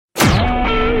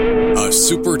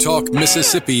SuperTalk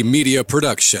Mississippi media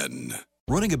production.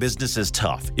 Running a business is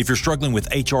tough. If you're struggling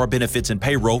with HR, benefits, and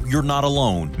payroll, you're not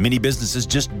alone. Many businesses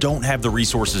just don't have the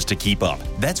resources to keep up.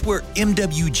 That's where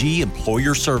MWG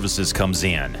Employer Services comes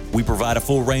in. We provide a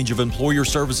full range of employer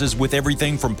services with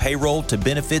everything from payroll to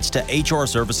benefits to HR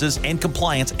services and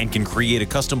compliance, and can create a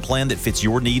custom plan that fits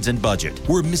your needs and budget.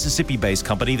 We're a Mississippi-based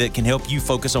company that can help you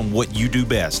focus on what you do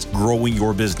best, growing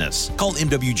your business. Call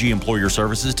MWG Employer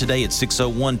Services today at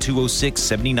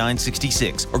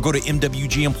 601-206-7966 or go to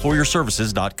MWGEmployerServices.com.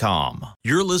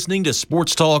 You're listening to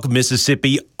Sports Talk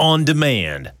Mississippi On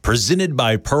Demand, presented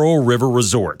by Pearl River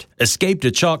Resort. Escape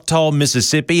to Choctaw,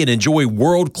 Mississippi and enjoy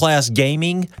world-class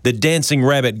gaming, the Dancing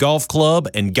Rabbit Golf Club,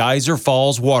 and Geyser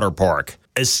Falls Water Park.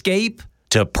 Escape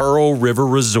to Pearl River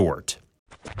Resort.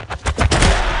 To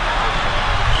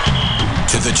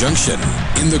the junction,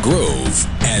 in the Grove,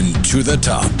 and to the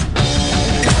top.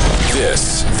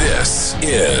 This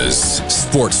is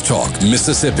Sports Talk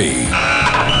Mississippi.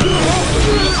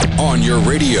 On your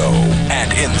radio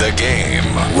and in the game,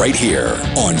 right here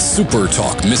on Super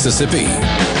Talk Mississippi.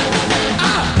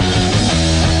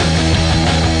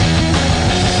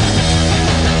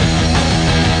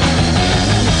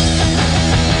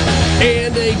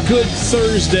 And a good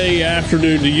Thursday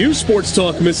afternoon to you, Sports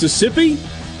Talk Mississippi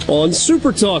on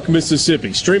Super Talk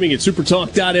Mississippi, streaming at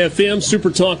supertalk.fm,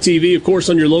 SuperTalk TV, of course,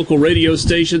 on your local radio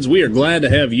stations. We are glad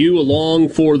to have you along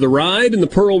for the ride in the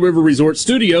Pearl River Resort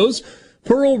studios.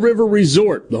 Pearl River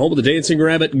Resort, the home of the Dancing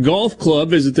Rabbit Golf Club.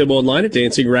 Visit them online at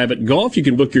Dancing Rabbit Golf. You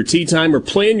can book your tee time or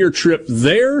plan your trip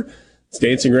there. It's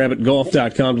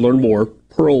dancingrabbitgolf.com to learn more.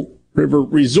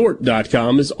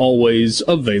 PearlRiverResort.com is always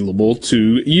available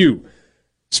to you.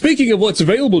 Speaking of what's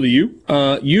available to you,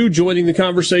 you joining the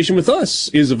conversation with us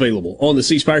is available on the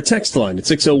C Spire text line at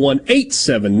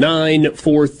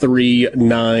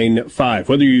 601-879-4395.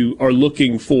 Whether you are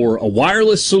looking for a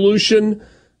wireless solution,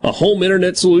 a home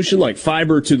internet solution like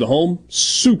fiber to the home,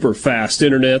 super fast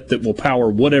internet that will power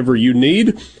whatever you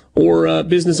need, or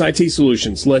business IT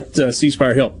solutions, let C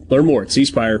Spire help. Learn more at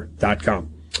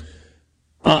cspire.com.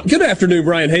 Good afternoon,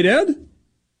 Brian Haydad.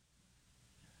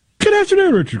 Good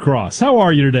afternoon, Richard Cross. How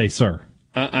are you today, sir?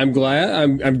 I'm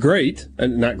glad. I'm great.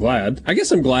 Not glad. I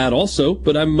guess I'm glad also,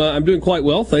 but I'm doing quite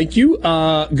well. Thank you.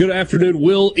 Good afternoon,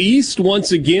 Will East,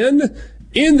 once again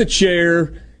in the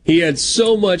chair. He had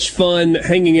so much fun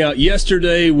hanging out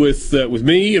yesterday with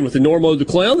me and with Normo the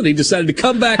Clown that he decided to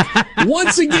come back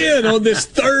once again on this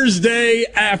Thursday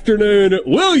afternoon.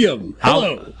 William,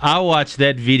 hello. I watched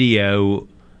that video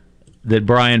that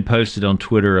Brian posted on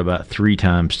Twitter about 3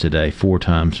 times today, 4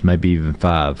 times, maybe even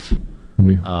 5.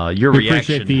 Your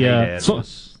reaction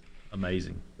was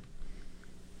amazing.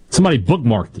 Somebody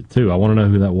bookmarked it, too. I want to know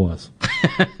who that was.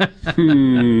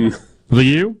 Was it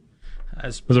you?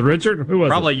 Was it Richard? Who was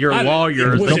Probably it? Your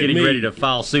lawyer is getting me? ready to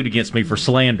file suit against me for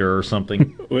slander or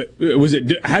something. Was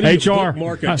it? How do you HR?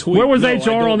 bookmark a tweet? Where was No,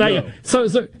 HR on that? know.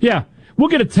 So yeah. We'll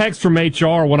get a text from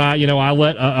HR when I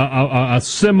let a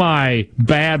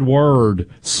semi-bad word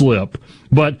slip.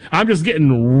 But I'm just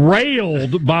getting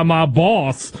railed by my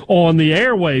boss on the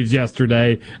airwaves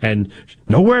yesterday, and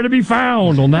nowhere to be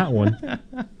found on that one.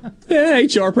 Yeah,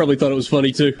 HR probably thought it was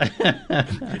funny, too.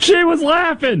 She was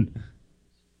laughing.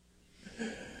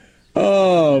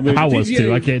 Oh, man. I was,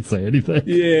 too. I can't say anything.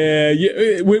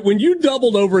 Yeah. When you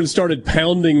doubled over and started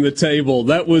pounding the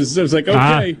table, I was like,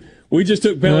 okay. We just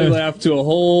took belly laugh to a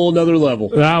whole nother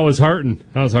level. I was hurting.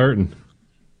 We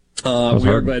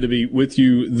are glad to be with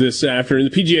you this afternoon.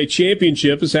 The PGA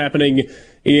Championship is happening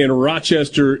in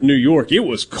Rochester, New York. It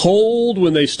was cold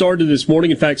when they started this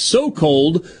morning. In fact, so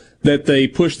cold that they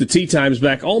pushed the tee times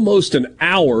back almost an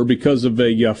hour because of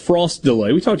a frost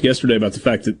delay. We talked yesterday about the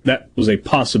fact that was a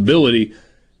possibility.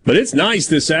 But it's nice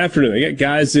this afternoon. They got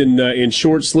guys in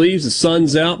short sleeves. The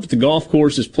sun's out, but the golf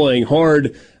course is playing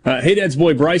hard. Haydad's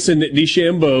boy Bryson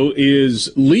DeChambeau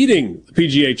is leading the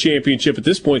PGA Championship at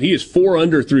this point. He is 4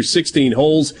 under through 16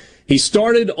 holes. He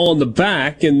started on the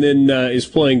back and then is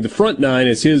playing the front 9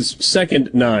 as his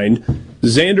second 9.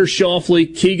 Xander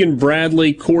Schauffele, Keegan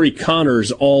Bradley, Corey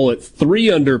Connors all at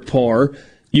 3 under par.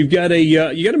 You've got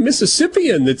a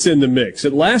Mississippian that's in the mix.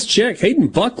 At last check, Hayden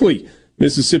Buckley,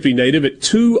 Mississippi native, at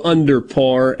 2 under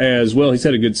par as well. He's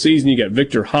had a good season. You got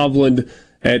Victor Hovland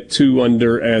at 2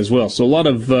 under as well. So a lot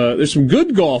of there's some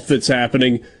good golf that's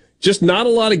happening, just not a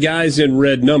lot of guys in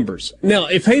red numbers. Now,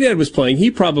 if Haydad was playing,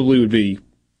 he probably would be.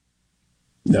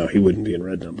 No, he wouldn't be in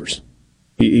red numbers.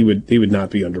 He would not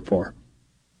be under par.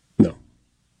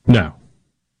 No.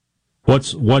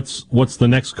 What's the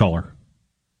next color?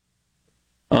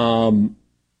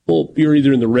 Well, you're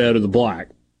either in the red or the black.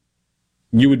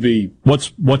 You would be.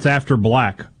 What's after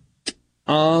black?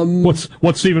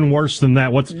 What's even worse than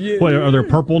that? What are there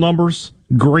purple numbers?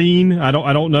 Green? I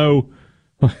don't know.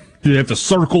 Do they have to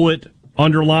circle it?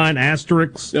 Underline,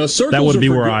 asterisks? No, that would be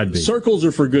where I'd be. Circles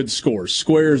are for good scores.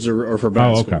 Squares are for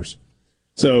bad scores.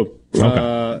 So,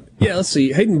 let's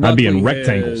see. Hayden Buckley I'd be in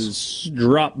rectangles. Has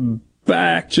dropped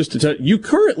back just a touch. You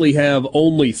currently have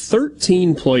only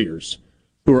 13 players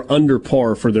who are under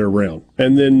par for their round,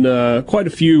 and then quite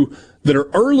a few that are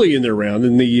early in their round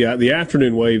in the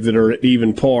afternoon wave that are at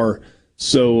even par.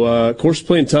 So, of course,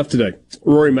 playing tough today.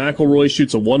 Rory McIlroy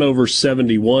shoots a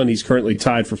 1/71. He's currently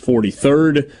tied for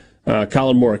 43rd.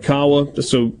 Colin Morikawa.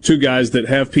 So, two guys that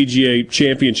have PGA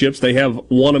championships. They have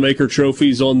Wanamaker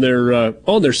trophies on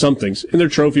their somethings in their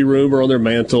trophy room or on their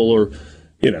mantle or,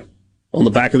 on the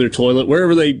back of their toilet,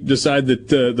 wherever they decide that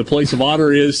the place of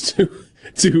honor is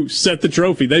to set the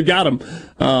trophy. They've got them.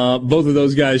 Both of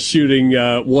those guys shooting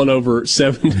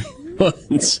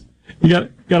 1/71. You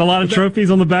got a lot of trophies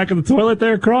on the back of the toilet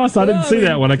there, Cross? I didn't see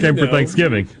that when I came for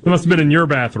Thanksgiving. It must have been in your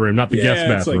bathroom, not the guest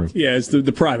bathroom. It's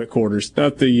the private quarters,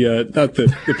 not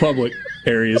the public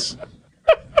areas.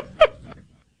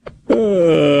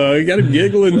 You got him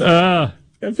giggling. I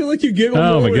feel like you giggled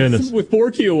more with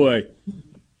Borky away.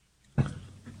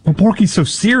 Well, Borky's so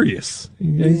serious.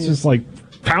 He's just like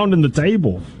pounding the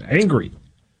table, angry.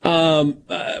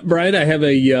 Brian, I have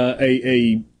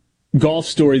a golf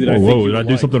story that I think did I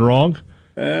do something wrong?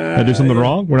 Did I do something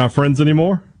wrong? We're not friends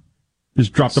anymore?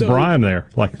 Just dropped a Brian there,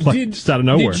 like just out of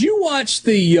nowhere. Did you watch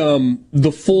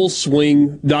the Full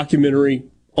Swing documentary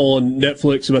on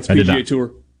Netflix about the PGA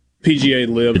Tour? PGA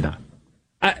and Live? Did not.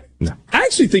 I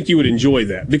actually think you would enjoy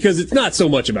that because it's not so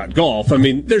much about golf. I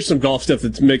mean, there's some golf stuff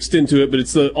that's mixed into it, but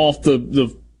it's off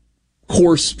the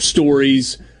course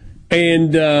stories.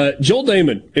 And Joel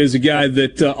Damon is a guy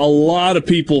that a lot of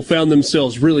people found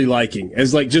themselves really liking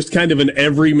as like just kind of an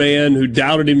everyman who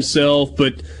doubted himself,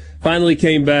 but finally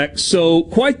came back. So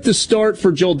quite the start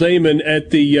for Joel Damon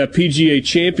at the PGA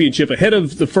Championship ahead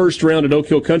of the first round at Oak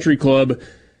Hill Country Club.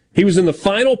 He was in the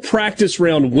final practice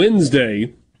round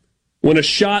Wednesday when a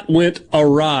shot went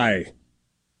awry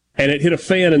and it hit a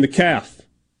fan in the calf.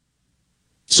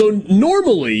 So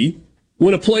normally,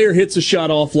 when a player hits a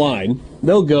shot offline,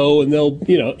 they'll go and they'll,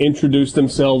 introduce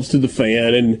themselves to the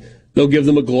fan and they'll give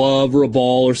them a glove or a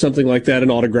ball or something like that and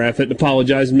autograph it and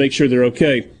apologize and make sure they're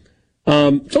okay.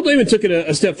 Joel Damon took it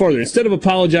a step farther. Instead of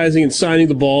apologizing and signing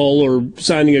the ball or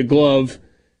signing a glove,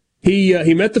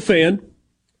 he met the fan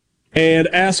and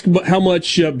asked how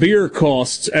much beer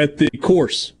costs at the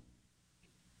course.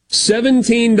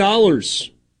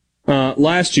 $17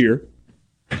 last year.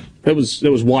 That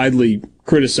was widely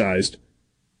criticized.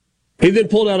 He then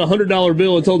pulled out a $100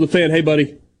 bill and told the fan, "Hey,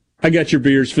 buddy, I got your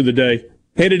beers for the day."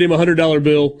 Handed him a $100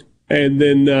 bill and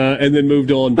then moved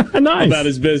on about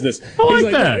his business. I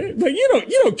like that. But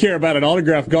you don't care about an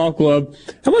autographed golf club.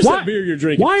 How much that beer you're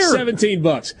drinking?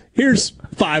 $17. Here's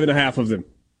 5.5 of them.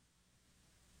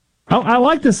 I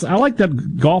like this. I like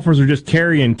that golfers are just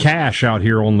carrying cash out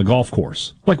here on the golf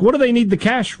course. Like, what do they need the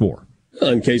cash for?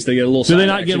 In case they get a little. Do they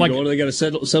not get going, they got to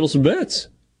settle some bets.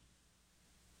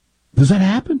 Does that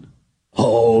happen?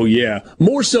 Oh, yeah.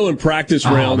 More so in practice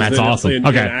rounds that's than awesome. in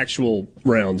actual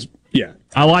rounds. Yeah.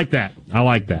 I like that. I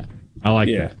like that.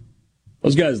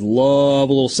 Those guys love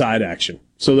a little side action.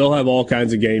 So they'll have all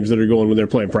kinds of games that are going when they're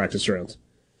playing practice rounds.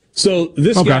 So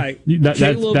this guy...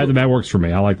 That works for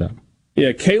me. I like that.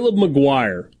 Yeah, Caleb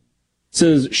McGuire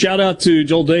says, shout out to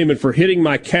Joel Damon for hitting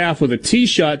my calf with a tee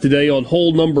shot today on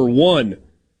hole number 1.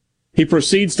 He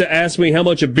proceeds to ask me how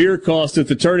much a beer costs at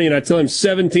the tourney, and I tell him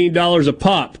 $17 a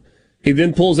pop. He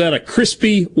then pulls out a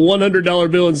crispy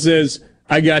 $100 bill and says,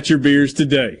 "I got your beers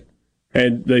today."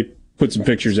 And they put some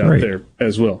pictures out there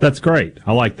as well. That's great.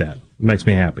 I like that. It makes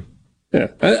me happy. Yeah,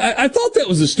 I thought that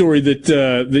was a story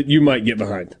that you might get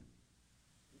behind.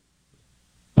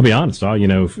 I'll be honest.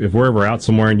 If we're ever out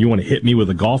somewhere and you want to hit me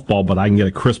with a golf ball, but I can get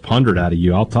a crisp 100 out of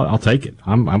you, I'll take it.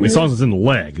 As long as it's in the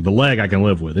leg. The leg I can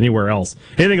live with. Anywhere else,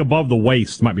 anything above the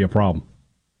waist might be a problem.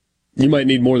 You might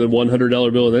need more than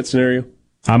 $100 bill in that scenario.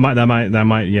 That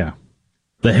might, yeah.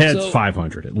 The head's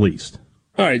 500 at least.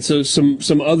 All right, so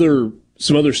some other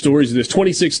stories of this.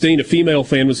 2016, a female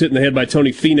fan was hit in the head by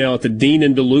Tony Finau at the Dean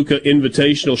and DeLuca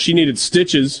Invitational. She needed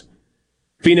stitches.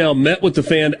 Finau met with the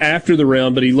fan after the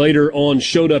round, but he later on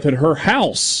showed up at her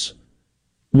house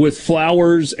with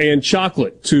flowers and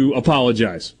chocolate to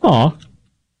apologize. Aw.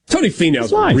 Tony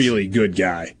Finau's a really good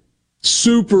guy.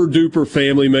 Super duper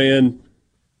family man.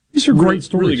 These are great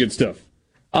stories. Really good stuff.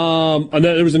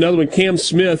 There was another one. Cam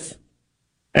Smith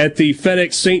at the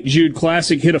FedEx St. Jude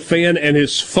Classic hit a fan and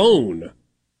his phone.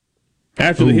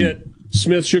 After the hit,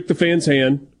 Smith shook the fan's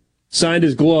hand, signed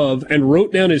his glove, and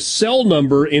wrote down his cell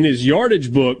number in his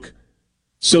yardage book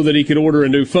so that he could order a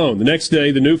new phone. The next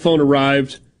day, the new phone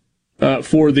arrived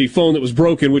for the phone that was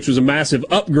broken, which was a massive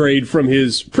upgrade from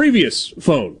his previous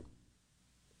phone.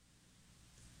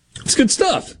 It's good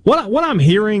stuff. What I'm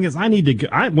hearing is I need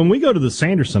to when we go to the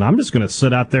Sanderson, I'm just going to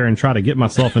sit out there and try to get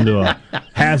myself into a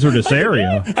hazardous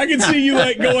area. I can see you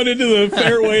going into the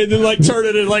fairway and then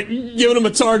turning and giving him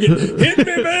a target. Hit me,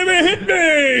 baby, hit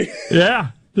me.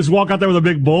 Yeah, just walk out there with a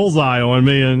big bullseye on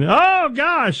me and oh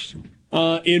gosh.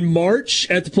 In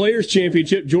March at the Players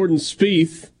Championship, Jordan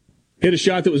Spieth hit a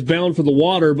shot that was bound for the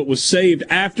water but was saved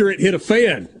after it hit a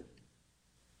fan.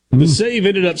 The save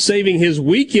ended up saving his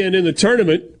weekend in the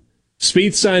tournament.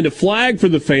 Spieth signed a flag for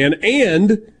the fan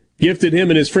and gifted him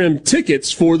and his friend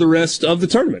tickets for the rest of the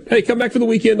tournament. Hey, come back for the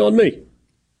weekend on me.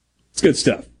 It's good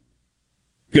stuff.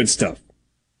 Good stuff.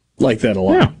 Like that a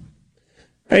lot. Yeah.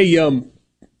 Hey,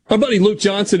 our buddy Luke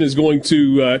Johnson is going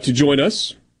to join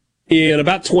us in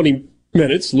about 20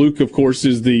 minutes. Luke, of course,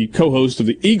 is the co-host of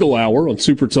the Eagle Hour on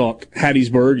SuperTalk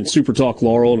Hattiesburg and SuperTalk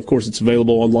Laurel, and of course, it's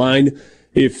available online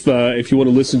if you want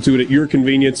to listen to it at your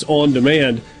convenience on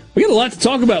demand. We got a lot to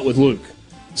talk about with Luke.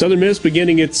 Southern Miss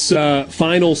beginning its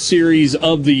final series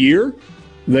of the year.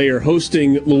 They are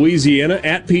hosting Louisiana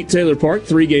at Pete Taylor Park,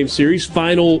 3-game series,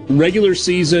 final regular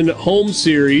season home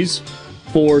series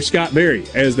for Scott Berry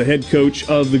as the head coach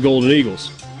of the Golden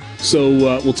Eagles. So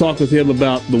we'll talk with him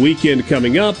about the weekend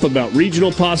coming up, about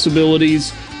regional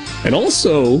possibilities, and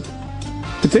also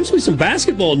potentially some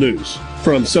basketball news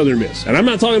from Southern Miss. And I'm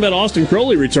not talking about Austin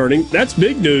Crowley returning. That's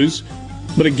big news.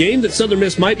 But a game that Southern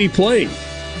Miss might be playing,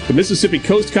 the Mississippi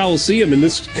Coast Coliseum in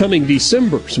this coming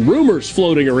December. Some rumors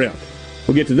floating around.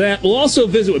 We'll get to that. We'll also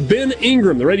visit with Ben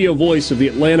Ingram, the radio voice of the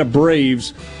Atlanta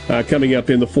Braves, coming up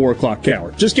in the 4 o'clock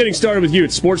hour. Just getting started with you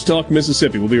at Sports Talk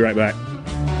Mississippi. We'll be right back.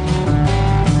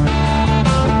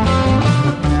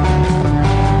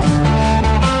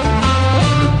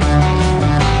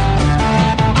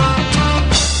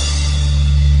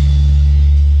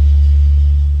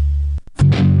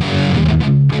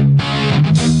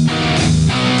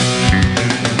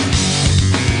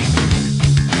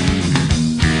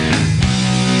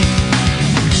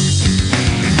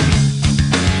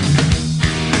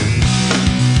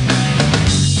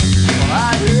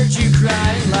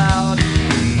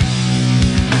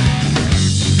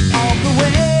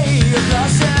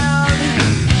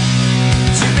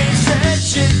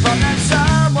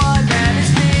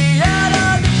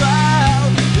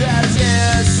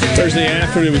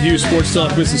 With you, Sports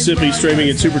Talk Mississippi, streaming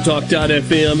at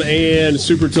SuperTalk.fm and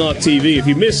SuperTalk TV. If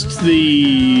you missed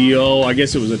I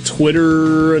guess it was a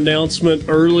Twitter announcement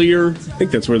earlier. I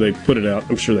think that's where they put it out.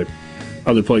 I'm sure they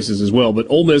other places as well. But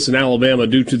Ole Miss and Alabama,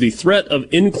 due to the threat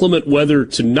of inclement weather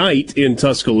tonight in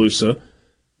Tuscaloosa,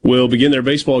 will begin their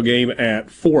baseball game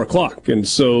at 4 o'clock. And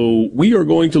so we are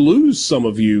going to lose some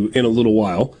of you in a little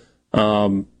while.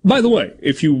 By the way,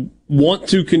 if you want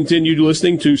to continue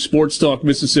listening to Sports Talk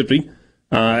Mississippi,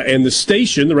 and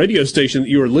the radio station that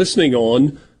you are listening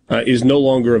on is no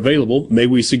longer available, may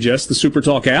we suggest the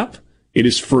SuperTalk app? It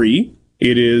is free.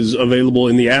 It is available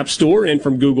in the App Store and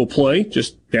from Google Play.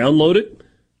 Just download it,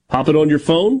 pop it on your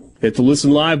phone, hit the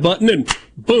Listen Live button, and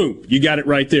boom, you got it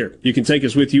right there. You can take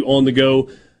us with you on the go.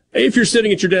 If you're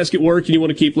sitting at your desk at work and you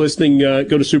want to keep listening, go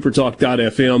to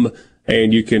supertalk.fm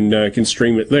and you can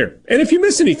stream it there. And if you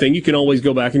miss anything, you can always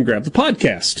go back and grab the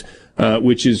podcast,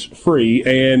 which is free.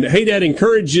 And Hey Dad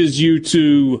encourages you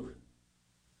to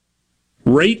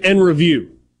rate and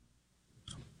review.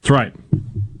 That's right.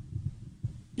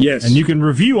 Yes. And you can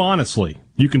review honestly.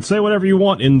 You can say whatever you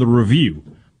want in the review,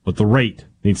 but the rate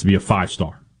needs to be a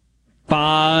 5-star.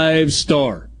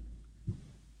 5-star.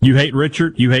 You hate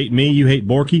Richard, you hate me, you hate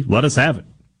Borky, let us have it.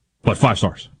 But 5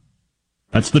 stars.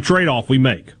 That's the trade-off we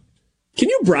make. Can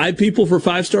you bribe people for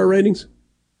 5-star ratings?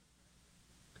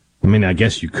 I mean, I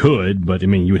guess you could, but I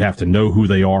mean, you would have to know who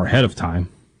they are ahead of time.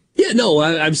 Yeah, no,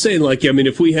 I'm saying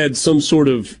if we had some sort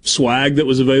of swag that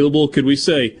was available, could we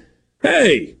say,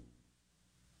 hey,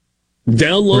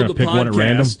 download the pick podcast. One at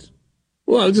random?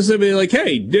 Well, I was just saying,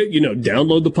 hey,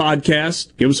 download the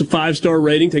podcast, give us a 5-star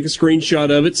rating, take a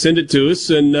screenshot of it, send it to us,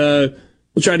 and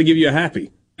we'll try to give you a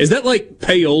happy. Is that like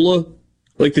payola,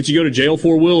 like that you go to jail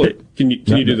for, Will? Or can you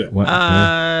do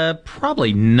that?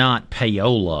 Probably not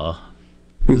payola.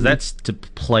 Because that's to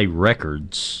play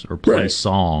records or play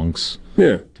songs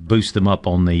to boost them up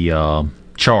on the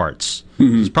charts.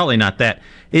 Mm-hmm. It's probably not that.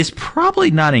 It's probably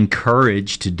not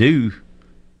encouraged to do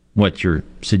what you're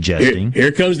suggesting.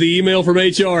 Here comes the email from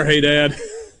HR. Hey, Dad.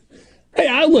 Hey,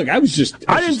 I didn't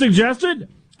suggest it.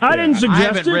 I didn't suggest I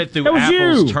haven't read through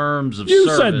Apple's terms of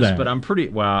service, but I'm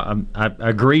pretty I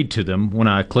agreed to them when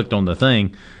I clicked on the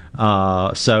thing.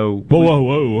 So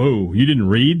whoa! You didn't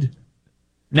read?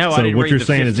 No, so I didn't. What read you're the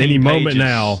saying is any moment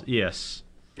now? Yes.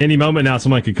 Any moment now,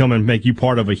 somebody could come and make you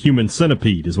part of a human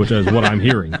centipede. Is what I'm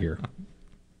hearing here.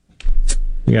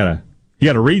 You gotta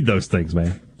read those things,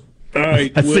 man. All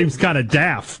right, that seems kind of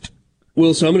daft.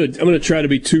 Well, so I'm gonna try to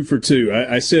be 2 for 2.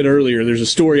 I said earlier there's a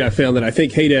story I found that I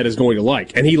think Hey Dad is going to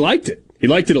like, and he liked it. He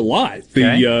liked it a lot.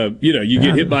 You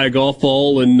get hit by a golf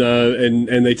ball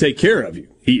and they take care of you.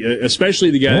 He, especially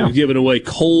the guy who's giving away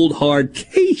cold hard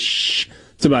cash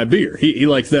to buy beer. He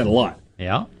likes that a lot.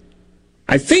 Yeah.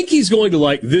 I think he's going to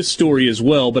like this story as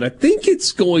well, but I think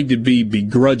it's going to be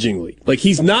begrudgingly. Like,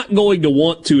 he's not going to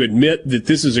want to admit that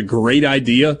this is a great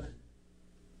idea,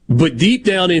 but deep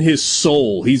down in his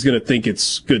soul, he's going to think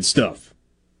it's good stuff.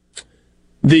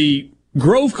 The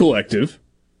Grove Collective,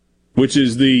 which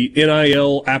is the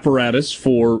NIL apparatus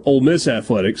for Ole Miss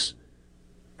athletics,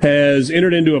 has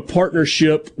entered into a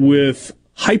partnership with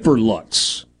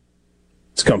Hyperlux,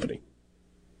 its company.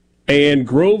 And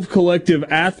Grove Collective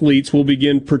athletes will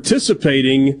begin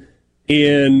participating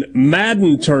in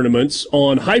Madden tournaments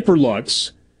on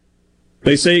Hyperlux.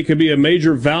 They say it could be a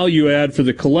major value add for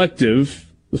the collective.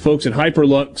 The folks at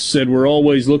Hyperlux said we're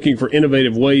always looking for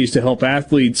innovative ways to help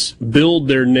athletes build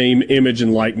their name, image,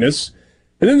 and likeness.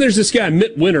 And then there's this guy,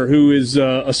 Mitt Winter, who is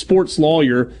a sports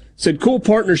lawyer, said cool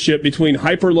partnership between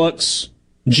Hyperlux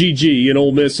GG and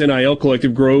Ole Miss NIL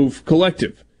Collective Grove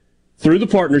Collective. Through the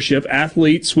partnership,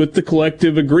 athletes with the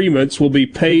collective agreements will be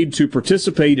paid to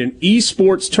participate in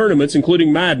esports tournaments,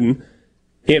 including Madden,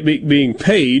 and being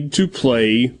paid to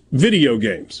play video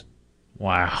games.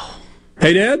 Wow.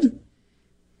 Hey, Dad,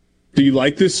 do you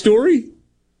like this story?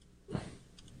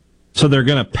 So they're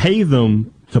going to pay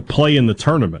them to play in the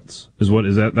tournaments. That's what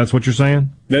you're saying?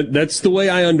 That's the way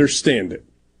I understand it.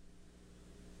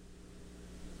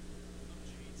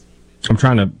 I'm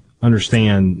trying to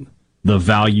understand the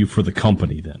value for the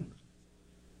company then.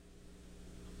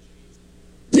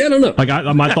 Yeah, I don't know.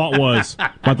 Like my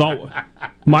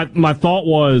thought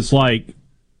was like,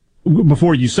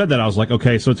 before you said that, I was like,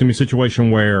 okay, so it's gonna be a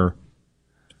situation where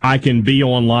I can be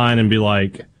online and be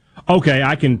like, okay,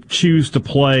 I can choose to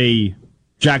play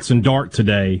Jackson Dart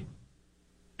today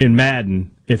in Madden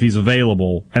if he's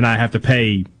available, and I have to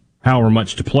pay however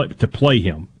much to play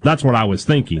him. That's what I was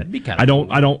thinking. That'd be kind of cool.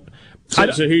 So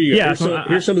here you go. Yeah,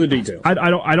 here's some of the details. I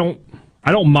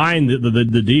don't mind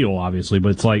the deal, obviously, but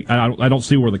it's like I don't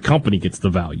see where the company gets the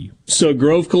value. So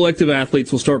Grove Collective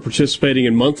athletes will start participating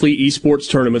in monthly esports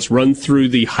tournaments run through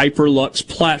the Hyperlux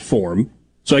platform.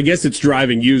 So I guess it's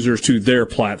driving users to their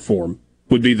platform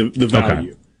would be the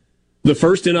value. Okay. The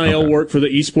first NIL work for the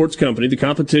esports company. The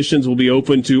competitions will be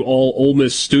open to all Ole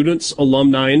Miss students,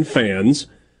 alumni, and fans.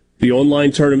 The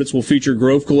online tournaments will feature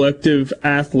Grove Collective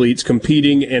athletes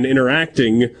competing and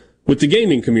interacting with the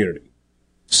gaming community.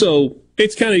 So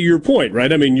it's kind of your point,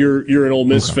 right? I mean, you're an Ole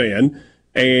Miss fan,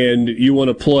 and you want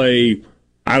to play,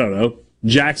 I don't know,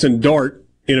 Jackson Dart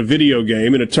in a video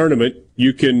game in a tournament.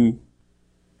 You can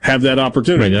have that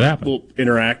opportunity. Make that happen. We'll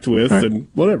interact with and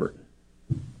whatever.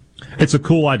 It's a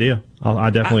cool idea.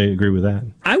 I definitely agree with that.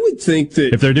 I would think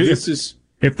that if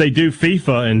they do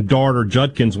FIFA and Dart or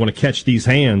Judkins want to catch these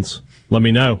hands, let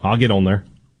me know. I'll get on there.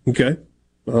 Okay.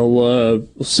 We'll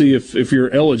see if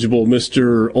you're eligible,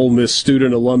 Mr. Ole Miss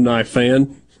student alumni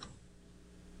fan.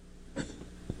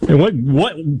 And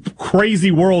what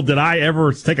crazy world did I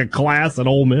ever take a class at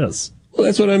Ole Miss? Well,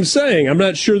 that's what I'm saying. I'm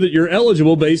not sure that you're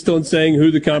eligible based on saying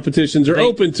who the competitions are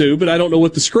open to, but I don't know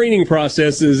what the screening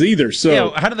process is either. So,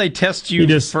 how do they test you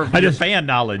for your fan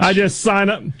knowledge? I just sign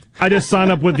up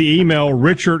with the email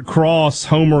Richard Cross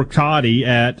Homer Cotty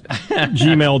at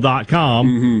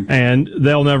gmail.com, and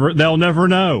they'll never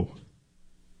know.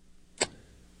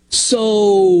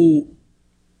 So,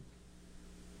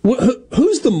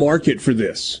 who's the market for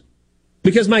this?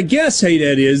 Because my guess, hey,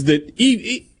 Dad, is that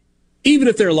even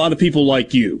if there are a lot of people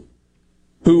like you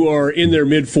who are in their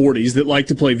mid-40s that like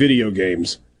to play video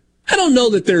games, I don't know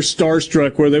that they're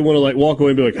starstruck where they want to like walk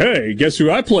away and be like, hey, guess who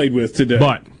I played with today?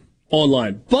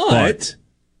 Online. But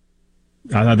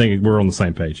I think we're on the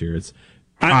same page here.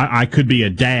 I could be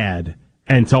a dad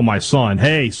and tell my son,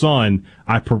 hey, son,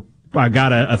 I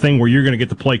got a thing where you're going to get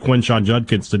to play Quinshon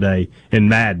Judkins today in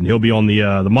Madden. He'll be on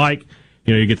the mic.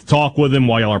 You get to talk with him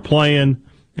while y'all are playing,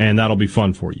 and that'll be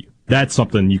fun for you. That's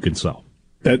something you can sell.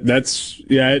 That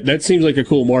seems like a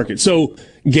cool market. So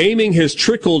gaming has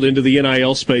trickled into the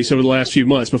NIL space over the last few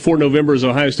months. Before November's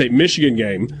Ohio State-Michigan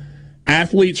game,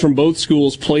 athletes from both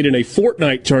schools played in a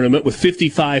Fortnite tournament with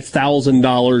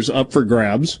 $55,000 up for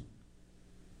grabs.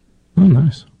 Oh,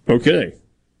 nice. Okay.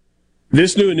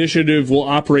 This new initiative will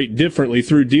operate differently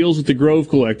through deals with the Grove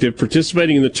Collective.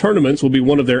 Participating in the tournaments will be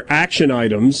one of their action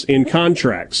items in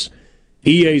contracts.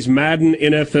 EA's Madden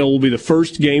NFL will be the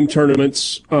first game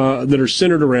tournaments that are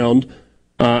centered around,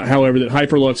 however, that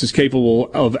Hyperlux is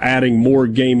capable of adding more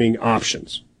gaming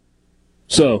options.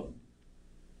 So,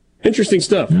 interesting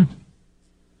stuff. Yeah.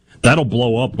 That'll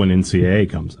blow up when NCAA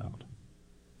comes out.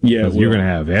 Yeah, you're going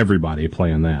to have everybody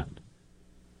playing that.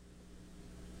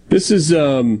 This is it's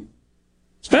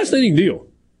a fascinating deal.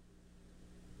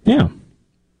 Yeah.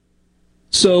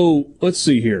 So, let's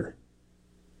see here.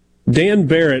 Dan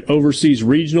Barrett oversees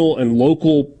regional and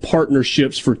local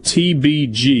partnerships for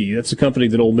TBG. That's a company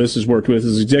that Ole Miss has worked with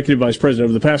as executive vice president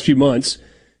over the past few months.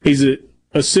 He's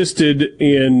assisted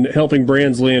in helping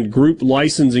brands land group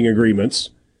licensing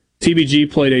agreements.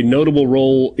 TBG played a notable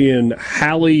role in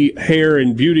Halle Hair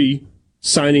and Beauty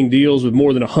signing deals with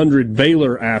more than 100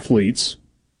 Baylor athletes.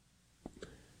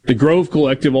 The Grove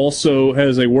Collective also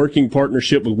has a working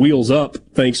partnership with Wheels Up,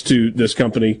 thanks to this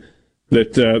company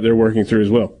that they're working through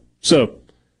as well. So,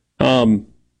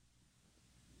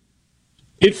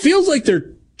 it feels like they're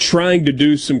trying to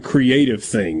do some creative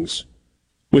things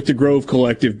with the Grove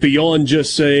Collective beyond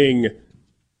just saying,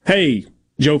 hey,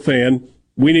 Joe fan,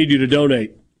 we need you to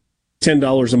donate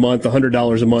 $10 a month,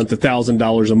 $100 a month,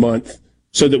 $1,000 a month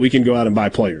so that we can go out and buy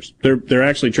players. They're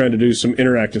actually trying to do some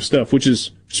interactive stuff, which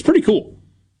is pretty cool.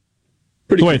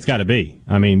 That's the way it's got to be.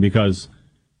 I mean, because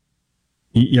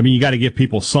you got to give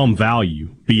people some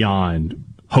value beyond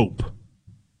hope.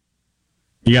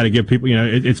 You got to give people,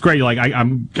 it's great. Like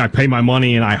I pay my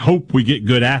money and I hope we get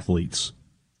good athletes,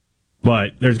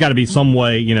 but there's got to be some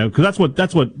way, because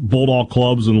that's what Bulldog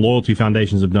clubs and loyalty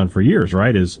foundations have done for years,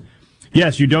 right? Is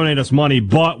yes, you donate us money,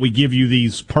 but we give you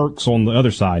these perks on the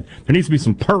other side. There needs to be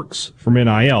some perks from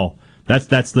NIL.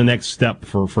 That's the next step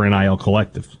for NIL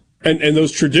Collective. And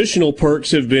those traditional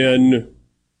perks have been,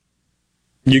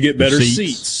 you get better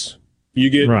seats.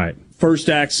 You get first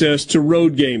access to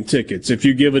road game tickets. If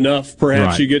you give enough,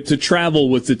 perhaps you get to travel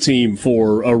with the team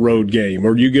for a road game,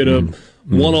 or you get a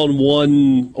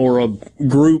one-on-one or a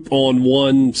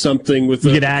group-on-one something with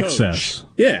you the get access. Coach.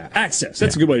 Yeah, access.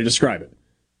 That's a good way to describe it.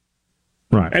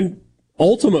 Right. And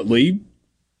ultimately,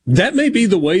 that may be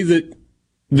the way that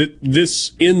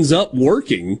this ends up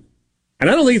working, and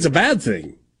I don't think it's a bad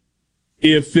thing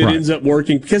if it ends up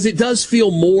working, because it does feel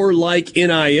more like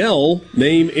NIL,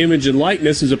 name, image, and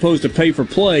likeness, as opposed to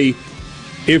pay-for-play,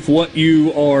 if what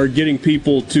you are getting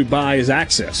people to buy is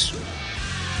access.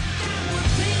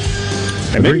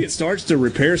 And maybe it starts to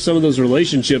repair some of those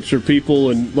relationships for people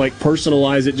and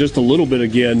personalize it just a little bit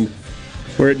again,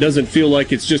 where it doesn't feel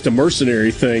like it's just a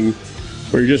mercenary thing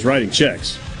where you're just writing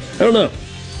checks. I don't know.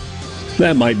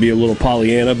 That might be a little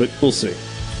Pollyanna, but we'll see.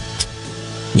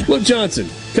 Luke Johnson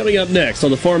coming up next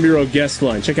on the Farm Bureau guest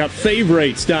line. Check out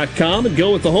favorites.com and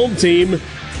go with the home team,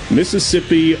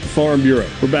 Mississippi Farm Bureau.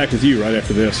 We're back with you right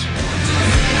after this.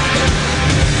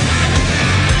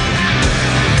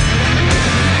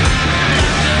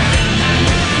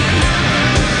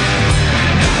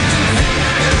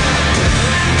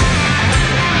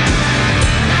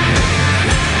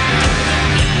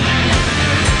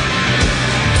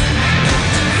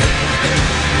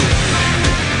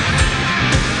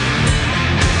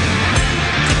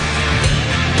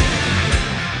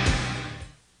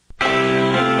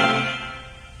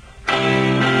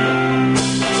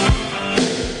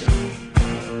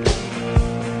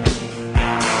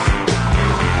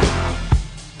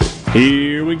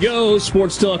 Here we go.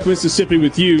 Sports Talk Mississippi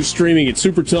with you, streaming at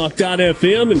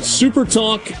SuperTalk.fm and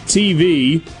SuperTalk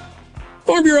TV.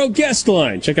 Farm Bureau guest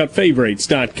line. Check out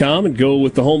favorites.com and go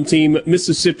with the home team,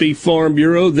 Mississippi Farm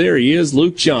Bureau. There he is,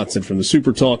 Luke Johnson from the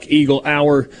SuperTalk Eagle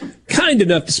Hour. Kind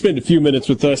enough to spend a few minutes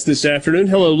with us this afternoon.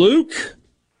 Hello, Luke.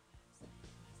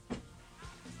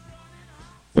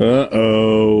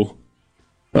 Uh-oh.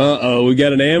 We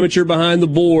got an amateur behind the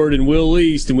board in Will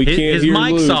East, and we can't hear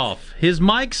Luke. His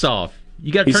mic's off.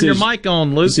 You got to turn your mic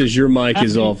on, Luke. He says your mic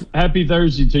is off. Happy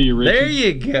Thursday to you, Richard. There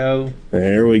you go.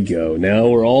 There we go. Now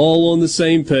we're all on the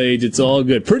same page. It's all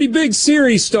good. Pretty big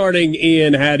series starting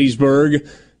in Hattiesburg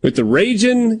with the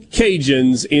Ragin'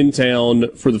 Cajuns in town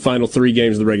for the final 3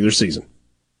 games of the regular season.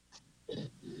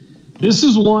 This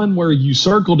is one where you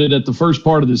circled it at the first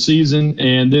part of the season,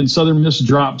 and then Southern Miss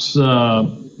drops,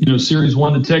 Series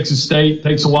 1 to Texas State.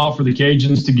 Takes a while for the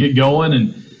Cajuns to get going,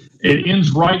 and it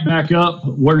ends right back up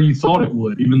where you thought it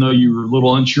would, even though you were a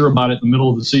little unsure about it in the middle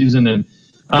of the season. And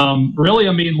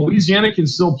Louisiana can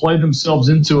still play themselves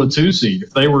into a 2 seed.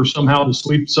 If they were somehow to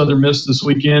sweep Southern Miss this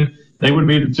weekend, they would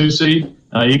be the 2 seed.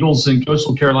 Eagles and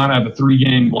Coastal Carolina have a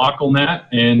 3-game lock on that,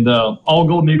 and all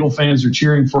Golden Eagle fans are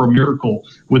cheering for a miracle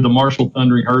with the Marshall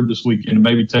Thundering Herd this weekend and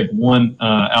maybe take one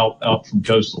out from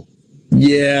Coastal.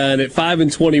 Yeah, and at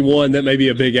 5-21, that may be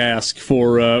a big ask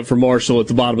for Marshall at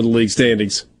the bottom of the league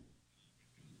standings.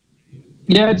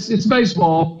 Yeah, it's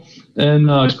baseball, and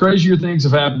it's crazier things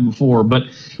have happened before. But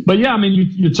yeah, I mean,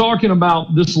 you're talking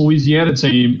about this Louisiana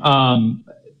team,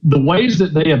 the ways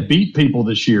that they have beat people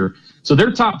this year. So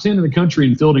they're top 10 in the country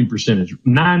in fielding percentage,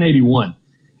 981.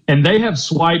 And they have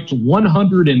swiped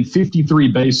 153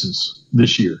 bases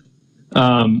this year.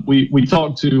 We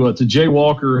talked to Jay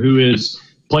Walker, who is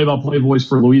play-by-play voice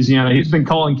for Louisiana. He's been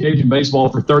calling Cajun baseball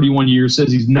for 31 years,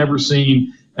 says he's never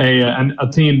seen a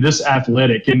team this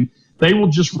athletic. And they will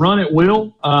just run at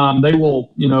will. They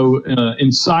will,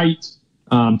 incite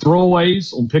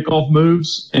throwaways on pickoff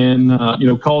moves and,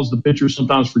 cause the pitcher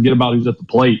sometimes forget about who's at the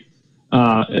plate.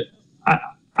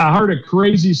 I heard a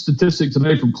crazy statistic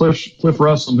today from Cliff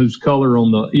Russell, who's color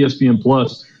on the ESPN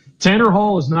Plus. Tanner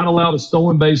Hall is not allowed a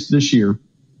stolen base this year,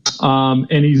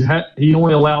 and he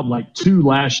only allowed like 2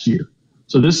 last year.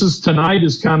 So tonight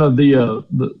is kind of the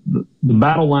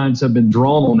battle lines have been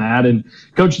drawn on that. And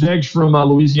Coach Deggs from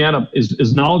Louisiana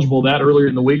is knowledgeable of that. Earlier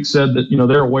in the week said that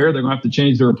they're aware they're going to have to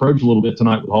change their approach a little bit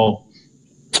tonight with Hall.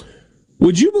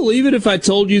 Would you believe it if I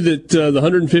told you that the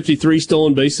 153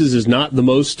 stolen bases is not the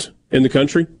most in the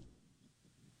country?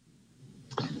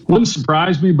 Wouldn't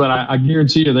surprise me, but I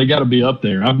guarantee you they got to be up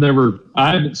there.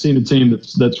 I haven't seen a team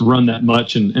that's run that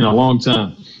much in a long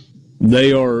time.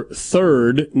 They are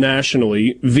third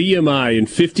nationally. VMI in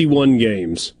 51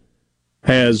 games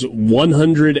has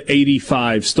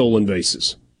 185 stolen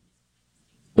bases.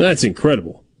 That's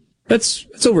incredible. That's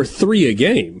over 3 a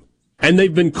game. And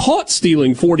they've been caught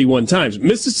stealing 41 times.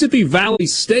 Mississippi Valley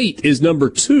State is number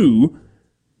 2.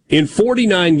 In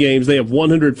 49 games, they have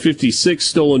 156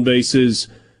 stolen bases.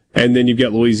 And then you've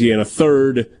got Louisiana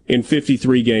third in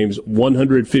 53 games,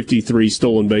 153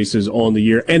 stolen bases on the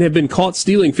year, and have been caught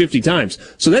stealing 50 times.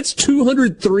 So that's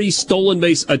 203 stolen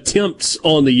base attempts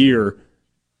on the year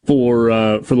for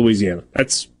Louisiana.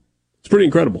 It's pretty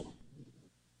incredible.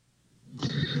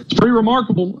 It's pretty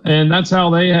remarkable, and that's how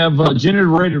they have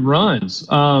generated runs.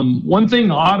 One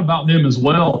thing odd about them as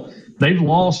well, they've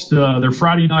lost their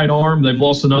Friday night arm. They've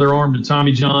lost another arm to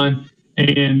Tommy John.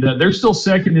 And they're still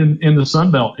second in the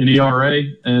Sun Belt in ERA,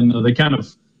 and they kind of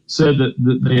said that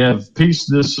they have pieced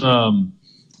this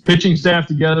pitching staff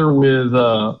together with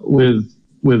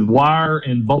wire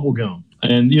and bubble gum,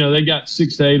 and they got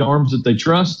 6 to 8 arms that they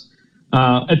trust.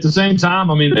 At the same time,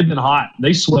 I mean, they've been hot.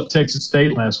 They swept Texas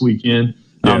State last weekend,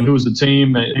 who was a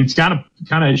team, and it's kind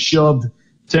of shoved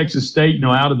Texas State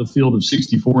out of the field of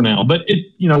 64 now. But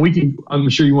I'm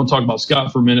sure you want to talk about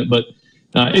Scott for a minute, but.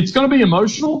 It's going to be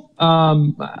emotional.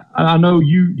 I know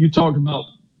you talked about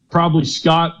probably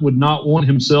Scott would not want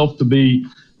himself to be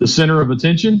the center of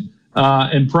attention,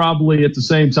 and probably at the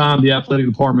same time the athletic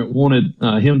department wanted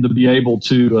him to be able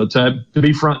to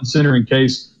be front and center in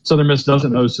case Southern Miss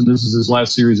doesn't host and this is his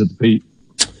last series at the Pete.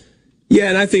 Yeah,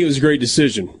 and I think it was a great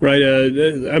decision, right?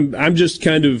 I'm just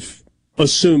kind of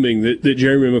assuming that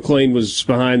Jeremy McClain was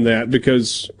behind that,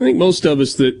 because I think most of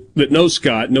us that know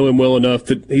Scott know him well enough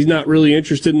that he's not really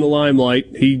interested in the limelight.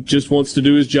 He just wants to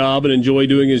do his job and enjoy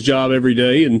doing his job every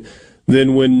day, and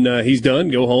then when he's done,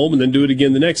 go home and then do it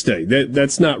again the next day.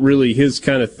 That's not really his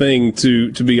kind of thing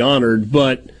to be honored,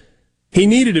 but he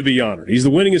needed to be honored. He's the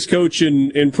winningest coach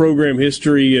in program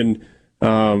history, and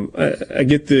I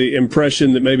get the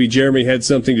impression that maybe Jeremy had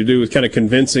something to do with kind of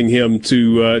convincing him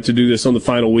to do this on the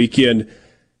final weekend.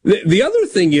 The other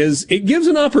thing is it gives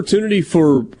an opportunity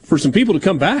for some people to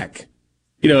come back.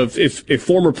 If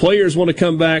former players want to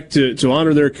come back to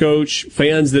honor their coach,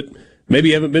 fans that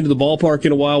maybe haven't been to the ballpark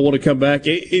in a while want to come back.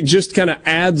 It just kind of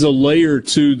adds a layer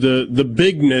to the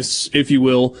bigness, if you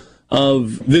will,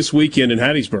 of this weekend in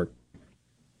Hattiesburg.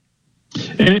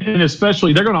 And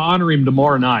especially, they're going to honor him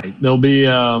tomorrow night. There'll be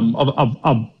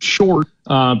a short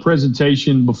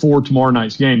presentation before tomorrow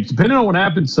night's game. Depending on what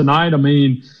happens tonight, I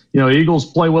mean, Eagles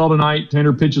play well tonight,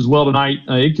 Tanner pitches well tonight.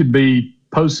 It could be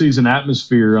postseason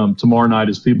atmosphere tomorrow night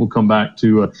as people come back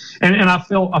to. And I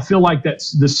feel like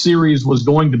this series was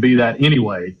going to be that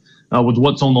anyway, with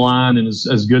what's on the line and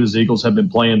as good as the Eagles have been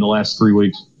playing the last 3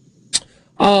 weeks.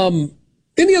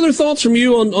 Any other thoughts from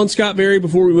you on Scott Berry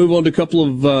before we move on to a couple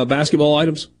of basketball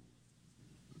items?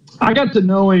 I got to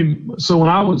know him. So when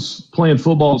I was playing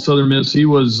football at Southern Miss, he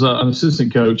was an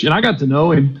assistant coach, and I got to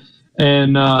know him.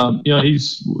 And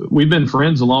we've been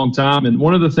friends a long time. And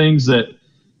one of the things that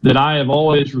I have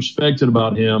always respected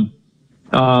about him,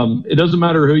 it doesn't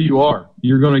matter who you are.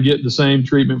 you're going to get the same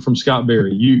treatment from Scott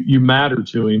Berry. You matter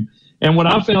to him. And what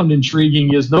I found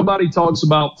intriguing is nobody talks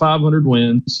about 500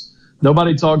 wins.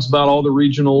 Nobody talks about all the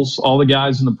regionals, all the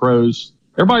guys in the pros.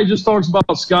 Everybody just talks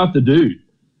about Scott the dude.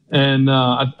 And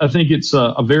I think it's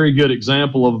a very good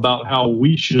example of about how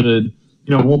we should,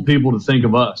 want people to think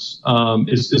of us,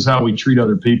 is how we treat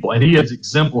other people. And he has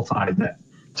exemplified that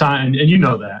time, and you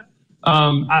know that.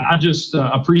 I just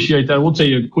appreciate that. We'll tell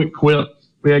you a quick quip.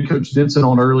 We had Coach Denson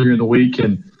on earlier in the week,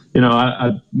 and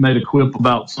I made a quip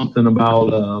about something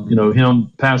about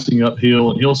him passing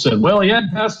uphill, and Hill said, "Well, he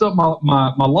hadn't passed up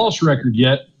my loss record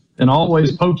yet," and I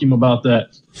always poke him about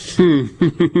that.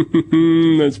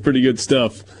 That's pretty good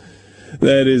stuff.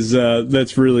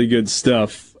 That's really good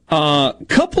stuff.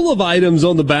 Couple of items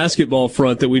on the basketball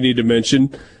front that we need to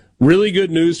mention. Really good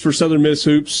news for Southern Miss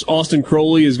hoops. Austin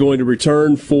Crowley is going to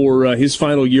return for his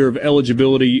final year of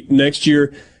eligibility next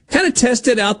year. Kind of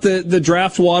tested out the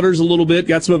draft waters a little bit,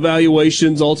 got some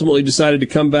evaluations, ultimately decided to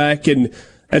come back, and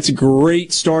that's a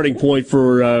great starting point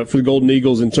for the Golden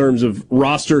Eagles in terms of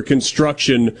roster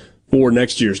construction for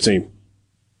next year's team.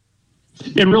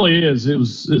 It really is. It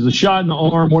was a shot in the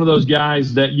arm, one of those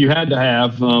guys that you had to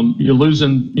have. You're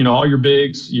losing, all your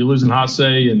bigs. You're losing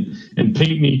Hasse and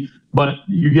Pinckney, but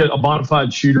you get a bona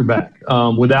fide shooter back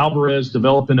with Alvarez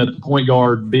developing at the point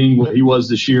guard, being what he was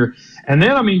this year. And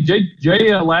then, Jay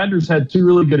Ladner's had two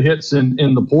really good hits in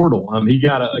the portal. He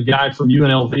got a guy from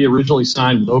UNLV originally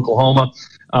signed with Oklahoma,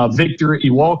 Victor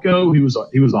Iwalko. He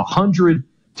was a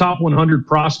top 100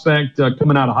 prospect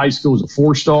coming out of high school as a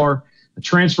 4-star.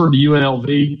 Transferred to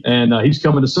UNLV, and he's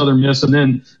coming to Southern Miss. And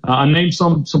then I named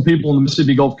some people in the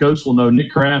Mississippi Gulf Coast will know.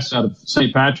 Nick Crass out of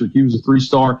St. Patrick, he was a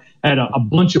 3-star, had a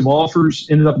bunch of offers,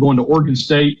 ended up going to Oregon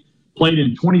State, played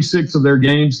in 26 of their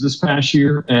games this past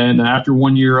year, and after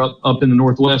 1 year up in the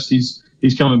Northwest, he's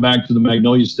coming back to the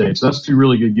Magnolia State. So that's two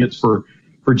really good gets for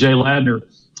Jay Ladner.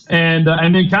 And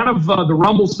then kind of the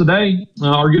rumbles today,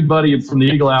 our good buddy from the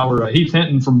Eagle Hour, Heath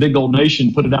Hinton from Big Gold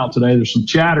Nation, put it out today. There's some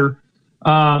chatter.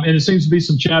 And it seems to be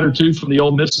some chatter, too, from the Ole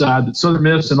Miss side that Southern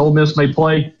Miss and Ole Miss may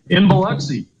play in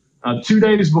Biloxi 2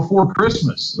 days before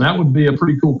Christmas. That would be a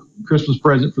pretty cool Christmas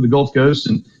present for the Gulf Coast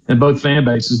and both fan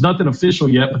bases. Nothing official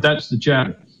yet, but that's the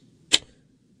chatter.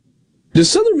 Does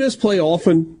Southern Miss play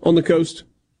often on the coast?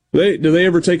 Do they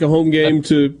ever take a home game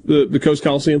to the Coast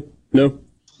Coliseum? No?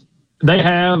 They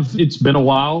have. It's been a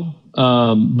while,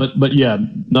 but yeah,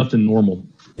 nothing normal.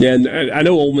 Yeah, and I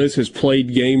know Ole Miss has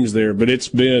played games there, but it's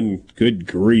been, good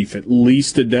grief, at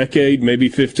least a decade, maybe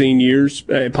 15 years,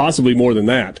 possibly more than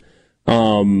that.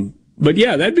 But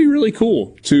yeah, that'd be really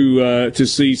cool to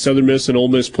see Southern Miss and Ole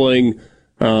Miss playing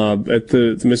at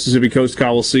the Mississippi Coast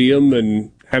Coliseum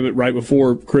and have it right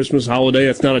before Christmas holiday.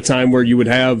 That's not a time where you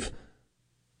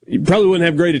probably wouldn't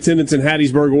have great attendance in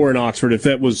Hattiesburg or in Oxford if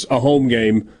that was a home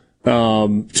game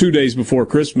 2 days before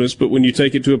Christmas. But when you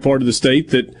take it to a part of the state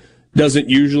that doesn't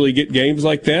usually get games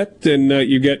like that, and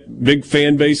you get big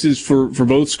fan bases for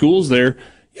both schools there,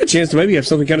 you have a chance to maybe have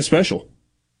something kind of special.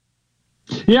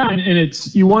 Yeah, and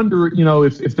it's, you wonder,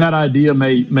 if that idea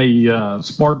may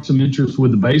spark some interest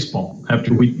with the baseball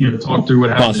after we talk through what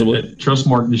happened at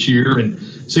Trustmark this year and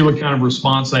see what kind of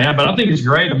response they have. But I think it's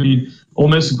great. Ole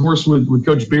Miss, of course, with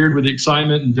Coach Beard, with the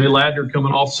excitement, and Jay Ladner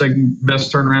coming off second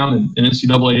best turnaround in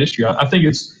NCAA history. I think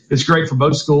it's great for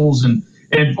both schools. And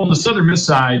on the Southern Miss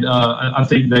side, I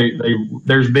think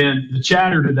there's been the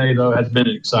chatter today, though, has been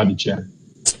an exciting chatter.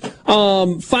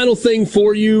 Final thing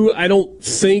for you. I don't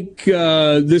think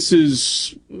this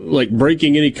is like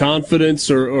breaking any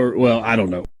confidence or I don't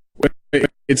know.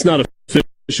 It's not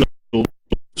official,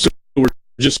 so we're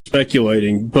just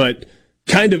speculating, but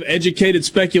kind of educated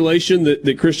speculation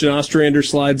that Christian Ostrander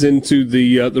slides into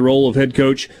the role of head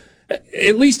coach.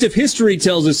 At least if history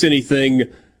tells us anything,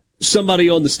 somebody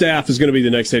on the staff is going to be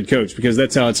the next head coach, because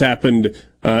that's how it's happened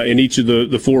in each of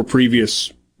the four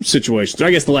previous situations.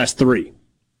 I guess the last three.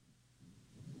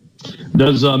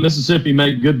 Does Mississippi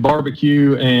make good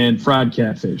barbecue and fried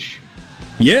catfish?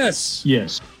 Yes.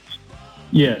 Yes.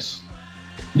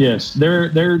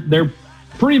 They're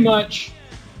pretty much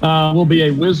will be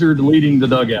a wizard leading the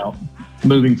dugout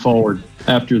moving forward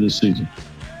after this season.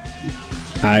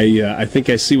 I think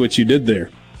I see what you did there.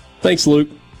 Thanks, Luke.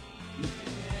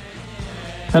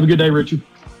 Have a good day, Richard.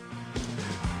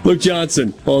 Luke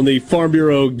Johnson on the Farm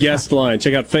Bureau guest line.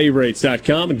 Check out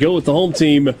favorites.com and go with the home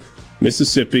team,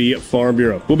 Mississippi Farm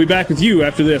Bureau. We'll be back with you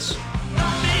after this.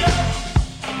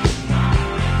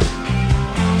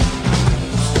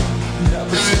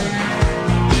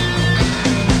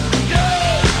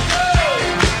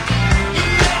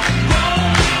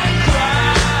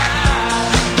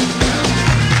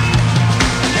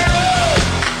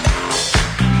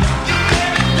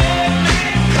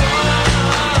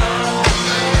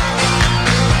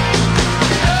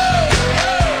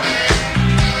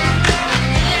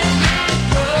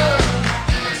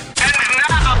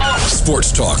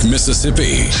 Sports Talk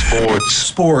Mississippi.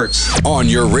 Sports. On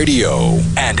your radio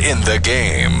and in the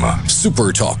game.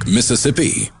 Super Talk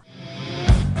Mississippi.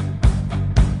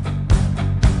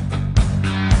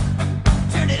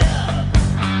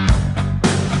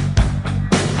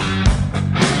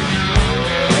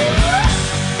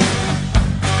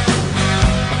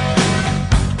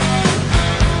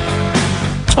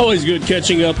 Always good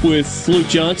catching up with Luke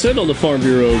Johnson on the Farm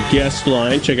Bureau guest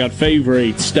line. Check out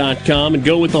favorites.com and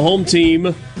go with the home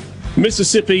team,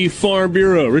 Mississippi Farm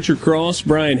Bureau. Richard Cross,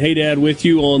 Brian Haydad with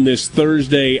you on this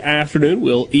Thursday afternoon.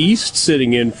 Will East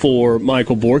sitting in for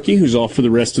Michael Borky, who's off for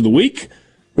the rest of the week.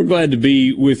 We're glad to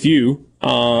be with you.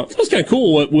 It was kind of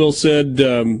cool what Will said,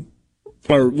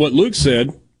 or what Luke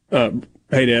said,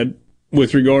 Haydad,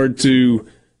 with regard to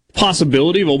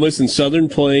possibility of Ole Miss and Southern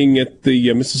playing at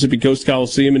the Mississippi Coast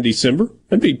Coliseum in December.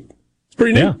 It's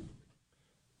pretty neat. Yeah.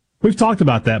 We've talked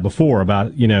about that before,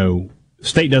 about,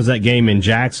 State does that game in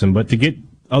Jackson, but to get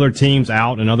other teams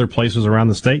out in other places around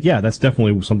the state, yeah, that's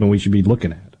definitely something we should be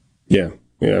looking at. Yeah.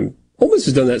 Ole Miss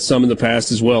has done that some in the past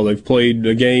as well. They've played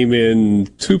a game in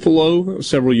Tupelo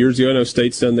several years ago. I know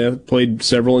State's done that. Played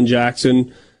several in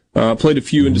Jackson. Played a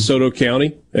few in DeSoto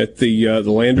County at the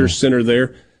Landers Center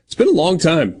there. It's been a long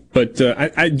time, but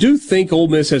I do think Ole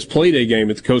Miss has played a game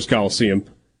at the Coast Coliseum.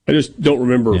 I just don't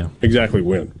remember exactly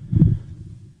when.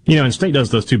 And State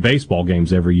does those two baseball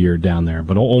games every year down there.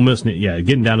 But Ole Miss,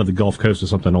 getting down to the Gulf Coast is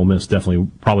something Ole Miss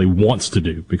definitely probably wants to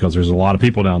do because there's a lot of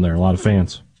people down there, a lot of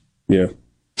fans. Yeah.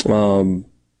 And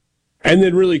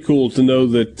then really cool to know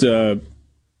that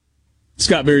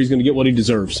Scott Berry's going to get what he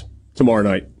deserves tomorrow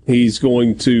night. He's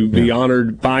going to be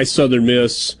honored by Southern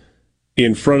Miss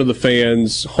in front of the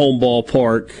fans, home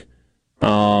ballpark.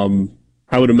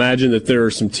 I would imagine that there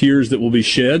are some tears that will be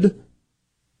shed.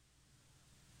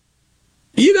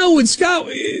 When Scott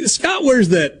wears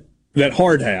that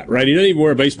hard hat, right? He doesn't even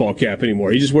wear a baseball cap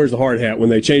anymore. He just wears the hard hat. When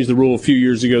they changed the rule a few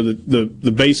years ago,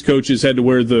 the base coaches had to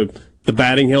wear the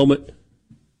batting helmet.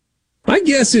 My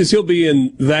guess is he'll be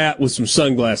in that with some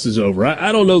sunglasses over.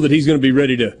 I don't know that he's going to be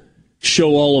ready to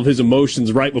show all of his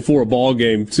emotions right before a ball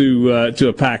game to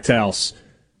a packed house.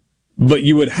 But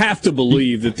you would have to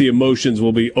believe that the emotions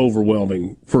will be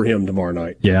overwhelming for him tomorrow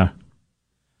night. Yeah.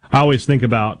 I always think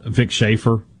about Vic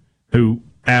Schaefer, who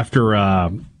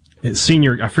after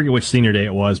senior, I forget which senior day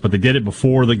it was, but they did it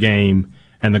before the game,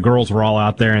 and the girls were all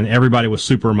out there, and everybody was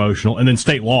super emotional, and then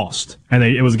State lost. And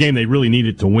it was a game they really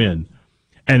needed to win.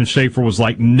 And Schaefer was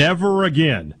like, never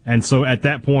again. And so at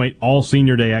that point, all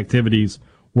senior day activities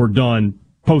were done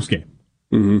post-game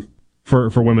for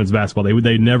women's basketball.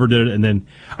 They never did it. And then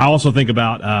I also think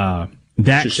about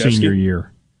Dak's senior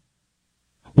year.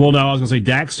 Well, no, I was going to say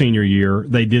Dak's senior year,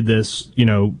 they did this,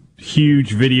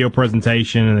 huge video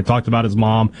presentation, and they talked about his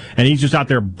mom, and he's just out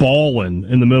there bawling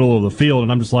in the middle of the field,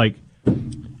 and I'm just like,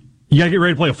 you got to get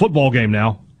ready to play a football game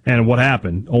now. And what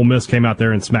happened? Ole Miss came out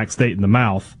there and smacked State in the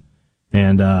mouth,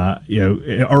 and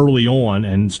early on,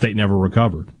 and State never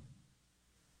recovered.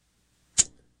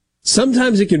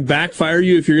 Sometimes it can backfire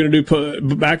you if you're going to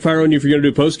do backfire on you if you're going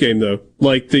to do post game though,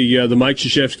 like the Mike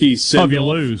Krzyzewski send-off. Oh, if you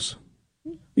lose.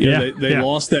 They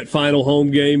lost that final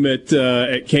home game at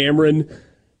Cameron,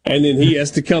 and then he has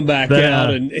to come back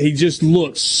out, and he just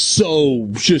looks so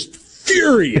just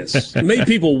furious. It made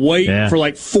people wait for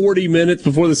like 40 minutes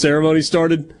before the ceremony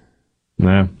started.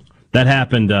 Yeah, that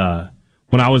happened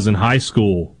when I was in high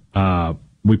school.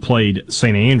 We played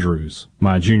St. Andrews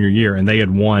my junior year, and they had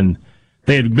won.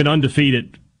 They had been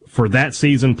undefeated for that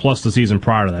season plus the season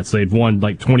prior to that, so they'd won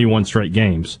like 21 straight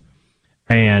games.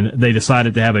 And they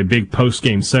decided to have a big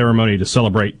post-game ceremony to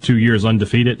celebrate 2 years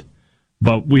undefeated.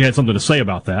 But we had something to say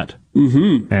about that.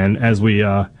 Mm-hmm. And as we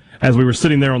were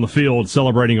sitting there on the field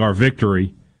celebrating our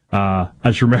victory, I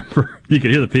just remember you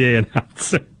could hear the PA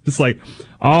announcer. It's like,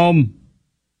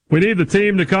 we need the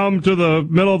team to come to the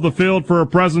middle of the field for a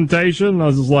presentation. I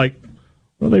was just like,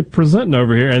 what are they presenting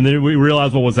over here? And then we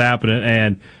realized what was happening,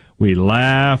 and we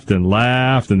laughed and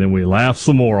laughed, and then we laughed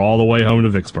some more all the way home to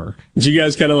Vicksburg. Did you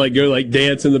guys kind of go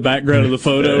dance in the background of the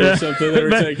photo or something they were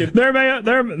taking?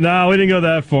 No, we didn't go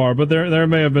that far, but there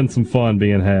may have been some fun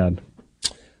being had.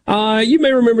 You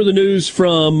may remember the news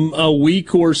from a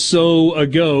week or so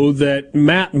ago that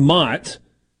Matt Mott,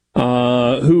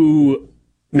 who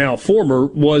now former,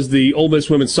 was the Ole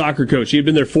Miss women's soccer coach. He had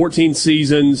been there 14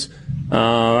 seasons.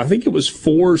 I think it was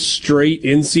 4 straight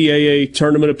NCAA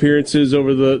tournament appearances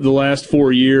over the last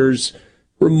 4 years.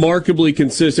 Remarkably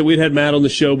consistent. We'd had Matt on the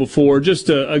show before. Just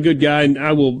a good guy, and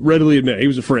I will readily admit he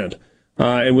was a friend.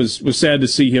 And was sad to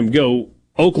see him go.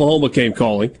 Oklahoma came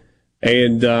calling,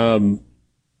 and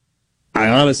I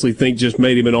honestly think just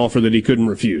made him an offer that he couldn't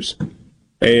refuse.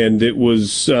 and it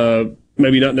was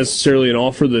maybe not necessarily an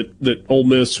offer that Ole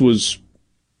Miss was,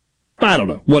 I don't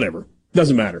know, whatever.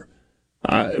 Doesn't matter.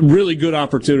 Really good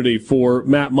opportunity for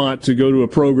Matt Mott to go to a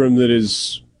program that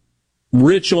is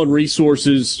rich on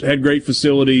resources, had great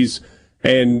facilities,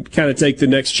 and kind of take the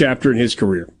next chapter in his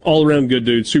career. All around good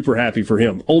dude, super happy for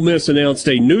him. Ole Miss announced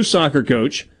a new soccer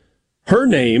coach. Her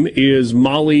name is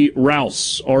Molly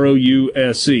Rouse,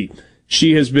 Rouse.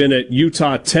 She has been at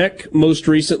Utah Tech most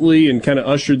recently and kind of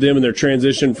ushered them in their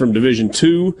transition from Division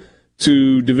II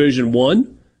to Division I.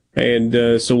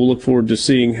 And so we'll look forward to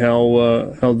seeing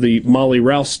how the Molly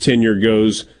Rouse tenure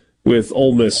goes with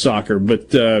Ole Miss soccer.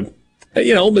 But,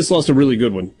 Ole Miss lost a really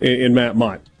good one in Matt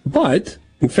Mott. But,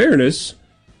 in fairness,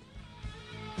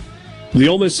 the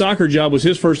Ole Miss soccer job was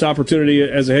his first opportunity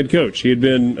as a head coach. He had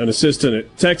been an assistant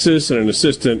at Texas and an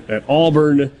assistant at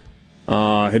Auburn,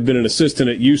 had been an assistant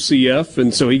at UCF,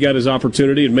 and so he got his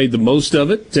opportunity and made the most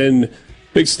of it. And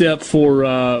big step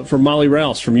for Molly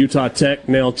Rouse from Utah Tech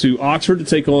now to Oxford to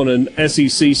take on an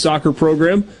SEC soccer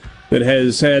program that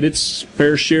has had its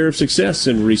fair share of success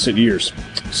in recent years.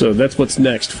 So that's what's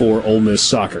next for Ole Miss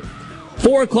soccer.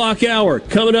 4 o'clock hour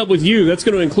coming up with you. That's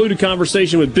going to include a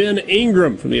conversation with Ben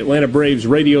Ingram from the Atlanta Braves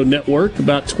radio network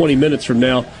about 20 minutes from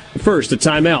now. But first, a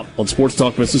timeout on Sports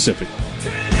Talk Mississippi.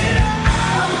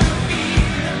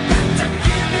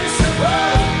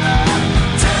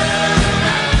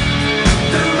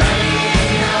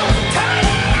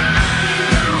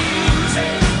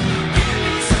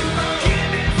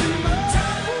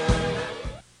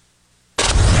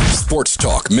 Sports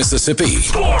Talk Mississippi.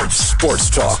 Sports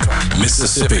Talk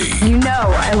Mississippi. You know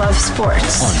I love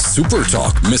sports. On Super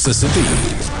Talk Mississippi.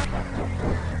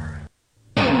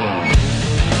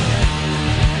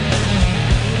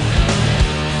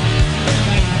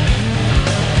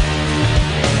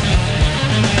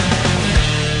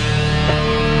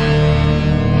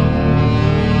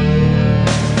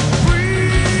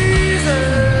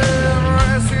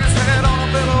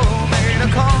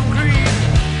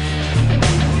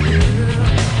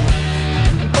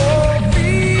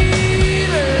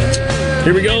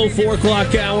 Here we go, 4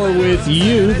 o'clock hour with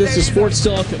you. This is Sports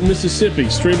Talk Mississippi,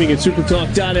 streaming at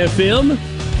supertalk.fm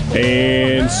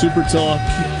and SuperTalk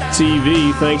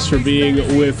TV. Thanks for being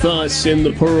with us in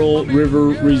the Pearl River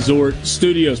Resort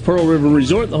studios. Pearl River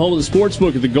Resort, the home of the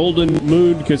sportsbook at the Golden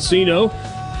Moon Casino.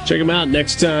 Check them out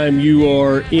next time you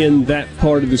are in that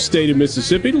part of the state of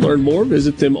Mississippi. To learn more,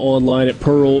 visit them online at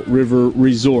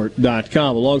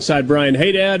pearlriverresort.com. Alongside Brian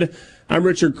Haydad, I'm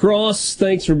Richard Cross.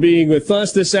 Thanks for being with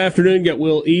us this afternoon. Got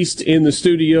Will East in the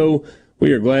studio.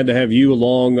 We are glad to have you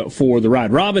along for the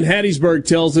ride. Rob in Hattiesburg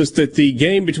tells us that the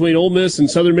game between Ole Miss and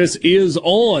Southern Miss is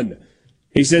on.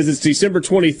 He says it's December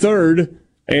 23rd,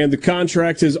 and the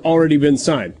contract has already been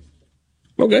signed.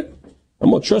 Okay.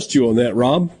 I'm going to trust you on that,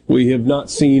 Rob. We have not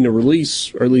seen a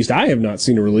release, or at least I have not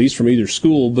seen a release from either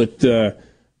school, but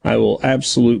I will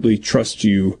absolutely trust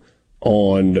you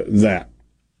on that.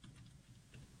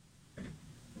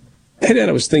 Hey, Dad,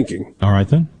 I was thinking. All right,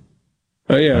 then.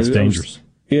 Oh, yeah. That's dangerous.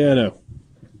 I know.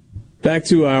 Back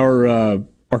to our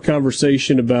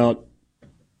conversation about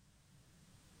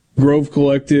Grove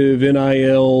Collective,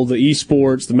 NIL, the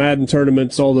esports, the Madden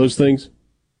tournaments, all those things.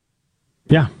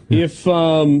 Yeah.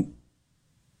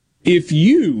 If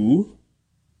you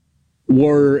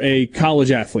were a college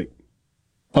athlete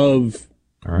of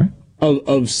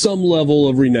some level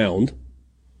of renown,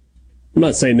 I'm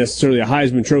not saying necessarily a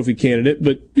Heisman Trophy candidate,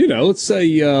 but, let's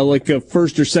say like a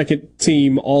first or second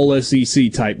team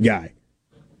All-SEC type guy.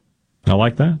 I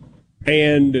like that.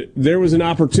 And there was an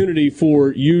opportunity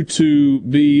for you to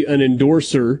be an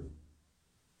endorser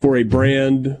for a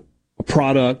brand, a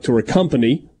product, or a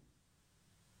company.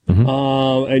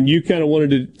 Mm-hmm. And you kind of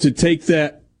wanted to take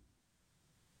that.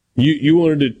 You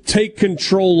wanted to take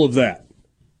control of that.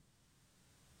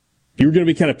 You were going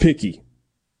to be kind of picky.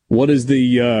 What is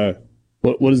the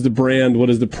what is the brand?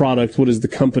 What is the product? What is the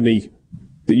company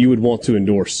that you would want to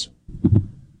endorse?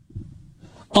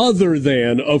 Other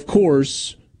than, of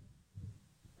course,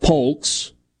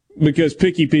 Polks, because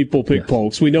picky people pick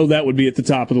Polks. We know that would be at the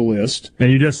top of the list.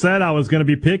 And you just said I was going to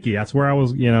be picky. That's where I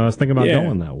was thinking about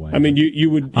going that way. I mean, you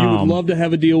would love to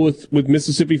have a deal with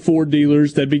Mississippi Ford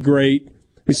dealers. That'd be great.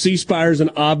 C Spire's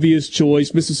an obvious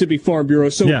choice. Mississippi Farm Bureau.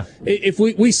 So if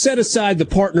we set aside the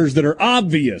partners that are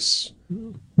obvious,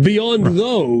 beyond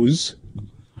those,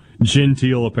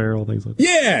 Genteel apparel, things like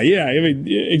that. Yeah. I mean,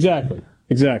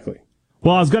 exactly.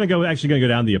 Well, I was going to go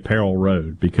down the apparel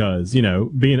road because,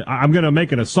 I'm going to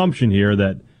make an assumption here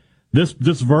that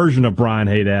this version of Brian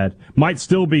Haydad might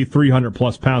still be 300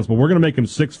 plus pounds, but we're going to make him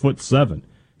 6'7".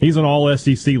 He's an all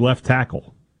SEC left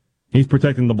tackle. He's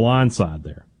protecting the blind side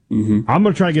there. Mm-hmm. I'm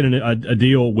going to try to get a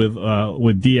deal with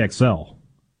DXL,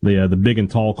 the big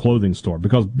and tall clothing store,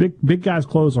 because big guys'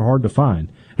 clothes are hard to find.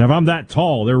 And if I'm that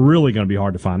tall, they're really going to be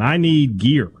hard to find. I need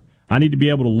gear. I need to be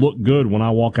able to look good when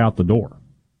I walk out the door.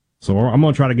 So I'm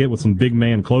going to try to get with some big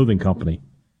man clothing company.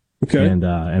 Okay.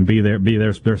 And be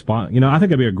their spot. I think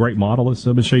that'd be a great model.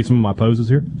 Let me show you some of my poses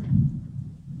here.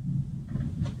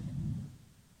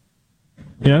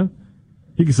 You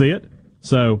can see it.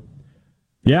 So,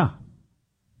 yeah.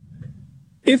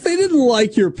 If they didn't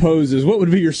like your poses, what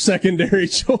would be your secondary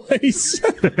choice?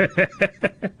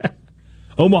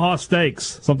 Omaha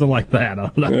Steaks, something like that.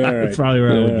 That's probably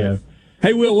where I would go.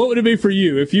 Hey, Will, what would it be for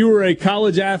you? If you were a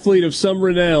college athlete of some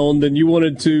renown and you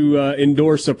wanted to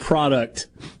endorse a product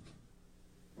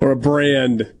or a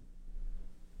brand,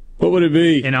 what would it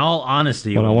be? In all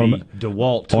honesty, it would be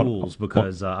DeWalt tools,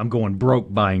 because I'm going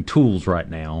broke buying tools right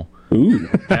now. Ooh.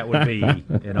 That would be,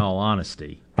 in all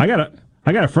honesty. I got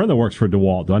a friend that works for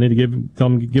DeWalt. Do I need to give him a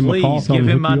call? Please give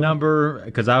him my number,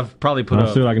 because I've probably put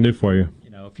I'll see what I can do for you.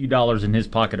 A few dollars in his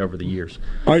pocket over the years.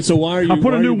 All right, so why are you? I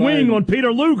put a new wing on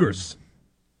Peter Luger's.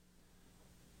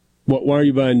 Why are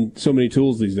you buying so many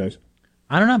tools these days?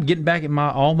 I don't know. I'm getting back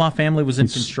all my family was in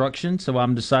construction, so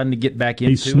I'm deciding to get back into it.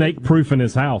 He's snake-proofing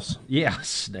his house.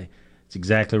 Yes, that's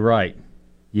exactly right.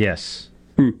 Yes.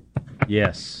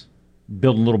 Yes.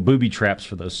 Building little booby traps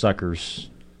for those suckers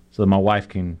so that my wife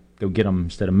can go get them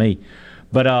instead of me.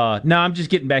 But, no, I'm just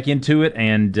getting back into it,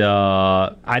 and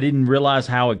I didn't realize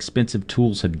how expensive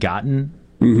tools had gotten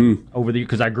over the years,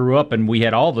 because I grew up and we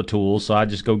had all the tools, so I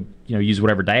just go, use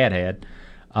whatever Dad had.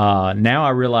 Now I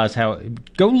realize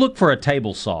go look for a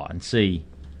table saw and see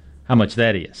how much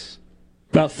that is.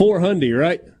 About $400,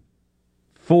 right?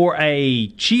 For a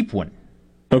cheap one.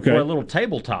 Okay. For a little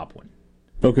tabletop one.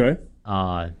 Okay.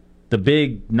 The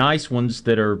big, nice ones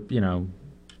that are,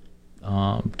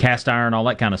 cast iron, all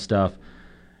that kind of stuff,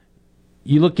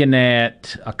 you're looking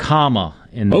at a comma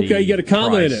in the Okay, you got a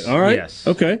comma price. in it. All right. Yes.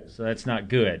 Okay. So that's not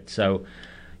good. So,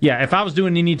 yeah, if I was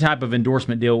doing any type of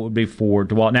endorsement deal, it would be for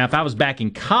DeWalt. Now, if I was back in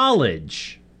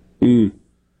college, it'd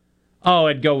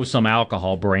go with some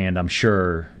alcohol brand, I'm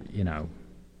sure, Yeah.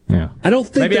 I don't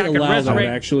think they allow that,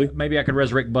 actually. Maybe I could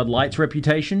resurrect Bud Light's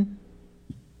reputation,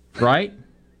 right?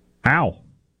 How?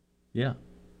 Yeah.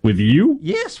 With you?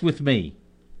 Yes, with me.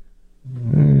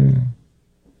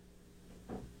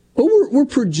 Well, we're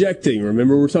projecting.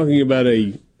 Remember, we're talking about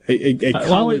a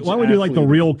college. Why don't we do like the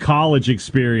real college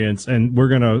experience, and we're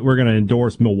gonna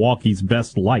endorse Milwaukee's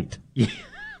Best Light? Yeah,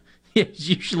 it's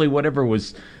usually whatever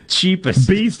was cheapest.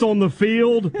 Beast on the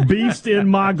field, beast in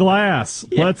my glass.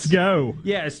 Yes. Let's go.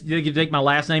 Yes, you could take my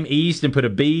last name East and put a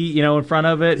B, in front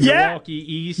of it. Yeah, Milwaukee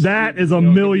East. That is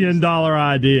 $1 million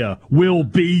idea. Will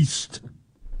Beast.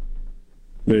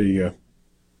 There you go.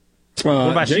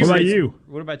 What about you?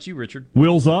 What about you, Richard?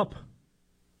 Wheels up.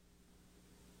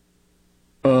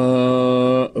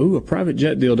 A private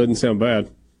jet deal doesn't sound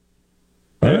bad.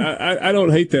 I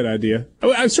don't hate that idea.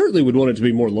 I certainly would want it to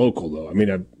be more local, though. I mean,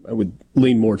 I would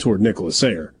lean more toward Nicholas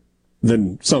Sayre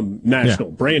than some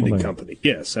national branding company.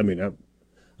 Yes, I mean,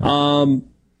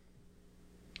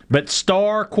 but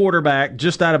star quarterback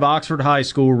just out of Oxford High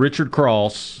School, Richard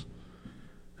Cross,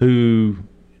 who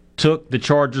took the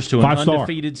Chargers to an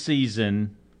undefeated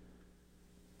season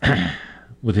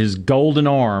with his golden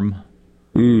arm,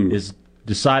 is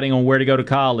deciding on where to go to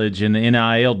college in the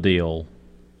NIL deal.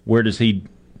 Where does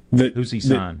who's he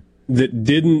sign? That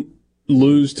didn't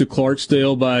lose to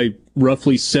Clarksdale by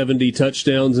roughly 70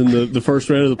 touchdowns in the first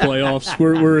round of the playoffs.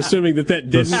 We're assuming that didn't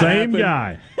the same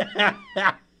happen.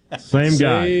 Guy.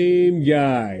 Same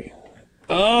guy.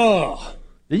 Oh.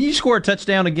 Didn't you score a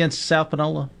touchdown against South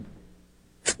Panola?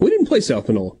 We didn't play South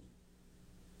Panola.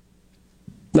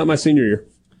 Not my senior year.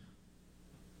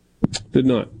 Did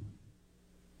not.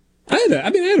 I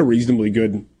had a reasonably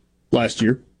good last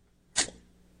year.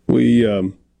 But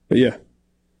yeah.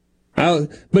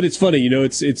 But it's funny,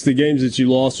 it's the games that you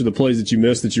lost or the plays that you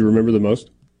missed that you remember the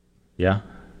most. Yeah.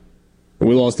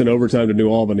 We lost in overtime to New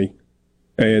Albany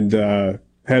and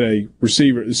had a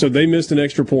receiver. So they missed an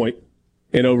extra point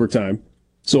in overtime.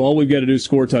 So all we've got to do is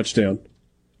score a touchdown.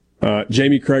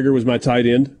 Jamie Kreger was my tight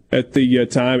end at the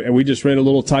time, and we just ran a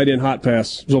little tight end hot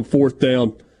pass. It was on fourth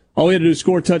down. All we had to do is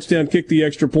score a touchdown, kick the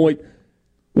extra point.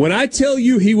 When I tell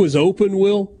you he was open,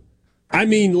 Will, I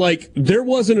mean, there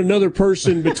wasn't another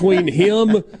person between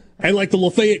him and, the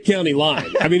Lafayette County line.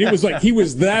 I mean, it was he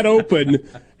was that open,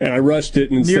 and I rushed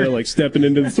it, and instead of, stepping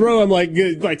into the throw,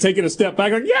 I'm, taking a step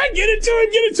back, get it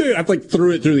to it. I,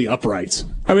 threw it through the uprights.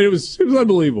 I mean, it was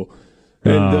unbelievable.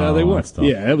 And they won.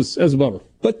 Yeah, it was a bummer.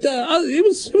 But it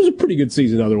was a pretty good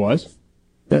season otherwise.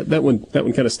 That one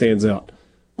kind of stands out.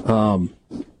 I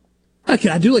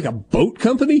do like a boat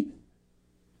company,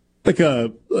 like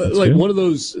one of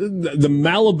those the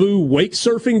Malibu wake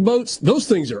surfing boats. Those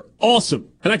things are awesome,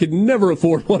 and I could never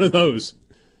afford one of those.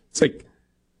 It's like,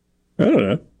 I don't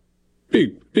know,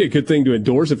 be a good thing to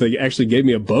endorse if they actually gave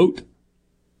me a boat.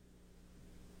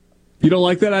 You don't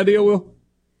like that idea, Will?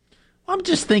 I'm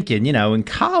just thinking, in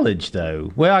college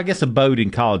though. Well, I guess a boat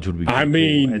in college would be. I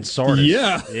mean, cool. And Sardis,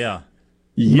 yeah.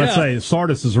 Let's say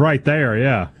Sardis is right there.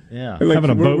 Yeah. Like, having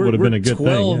a boat would have been a good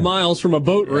 12 thing. miles from a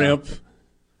boat ramp.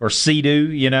 Or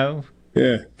Sea-Doo,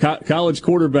 Yeah. College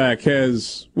quarterback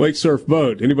has wake surf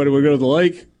boat. Anybody want to go to the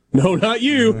lake? No, not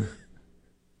you.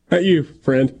 Not you,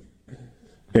 friend.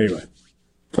 Anyway,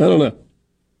 I don't know.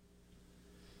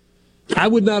 I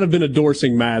would not have been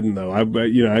endorsing Madden though. I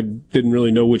didn't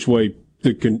really know which way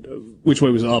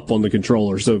was up on the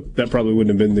controller, so that probably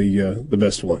wouldn't have been the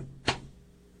best one.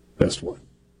 Best one.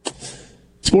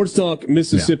 Sports Talk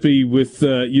Mississippi with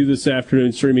you this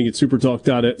afternoon, streaming at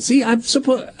SuperTalk.net. See, I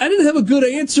didn't have a good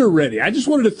answer ready. I just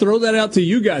wanted to throw that out to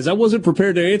you guys. I wasn't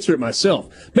prepared to answer it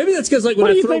myself. Maybe that's because, like, when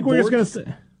what do you throw think we're just going to say?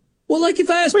 Well, like, if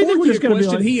I ask Borky a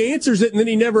question, he answers it, and then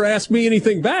he never asks me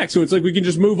anything back. So it's like we can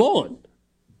just move on.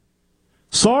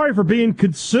 Sorry for being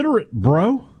considerate,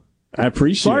 bro. I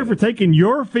appreciate it. Sorry for taking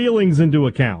your feelings into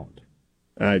account.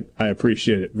 I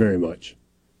appreciate it very much.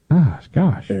 Gosh.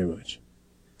 Very much.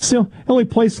 It's the only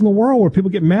place in the world where people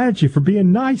get mad at you for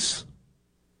being nice.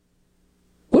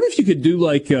 What if you could do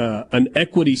like an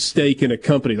equity stake in a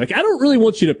company? Like, I don't really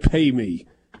want you to pay me.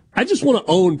 I just want to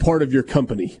own part of your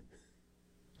company.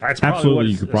 That's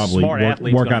absolutely. You could probably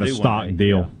work out a stock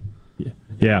deal.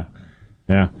 Yeah.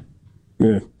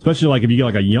 Especially like if you get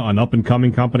like an up and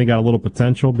coming company, got a little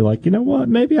potential. Be like, you know what?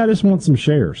 Maybe I just want some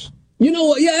shares. You know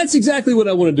what? Yeah, that's exactly what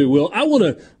I want to do, Will. I want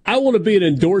to be an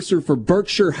endorser for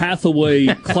Berkshire Hathaway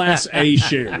Class A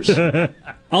shares.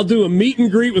 I'll do a meet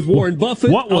and greet with Warren Buffett.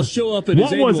 I'll show up at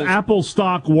his What was Apple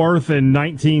stock worth in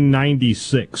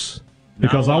 1996?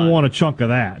 Because I want a chunk of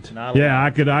that. Yeah,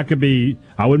 I could be.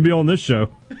 I wouldn't be on this show.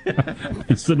 I'd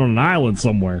be sitting on an island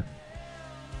somewhere.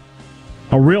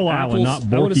 A real island, not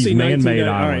Borky's man-made island.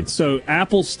 All right, so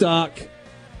Apple stock.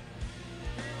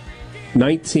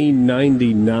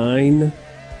 1999.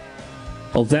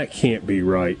 Oh, that can't be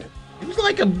right. It was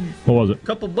like what was it?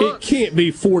 Couple bucks. It can't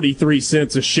be 43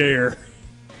 cents a share.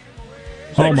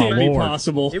 That can't be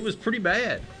possible. It was pretty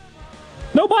bad.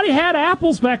 Nobody had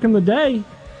apples back in the day.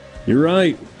 You're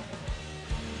right.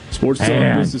 Sports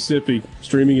Talk Mississippi,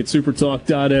 streaming at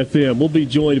supertalk.fm. We'll be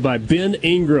joined by Ben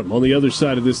Ingram on the other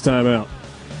side of this timeout.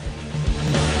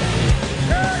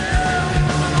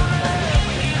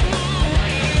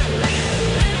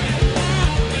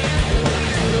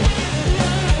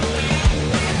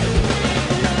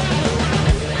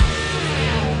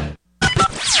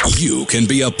 You can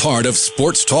be a part of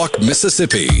Sports Talk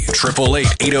Mississippi.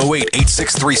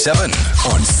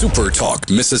 888-808-8637 on Super Talk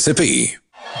Mississippi.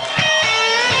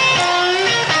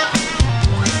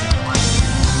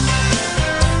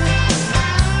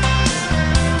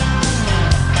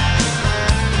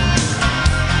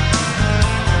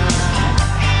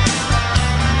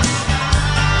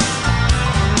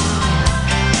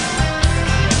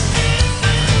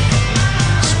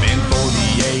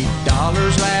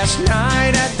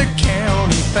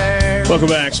 Welcome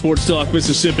back, Sports Talk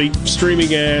Mississippi,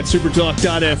 streaming at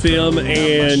supertalk.fm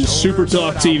and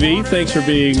SuperTalk TV. Thanks for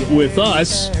being with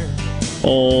us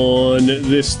on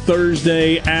this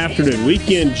Thursday afternoon.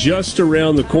 Weekend just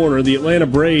around the corner. The Atlanta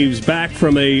Braves back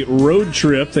from a road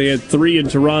trip. They had 3 in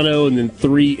Toronto and then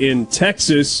 3 in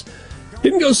Texas.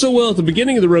 Didn't go so well at the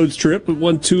beginning of the road trip, but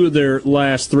won 2 of their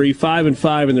last 3,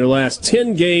 5-5 in their last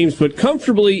 10 games, but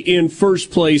comfortably in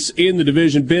first place in the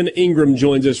division. Ben Ingram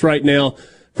joins us right now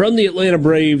from the Atlanta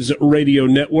Braves radio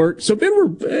network. So, Ben,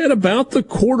 we're at about the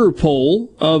quarter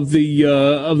pole of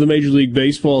the Major League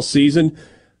Baseball season.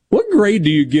 What grade do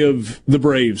you give the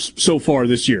Braves so far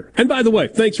this year? And by the way,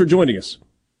 thanks for joining us.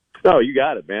 No, you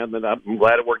got it, man. I'm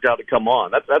glad it worked out to come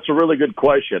on. That's a really good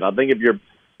question. I think if you're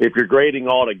grading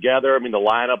all together, I mean, the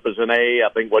lineup is an A. I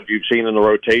think what you've seen in the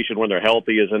rotation when they're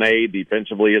healthy is an A.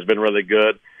 Defensively has been really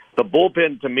good. The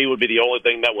bullpen, to me, would be the only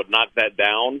thing that would knock that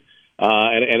down.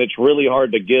 And it's really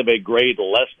hard to give a grade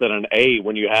less than an A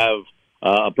when you have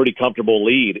a pretty comfortable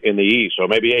lead in the East. So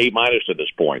maybe A- at this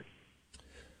point.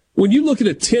 When you look at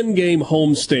a 10-game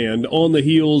homestand on the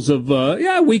heels of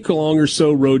a week-long or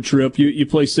so road trip, you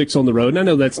play 6 on the road. And I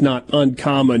know that's not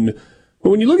uncommon. But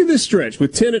when you look at this stretch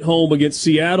with 10 at home against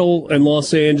Seattle and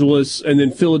Los Angeles and then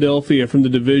Philadelphia from the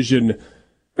division,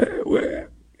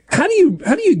 How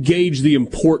do you gauge the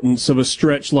importance of a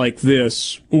stretch like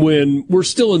this when we're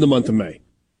still in the month of May?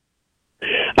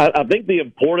 I think the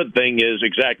important thing is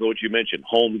exactly what you mentioned,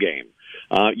 home game.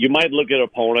 You might look at an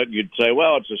opponent and you'd say,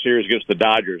 well, it's a series against the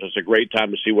Dodgers. It's a great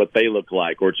time to see what they look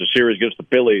like. Or it's a series against the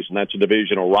Phillies, and that's a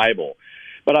divisional rival.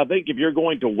 But I think if you're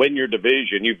going to win your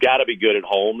division, you've got to be good at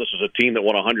home. This is a team that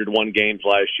won 101 games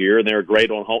last year, and they were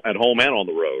great at home and on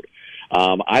the road.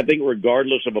 I think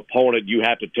regardless of opponent, you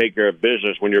have to take care of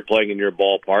business when you're playing in your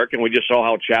ballpark, and we just saw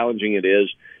how challenging it is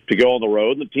to go on the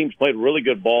road. And the teams played really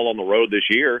good ball on the road this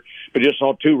year, but just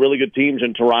saw two really good teams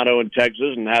in Toronto and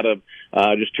Texas and had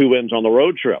just 2 wins on the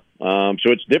road trip.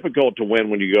 So it's difficult to win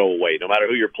when you go away, no matter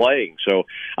who you're playing. So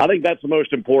I think that's the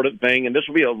most important thing, and this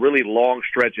will be a really long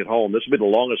stretch at home. This will be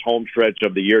the longest home stretch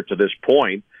of the year to this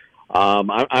point.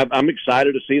 I'm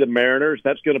excited to see the Mariners.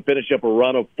 That's going to finish up a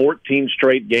run of 14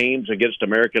 straight games against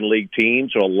American League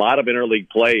teams, so a lot of interleague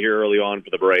play here early on for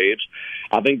the Braves.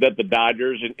 I think that the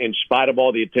Dodgers, in spite of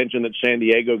all the attention that San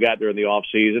Diego got during the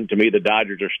offseason, to me the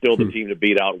Dodgers are still the team to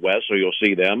beat out west, so you'll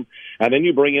see them. And then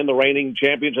you bring in the reigning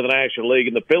champions of the National League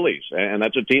and the Phillies, and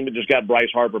that's a team that just got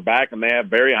Bryce Harper back, and they have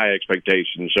very high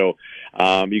expectations. So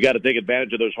you got to take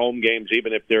advantage of those home games,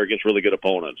 even if they're against really good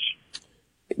opponents.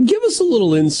 Give us a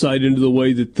little insight into the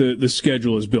way that the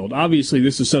schedule is built. Obviously,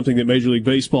 this is something that Major League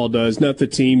Baseball does, not the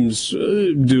teams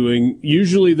doing.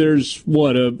 Usually there's, a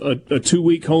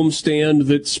 2-week homestand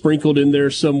that's sprinkled in there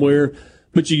somewhere.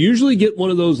 But you usually get one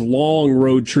of those long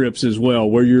road trips as well,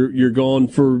 where you're gone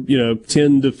for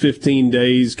 10 to 15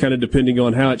 days, kind of depending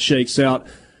on how it shakes out.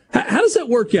 How does that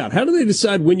work out? How do they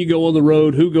decide when you go on the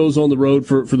road, who goes on the road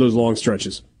for those long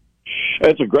stretches?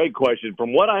 That's a great question.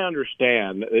 From what I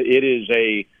understand, it is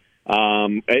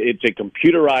it's a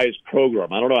computerized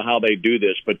program. I don't know how they do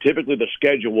this, but typically the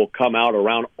schedule will come out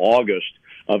around August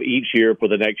of each year for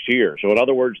the next year. So in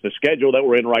other words, the schedule that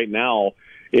we're in right now,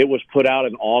 it was put out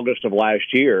in August of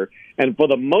last year. And for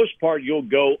the most part, you'll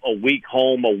go a week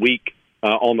home, a week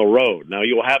on the road. Now,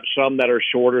 you'll have some that are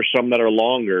shorter, some that are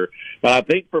longer. But I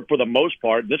think for the most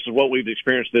part, this is what we've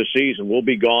experienced this season. We'll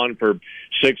be gone for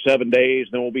 6-7 days,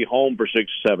 then we'll be home for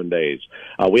 6-7 days.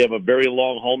 We have a very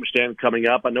long homestand coming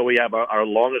up. I know we have our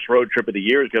longest road trip of the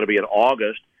year is going to be in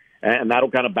August, and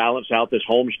that'll kind of balance out this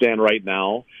homestand right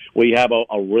now. We have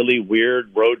a really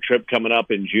weird road trip coming up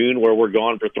in June where we're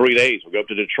gone for 3 days. We'll go up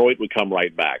to Detroit, we come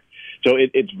right back. So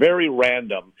it's very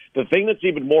random. The thing that's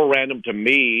even more random to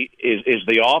me is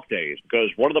the off days, because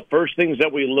one of the first things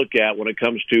that we look at when it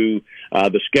comes to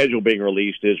the schedule being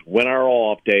released is when are our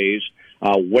off days,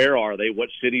 where are they, what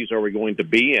cities are we going to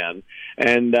be in,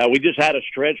 and we just had a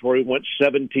stretch where we went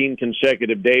 17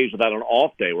 consecutive days without an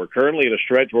off day. We're currently in a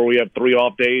stretch where we have 3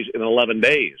 off days in 11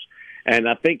 days. And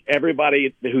I think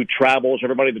everybody who travels,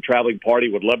 everybody in the traveling party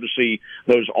would love to see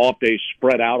those off days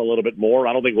spread out a little bit more.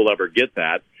 I don't think we'll ever get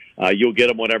that. You'll get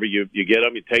them whenever you get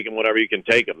them. You take them whenever you can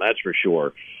take them, that's for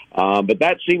sure. But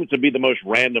that seems to be the most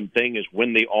random thing, is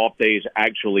when the off days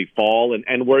actually fall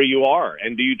and where you are.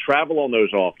 And do you travel on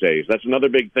those off days? That's another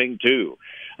big thing, too.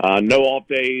 No off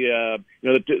day.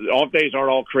 The off days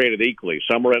aren't all created equally.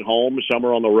 Some are at home, some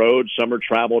are on the road, some are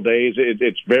travel days.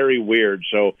 It's very weird.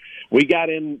 So we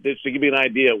got in, just to give you an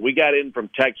idea, we got in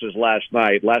from Texas last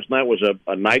night. Last night was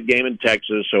a night game in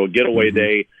Texas, so a getaway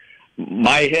day.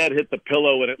 My head hit the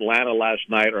pillow in Atlanta last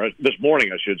night, or this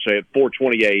morning, I should say, at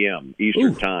 4:20 a.m.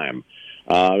 Eastern time.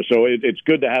 So it's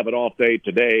good to have an off day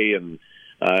today, and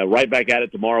right back at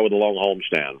it tomorrow with a long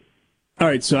homestand. All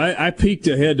right, so I peeked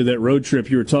ahead to that road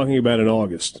trip you were talking about in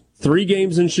August. 3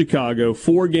 games in Chicago,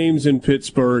 4 games in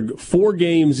Pittsburgh, 4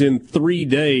 games in 3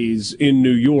 days in New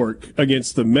York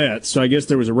against the Mets. So I guess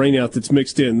there was a rainout that's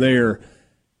mixed in there.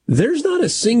 There's not a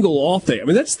single off day. I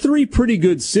mean, that's 3 pretty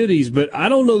good cities, but I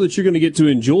don't know that you're going to get to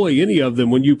enjoy any of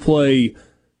them when you play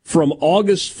from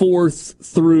August 4th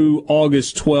through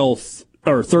August 12th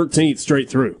or 13th straight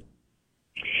through.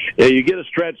 Yeah, you get a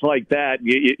stretch like that,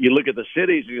 you look at the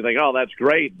cities and you think, oh, that's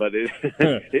great, but it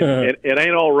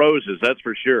ain't all roses, that's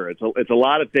for sure. It's a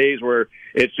lot of days where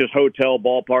it's just hotel,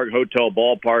 ballpark,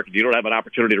 and you don't have an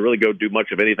opportunity to really go do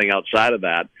much of anything outside of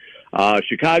that.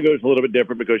 Chicago's a little bit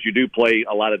different because you do play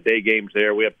a lot of day games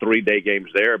there. We have 3 day games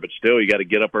there, but still you got to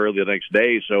get up early the next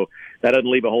day. So that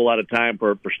doesn't leave a whole lot of time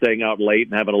for staying out late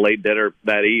and having a late dinner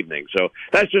that evening. So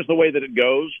that's just the way that it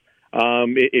goes.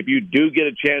 If you do get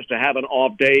a chance to have an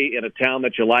off day in a town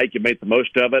that you like, you make the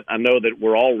most of it. I know that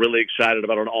we're all really excited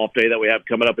about an off day that we have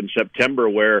coming up in September,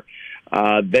 where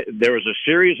there was a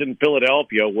series in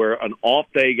Philadelphia where an off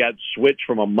day got switched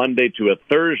from a Monday to a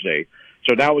Thursday.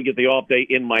 So now we get the off day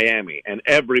in Miami, and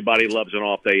everybody loves an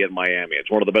off day in Miami. It's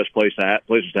one of the best places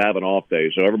to have an off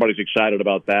day. So everybody's excited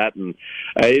about that. And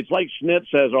it's like Snit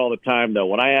says all the time, though.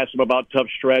 When I ask him about tough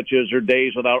stretches or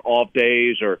days without off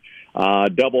days or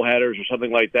doubleheaders or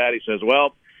something like that, he says,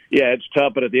 well, yeah, it's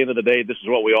tough, but at the end of the day, this is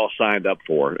what we all signed up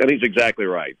for. And he's exactly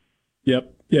right.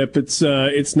 Yep.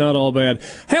 It's not all bad.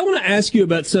 Hey, I want to ask you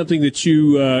about something that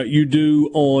you do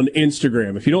on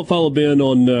Instagram. If you don't follow Ben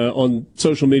on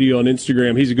social media on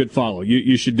Instagram, he's a good follow.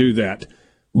 You should do that.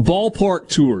 Ballpark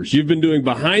tours. You've been doing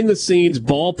behind the scenes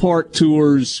ballpark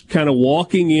tours, kind of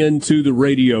walking into the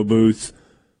radio booth.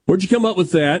 Where'd you come up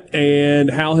with that,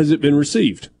 and how has it been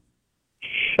received?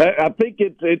 I think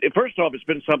first off, it's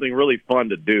been something really fun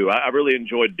to do. I really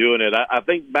enjoyed doing it. I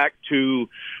think back to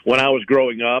when I was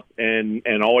growing up and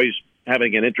always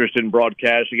having an interest in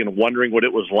broadcasting and wondering what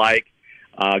it was like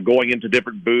going into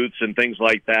different booths and things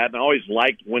like that. And I always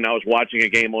liked when I was watching a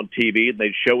game on TV and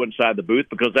they'd show inside the booth,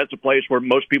 because that's a place where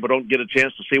most people don't get a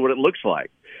chance to see what it looks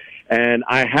like. And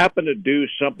I happened to do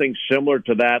something similar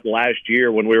to that last year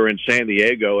when we were in San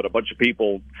Diego, and a bunch of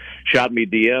people shot me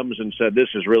DMs and said, this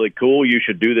is really cool. You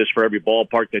should do this for every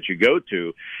ballpark that you go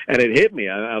to. And it hit me.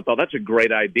 I thought, that's a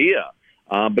great idea.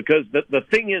 Because the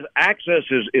thing is, access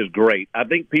is great. I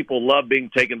think people love being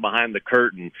taken behind the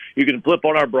curtain. You can flip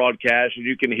on our broadcast and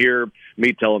you can hear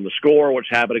me telling the score, what's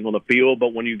happening on the field.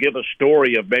 But when you give a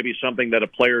story of maybe something that a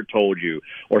player told you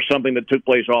or something that took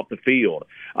place off the field,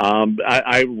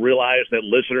 I realized that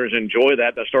listeners enjoy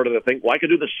that. I started to think, well, I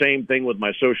could do the same thing with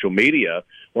my social media,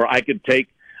 where I could take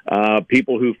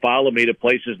people who follow me to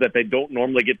places that they don't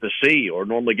normally get to see or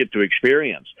normally get to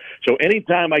experience. So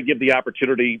anytime I get the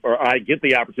opportunity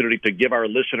to give our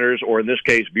listeners, or in this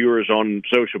case, viewers on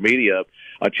social media,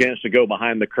 a chance to go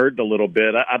behind the curtain a little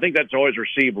bit, I think that's always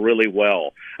received really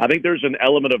well. I think there's an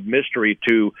element of mystery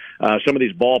to some of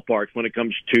these ballparks when it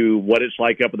comes to what it's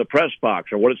like up in the press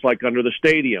box, or what it's like under the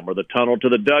stadium, or the tunnel to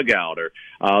the dugout, or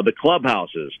the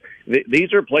clubhouses.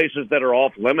 These are places that are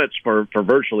off limits for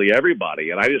virtually everybody,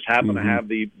 and I just happen to have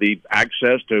the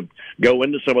access to go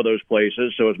into some of those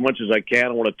places. So as much as I can, I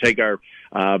want to take our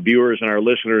viewers and our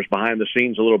listeners behind the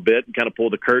scenes a little bit and kind of pull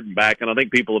the curtain back. And I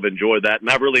think people have enjoyed that, and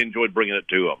I've really enjoyed bringing it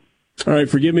to them. All right,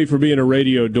 forgive me for being a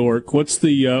radio dork. What's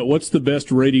the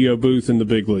best radio booth in the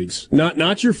big leagues?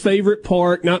 Not your favorite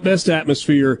park, not best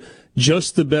atmosphere,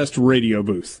 just the best radio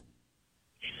booth.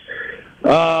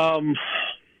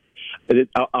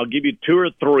 I'll give you two or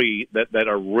three that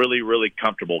are really, really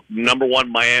comfortable. Number one,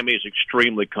 Miami is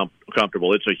extremely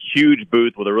comfortable. It's a huge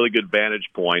booth with a really good vantage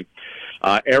point.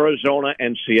 Arizona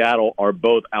and Seattle are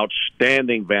both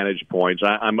outstanding vantage points.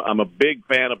 I'm a big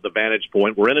fan of the vantage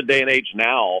point. We're in a day and age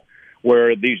now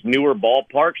where these newer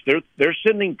ballparks, they're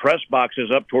sending press boxes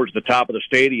up towards the top of the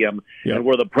stadium, and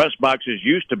where the press boxes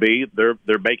used to be, they're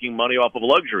making money off of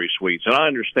luxury suites, and I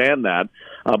understand that,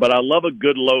 but I love a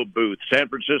good low booth. San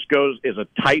Francisco's is a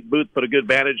tight booth, but a good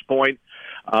vantage point.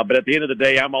 But at the end of the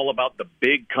day, I'm all about the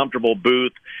big, comfortable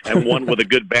booth and one with a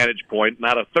good vantage point. And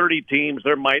out of 30 teams,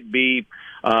 there might be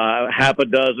half a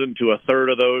dozen to a third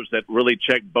of those that really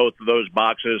check both of those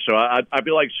boxes. So I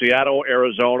feel like Seattle,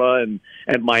 Arizona,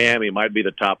 and Miami might be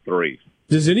the top three.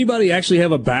 Does anybody actually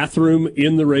have a bathroom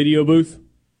in the radio booth?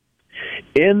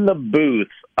 In the booth?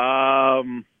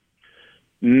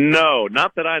 No,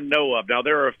 not that I know of. Now,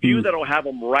 there are a few that will have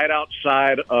them right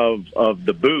outside of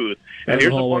the booth. And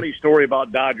here's a funny story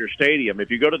about Dodger Stadium.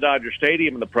 If you go to Dodger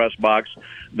Stadium in the press box,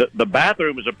 the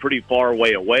bathroom is a pretty far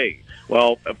way away.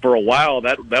 Well, for a while,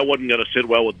 that wasn't going to sit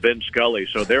well with Ben Scully.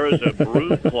 So there is a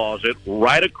broom closet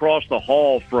right across the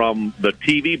hall from the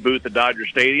TV booth at Dodger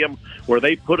Stadium, where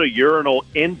they put a urinal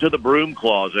into the broom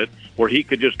closet where he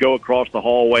could just go across the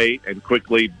hallway and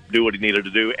quickly do what he needed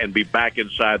to do and be back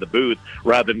inside the booth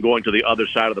rather than going to the other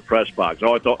side of the press box. I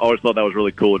always thought that was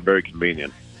really cool and very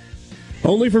convenient.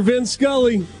 Only for Vin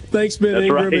Scully. Thanks, Ben That's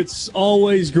Ingram. Right. It's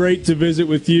always great to visit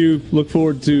with you. Look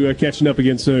forward to catching up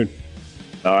again soon.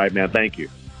 All right, man. Thank you.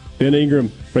 Ben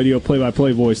Ingram, radio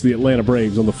play-by-play voice of the Atlanta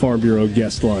Braves on the Farm Bureau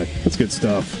guest line. That's good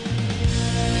stuff.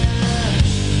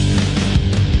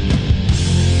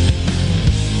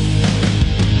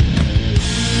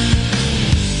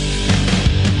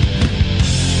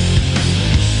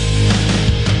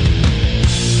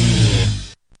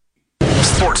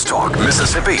 Sports Talk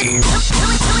Mississippi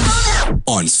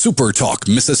on SuperTalk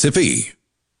Mississippi.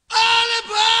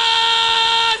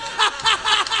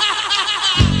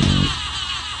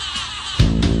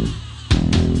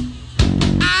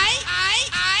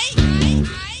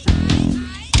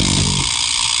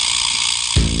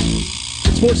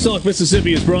 Sports Talk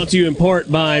Mississippi is brought to you in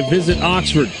part by Visit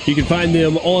Oxford. You can find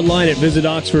them online at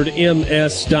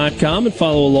visitoxfordms.com and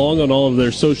follow along on all of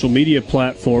their social media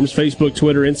platforms, Facebook,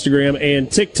 Twitter, Instagram,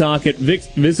 and TikTok at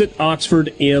Visit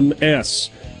Oxford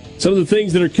MS. Some of the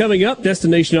things that are coming up,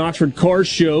 Destination Oxford Car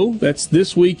Show, that's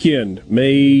this weekend,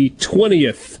 May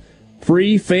 20th.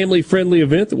 Free, family-friendly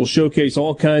event that will showcase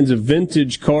all kinds of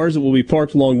vintage cars that will be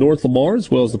parked along North Lamar,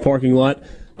 as well as the parking lot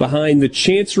behind the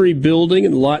Chancery Building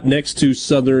and the lot next to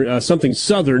Something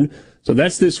Southern. So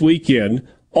that's this weekend.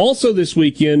 Also this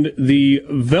weekend, the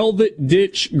Velvet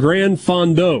Ditch Grand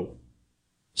Fondo.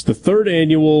 It's the third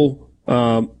annual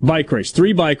bike race.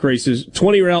 3 bike races,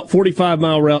 20 route,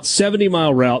 45-mile route,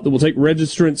 70-mile route that will take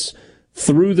registrants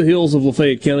through the hills of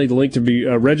Lafayette County. The link to be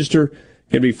register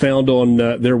can be found on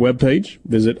their webpage.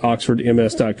 Visit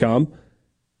oxfordms.com.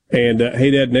 And,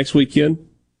 hey, Dad, next weekend,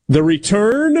 the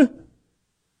return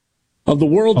of the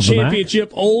World Championship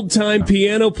old-time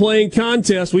piano playing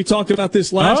contest. We talked about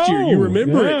this last year. You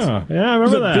remember it? Yeah, I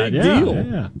remember that. It was a big deal.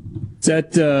 Yeah.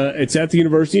 It's at the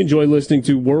university. Enjoy listening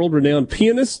to world-renowned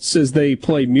pianists as they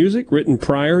play music written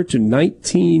prior to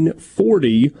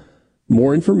 1940.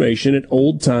 More information at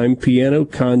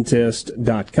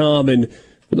oldtimepianocontest.com. And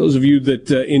for those of you that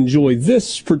enjoy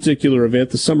this particular event,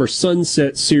 the Summer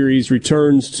Sunset Series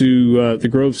returns to the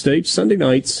Grove Stage Sunday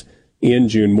nights in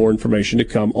June. More information to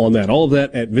come on that. All of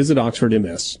that at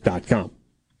visitoxfordms.com.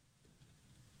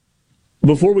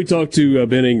 Before we talk to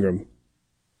Ben Ingram,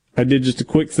 I did just a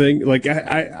quick thing. Like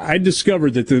I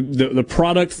discovered that the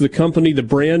product, the company, the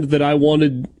brand that I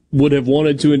would have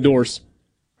wanted to endorse,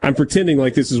 I'm pretending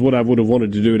like this is what I would have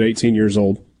wanted to do at 18 years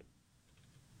old.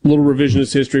 A little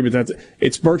revisionist history, but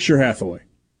it's Berkshire Hathaway.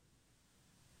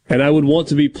 And I would want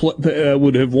to be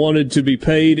would have wanted to be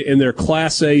paid in their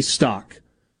Class A stock.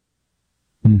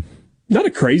 Not a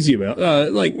crazy amount,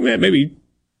 like maybe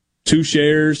 2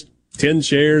 shares, 10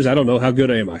 shares. I don't know. How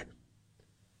good am I?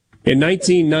 In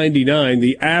 1999,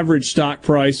 the average stock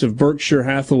price of Berkshire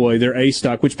Hathaway, their A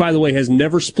stock, which, by the way, has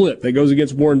never split, that goes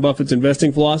against Warren Buffett's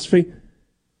investing philosophy,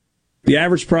 the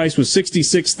average price was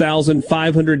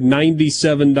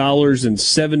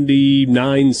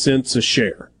 $66,597.79 a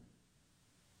share.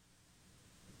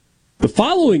 The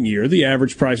following year, the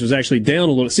average price was actually down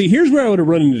a little. See, here's where I would have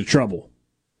run into trouble.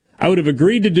 I would have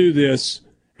agreed to do this,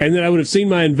 and then I would have seen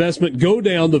my investment go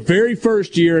down the very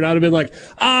first year, and I'd have been like,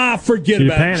 forget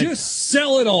about it. Just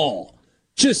sell it all.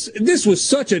 This was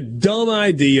such a dumb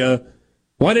idea.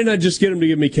 Why didn't I just get them to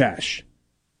give me cash?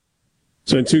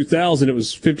 So in 2000, it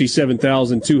was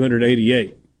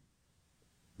 $57,288.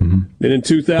 Mm-hmm. Then in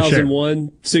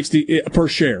 2001, 60 per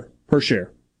share.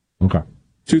 Okay.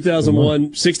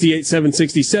 2001,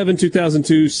 68,767.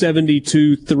 2002,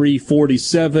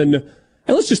 72,347.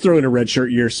 And let's just throw in a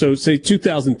redshirt year. So say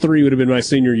 2003 would have been my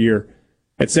senior year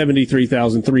at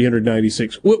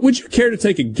 73,396. Would you care to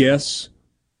take a guess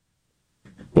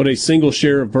what a single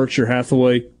share of Berkshire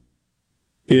Hathaway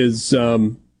is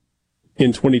in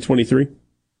 2023?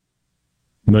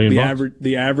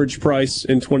 The average price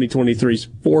in 2023 is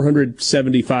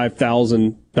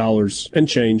 $475,000 and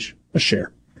change a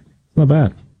share. Not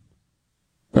bad.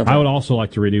 I would also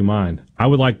like to redo mine. I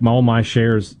would like all my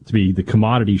shares to be the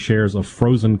commodity shares of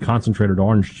frozen concentrated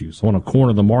orange juice. I want to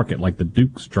corner the market like the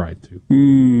Dukes tried to.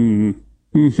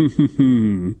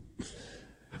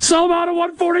 Sell them out at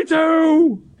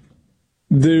 142!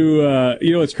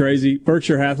 You know what's crazy?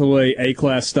 Berkshire Hathaway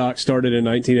A-class stock started in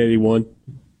 1981. Do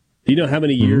you know how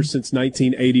many years since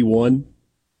 1981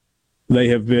 they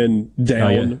have been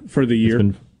down for the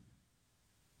year?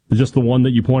 Just the one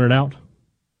that you pointed out?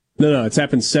 No, it's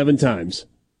happened 7 times.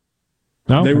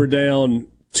 Oh, okay. They were down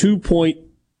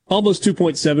almost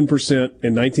 2.7%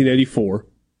 in 1984.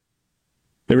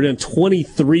 They were down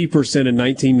 23% in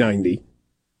 1990,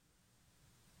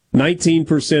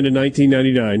 19% in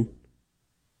 1999,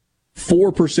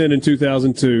 4% in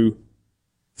 2002,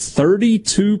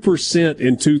 32%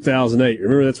 in 2008.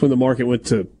 Remember, that's when the market went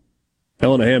to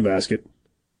hell in a handbasket.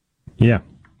 Yeah.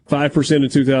 5% in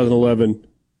 2011.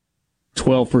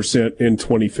 12% in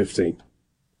 2015.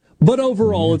 But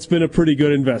overall, it's been a pretty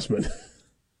good investment.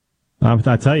 I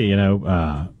tell you,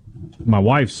 my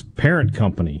wife's parent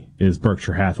company is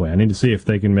Berkshire Hathaway. I need to see if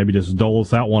they can maybe just dole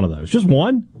us out one of those. Just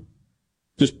one?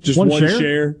 Just one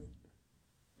share?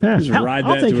 Yeah. Just ride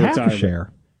that I'll take to half retirement. a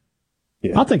share.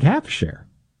 Yeah. I'll take half a share.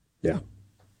 Yeah.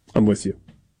 I'm with you.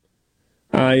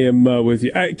 I am with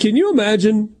you. Can you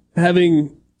imagine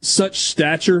having such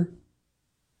stature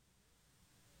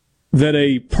that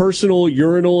a personal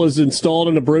urinal is installed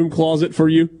in a broom closet for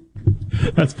you?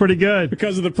 That's pretty good.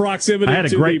 Because of the proximity to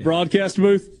the broadcast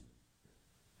booth?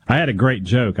 I had a great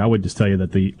joke. I would just tell you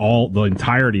that the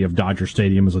entirety of Dodger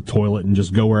Stadium is a toilet and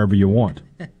just go wherever you want.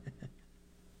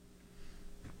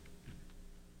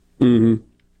 Mm-hmm.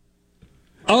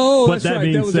 Oh, but that's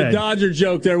right. That was a Dodger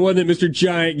joke there, wasn't it, Mr.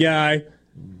 Giant Guy?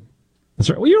 That's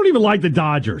right. Well, you don't even like the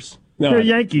Dodgers. No. You're a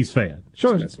Yankees fan.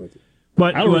 Sure.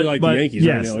 But I don't really like the Yankees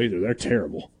right now either. They're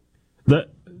terrible. So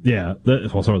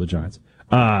are the Giants.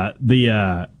 I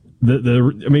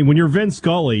mean, when you're Vin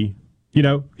Scully,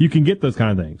 you can get those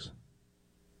kind of things.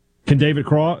 Can David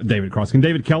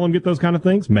Kellum get those kind of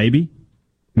things? Maybe.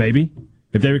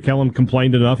 If David Kellum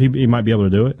complained enough, he might be able to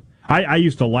do it. I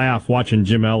used to laugh watching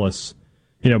Jim Ellis,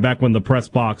 back when the press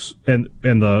box and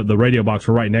the radio box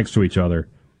were right next to each other,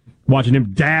 watching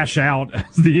him dash out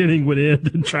as the inning would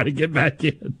end and try to get back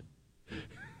in.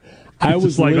 I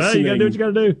was like, you got to do what you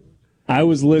got to do. I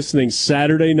was listening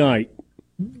Saturday night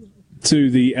to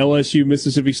the LSU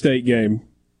Mississippi State game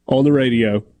on the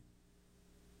radio,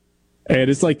 and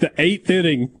it's like the 8th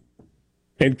inning,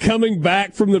 and coming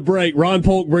back from the break, Ron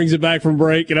Polk brings it back from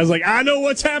break, and I was like, I know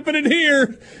what's happening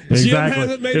here. Exactly. Jim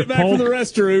hasn't made it back from the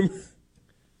restroom.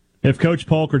 If Coach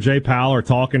Polk or Jay Powell are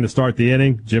talking to start the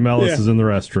inning, Jim Ellis is in the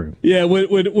restroom. Yeah,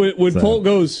 when Polk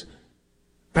goes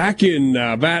back in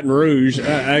Baton Rouge,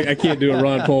 I can't do a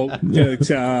Ron Polk.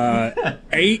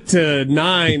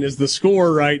 8-9 is the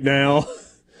score right now.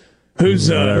 Who's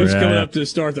coming up to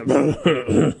start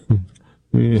the?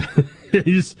 You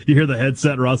hear the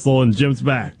headset rustle, and Jim's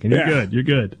back, and you're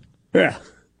good. Yeah,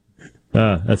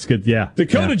 that's good. Yeah,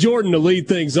 Dakota Jordan to lead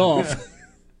things off.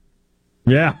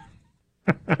 Yeah,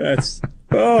 it's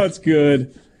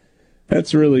good.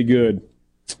 That's really good.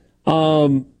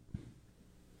 Let's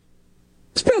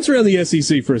bounce around the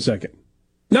SEC for a second.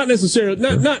 Not necessarily,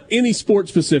 not any sport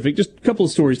specific, just a couple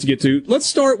of stories to get to. Let's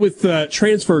start with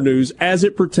transfer news as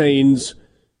it pertains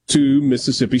to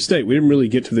Mississippi State. We didn't really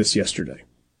get to this yesterday.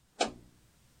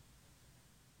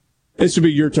 This would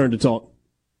be your turn to talk.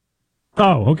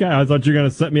 Oh, okay. I thought you were going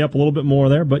to set me up a little bit more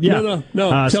there, but yeah.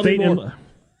 No. Tell me more.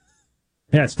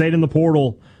 Stayed in the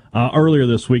portal earlier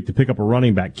this week to pick up a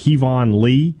running back, Kevon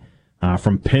Lee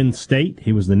from Penn State.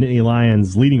 He was the Nittany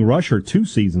Lions' leading rusher 2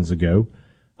 seasons ago,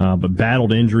 but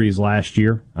battled injuries last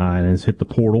year and has hit the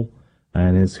portal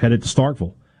and is headed to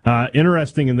Starkville.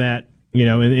 Interesting in that,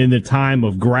 in the time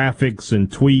of graphics and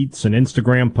tweets and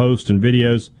Instagram posts and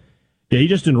videos, he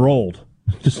just enrolled.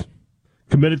 Just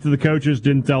committed to the coaches,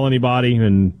 didn't tell anybody,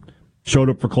 and showed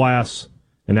up for class,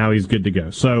 and now he's good to go.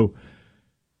 So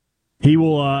he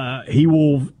will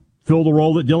fill the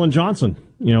role that Dylan Johnson,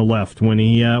 left when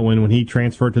he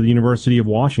transferred to the University of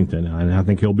Washington, and I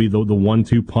think he'll be the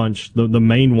 1-2 punch, the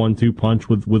main 1-2 punch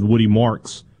with Woody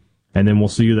Marks, and then we'll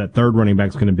see who that third running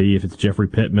back's going to be, if it's Jeffrey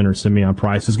Pittman or Simeon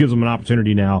Price. This gives them an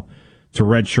opportunity now to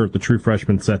redshirt the true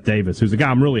freshman Seth Davis, who's a guy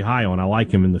I'm really high on. I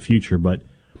like him in the future, but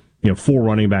 4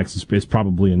 running backs is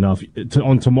probably enough.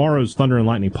 On tomorrow's Thunder and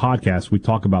Lightning podcast, we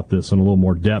talk about this in a little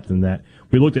more depth in that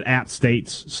we looked at App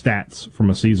State's stats from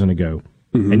a season ago,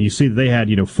 and you see that they had,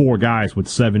 4 guys with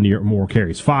 70 or more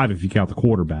carries, 5 if you count the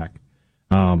quarterback.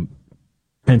 And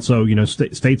so,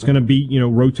 State's going to be,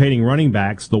 rotating running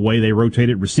backs the way they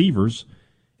rotated receivers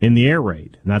in the air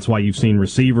raid. And that's why you've seen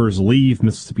receivers leave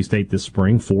Mississippi State this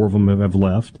spring. 4 of them have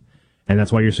left. And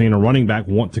that's why you're seeing a running back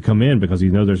want to come in, because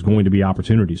there's going to be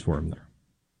opportunities for him there.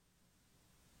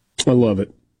 I love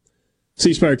it.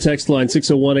 C-Spire text line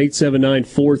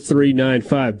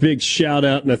 601-879-4395. Big shout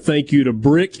out and a thank you to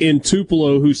Brick in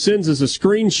Tupelo, who sends us a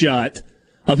screenshot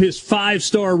of his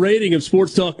 5-star rating of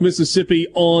Sports Talk Mississippi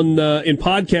on in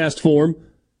podcast form.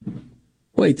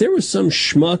 Wait, there was some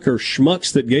schmuck or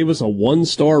schmucks that gave us a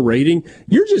 1-star rating?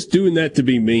 You're just doing that to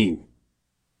be mean.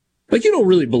 Like, you don't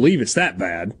really believe it's that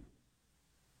bad.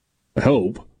 I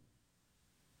hope.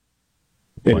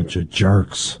 Bunch of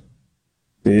jerks.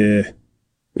 Yeah.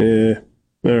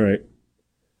 All right.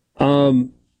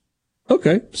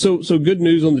 Okay. So good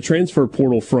news on the transfer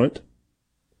portal front.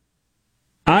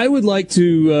 I would like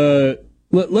to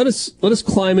let us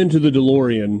climb into the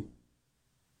DeLorean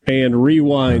and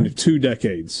rewind 2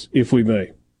 decades, if we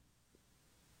may.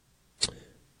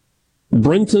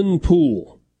 Brenton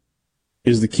Poole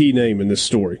is the key name in this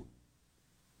story.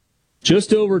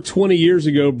 Just over 20 years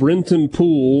ago, Brenton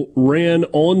Poole ran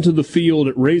onto the field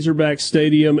at Razorback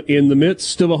Stadium in the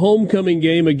midst of a homecoming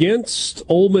game against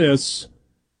Ole Miss,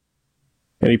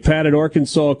 and he patted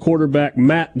Arkansas quarterback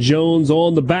Matt Jones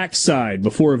on the backside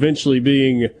before eventually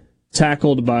being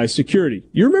tackled by security.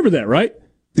 You remember that, right?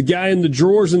 The guy in the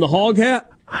drawers in the hog hat?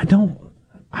 I don't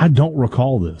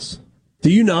recall this.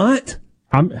 Do you not?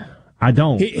 I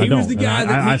don't. He was the guy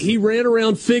that he ran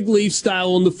around fig leaf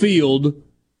style on the field.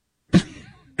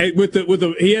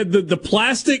 And he had the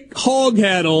plastic hog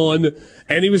hat on,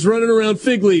 and he was running around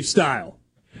fig leaf style.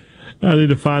 I need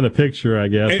to find a picture, I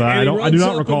guess. And I do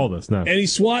not recall this, no. And he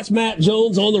swats Matt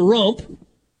Jones on the rump,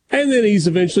 and then he's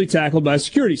eventually tackled by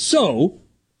security. So,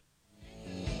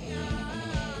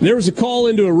 there was a call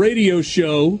into a radio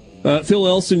show, Phil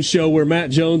Elson's show, where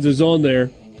Matt Jones is on there,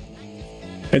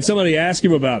 and somebody asked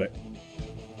him about it.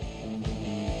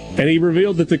 And he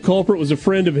revealed that the culprit was a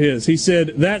friend of his. He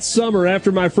said, that summer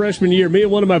after my freshman year, me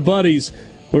and one of my buddies,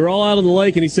 we were all out on the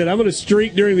lake, and he said, I'm going to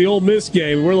streak during the Ole Miss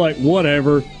game. And we're like,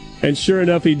 whatever. And sure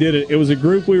enough, he did it. It was a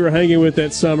group we were hanging with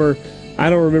that summer. I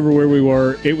don't remember where we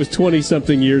were. It was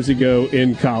 20-something years ago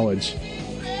in college.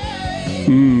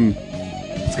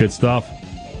 It's good stuff.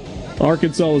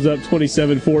 Arkansas was up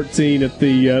 27-14 at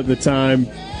the time.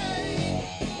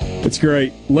 It's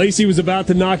great. Lacey was about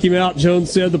to knock him out.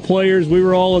 Jones said the players, we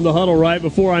were all in the huddle right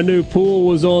before I knew Poole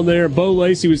was on there. Bo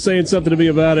Lacey was saying something to me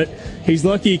about it. He's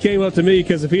lucky he came up to me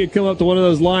because if he had come up to one of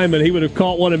those linemen, he would have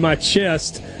caught one in my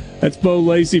chest. That's Bo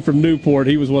Lacey from Newport.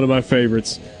 He was one of my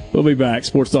favorites. We'll be back.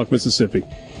 Sports Talk Mississippi.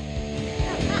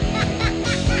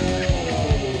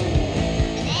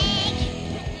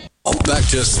 Back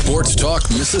to Sports Talk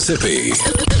Mississippi.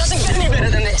 It doesn't get any better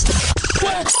than this.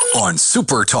 On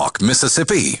Super Talk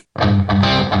Mississippi.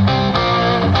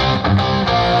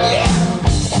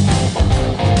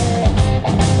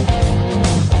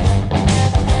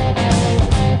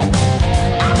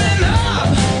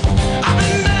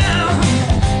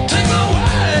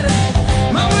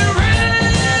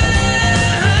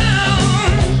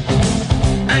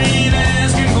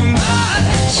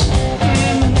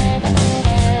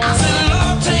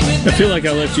 I feel like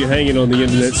I left you hanging on the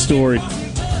end of that story.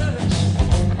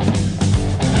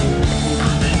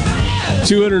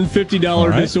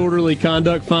 $250 disorderly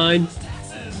conduct fine.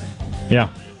 Yeah.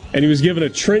 And he was given a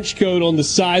trench coat on the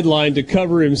sideline to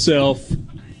cover himself.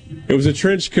 It was a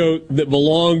trench coat that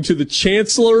belonged to the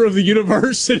chancellor of the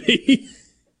university.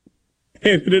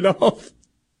 Handed it off.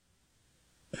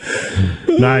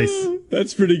 Nice.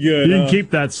 That's pretty good. You can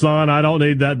keep that, son. I don't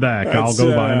need that back. I'll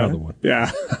go buy another one. Yeah,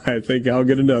 I think I'll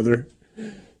get another.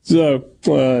 So,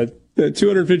 a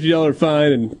 $250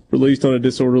 fine and released on a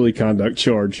disorderly conduct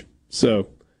charge. So,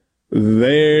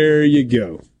 there you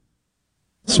go.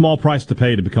 Small price to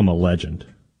pay to become a legend.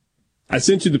 I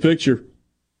sent you the picture.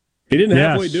 He didn't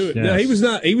halfway do it. Yes. No,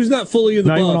 he was not fully in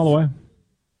the buff. Not even all the way?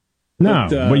 No,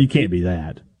 but you can't be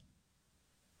that.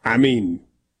 I mean,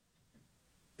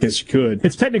 guess you could.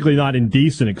 It's technically not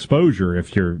indecent exposure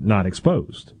if you're not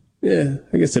exposed. Yeah,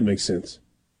 I guess that makes sense.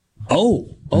 I have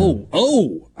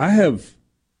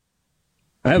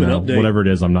an update. Whatever it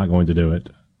is, I'm not going to do it.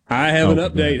 I have an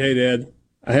update. Hey, Dad.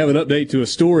 I have an update to a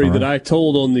story that I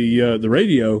told on the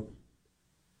radio.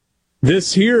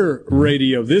 This here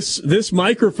radio, this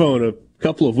microphone a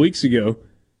couple of weeks ago.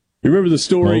 You remember the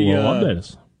story?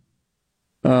 Update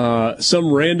us.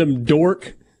 Some random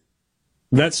dork.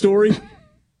 That story?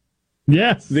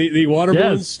 Yes. The water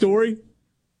balloon story?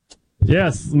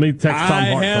 Yes. Let me text Tom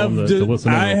Hartfeld to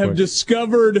listen in I have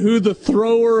discovered who the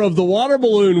thrower of the water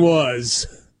balloon was.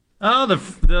 Oh,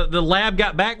 the lab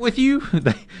got back with you?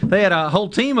 They had a whole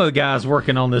team of guys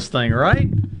working on this thing, right?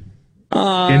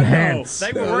 Enhance.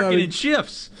 No. They were working in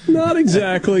shifts. Not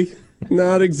exactly.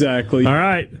 Not exactly. All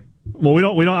right. Well, we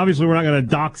don't. Obviously, we're not going to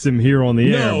dox him here on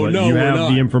the air. But you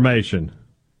have the information.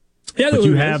 Yeah, but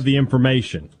you have the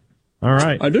information. All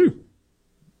right. I do.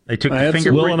 They took the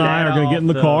fingerprint. Will and I are going to get in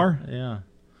the car. Yeah.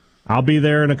 I'll be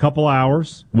there in a couple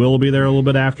hours. Will be there a little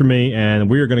bit after me,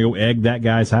 and we are going to go egg that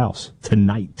guy's house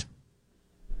tonight.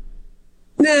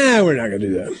 Nah, we're not going to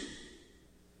do that.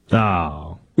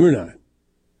 Oh. We're not.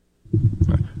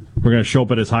 We're going to show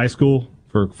up at his high school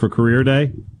for career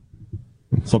day?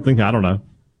 Something? I don't know.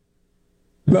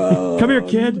 Come here,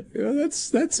 kid. Yeah,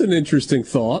 that's an interesting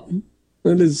thought.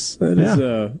 That is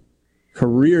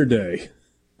career day.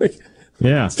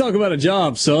 Yeah. Let's talk about a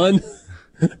job, son.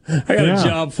 I got a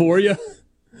job for you.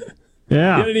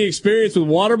 Yeah. You got any experience with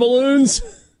water balloons?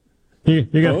 You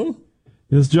got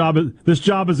this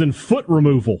job is in foot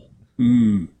removal.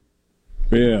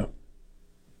 Yeah.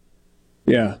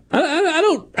 Yeah.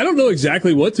 I don't know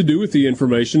exactly what to do with the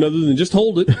information other than just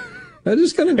hold it. I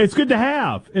just kind of. It's good to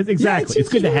have. Exactly. It's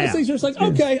good to have. Things are just like,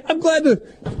 okay, I'm glad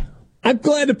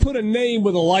to put a name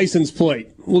with a license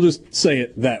plate. We'll just say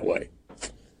it that way.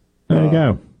 There you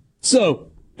go.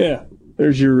 So, yeah,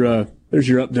 there's your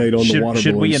update on the water balloon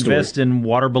Should we story. invest in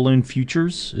water balloon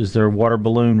futures? Is there water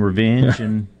balloon revenge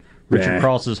in Richard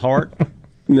Cross's heart?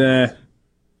 Nah.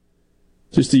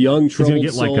 Just a young troubled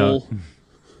get soul.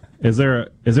 Is there?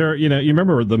 You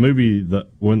remember the movie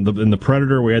in the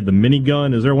Predator we had the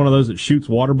minigun? Is there one of those that shoots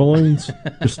water balloons?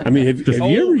 Have you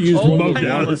ever used one of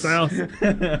those?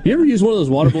 Have you ever used one of those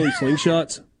water balloon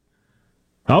slingshots?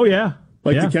 Oh yeah.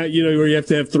 The kind, where you have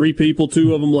to have three people,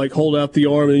 two of them hold out the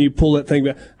arm, and then you pull that thing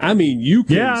back. I mean, you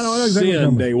can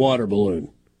send a water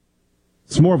balloon.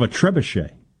 It's more of a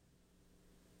trebuchet.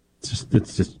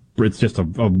 It's just a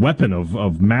weapon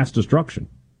of mass destruction.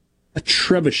 A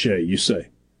trebuchet, you say?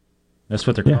 That's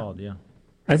what they're called. Yeah.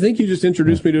 I think you just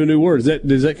introduced me to a new word.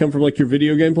 Does that come from your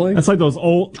video game play? That's like those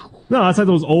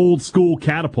old school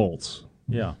catapults.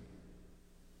 Yeah.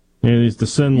 And it's to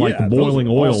send boiling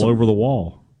oil over the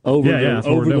wall. Over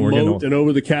the moat and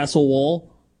over the castle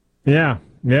wall? Yeah.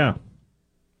 An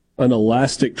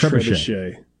elastic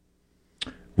trebuchet.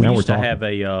 We used to have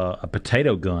a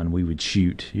potato gun we would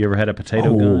shoot. You ever had a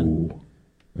potato gun?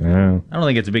 Yeah. I don't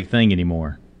think it's a big thing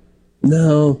anymore.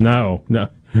 No.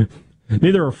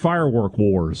 Neither are firework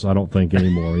wars, I don't think,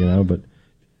 anymore, but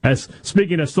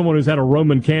speaking as someone who's had a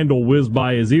Roman candle whiz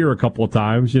by his ear a couple of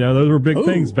times, those were big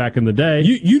things back in the day.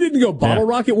 You didn't go bottle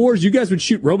rocket wars? You guys would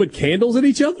shoot Roman candles at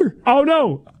each other? Oh,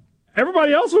 no.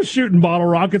 Everybody else was shooting bottle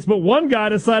rockets, but one guy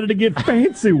decided to get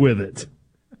fancy with it.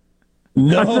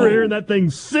 No. I remember hearing that thing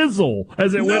sizzle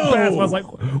as it went past. I was like,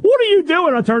 what are you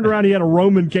doing? I turned around, he had a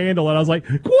Roman candle, and I was like,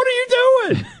 what are you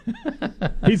doing?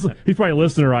 He's probably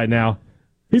listening right now.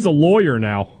 He's a lawyer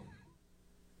now.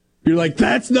 You're like,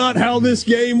 that's not how this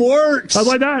game works. I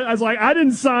was like, I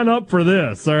didn't sign up for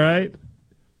this, all right?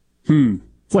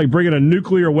 It's like bringing a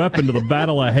nuclear weapon to the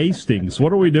Battle of Hastings.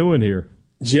 What are we doing here?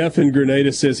 Jeff in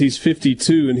Grenada says he's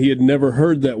 52 and he had never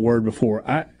heard that word before.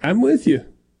 I'm with you.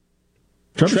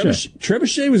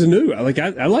 Trebuchet was new.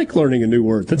 I like learning a new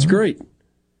word. That's great.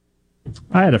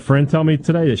 I had a friend tell me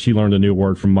today that she learned a new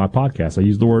word from my podcast. I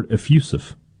used the word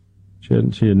effusive. She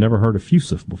had never heard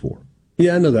effusive before.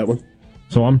 Yeah, I know that one.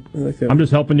 So I'm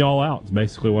just helping y'all out. It's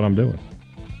basically what I'm doing.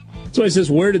 Somebody says,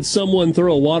 where did someone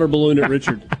throw a water balloon at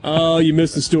Richard? Oh, you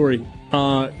missed the story.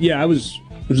 It was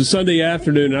a Sunday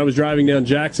afternoon, and I was driving down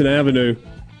Jackson Avenue,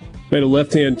 made a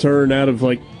left-hand turn out of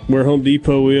where Home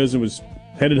Depot is, and was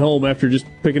headed home after just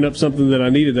picking up something that I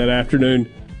needed that afternoon.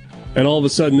 And all of a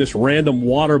sudden, this random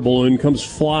water balloon comes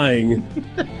flying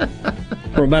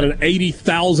from about an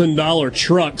 $80,000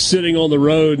 truck sitting on the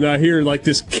road, and I hear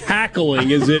this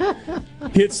cackling as it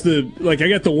hits I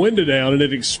got the window down, and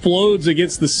it explodes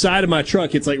against the side of my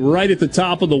truck. It's right at the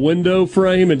top of the window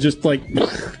frame and just right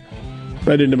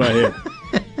into my head.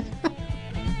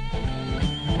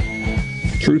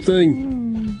 True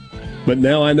thing. But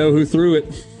now I know who threw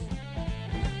it.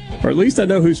 Or at least I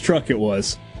know whose truck it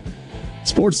was.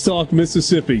 Sports Talk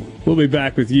Mississippi. We'll be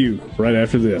back with you right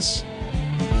after this.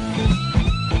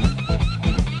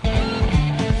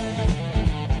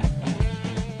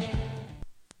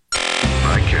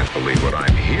 I can't believe what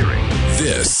I'm hearing.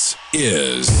 This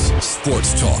is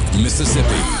Sports Talk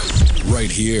Mississippi.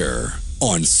 Right here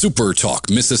on Super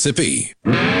Talk Mississippi.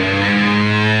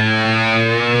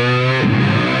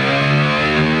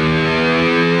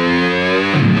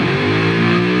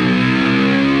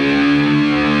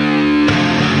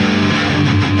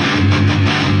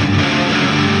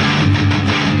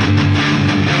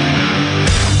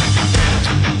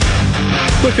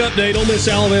 Quick update on this.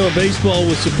 Alabama baseball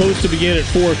was supposed to begin at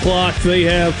 4 o'clock. They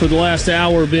have, for the last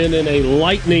hour, been in a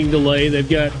lightning delay. They've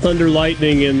got thunder,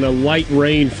 lightning, and the light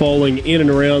rain falling in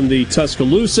and around the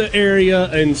Tuscaloosa area,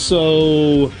 and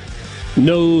so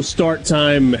no start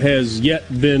time has yet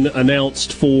been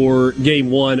announced for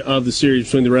Game 1 of the series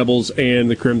between the Rebels and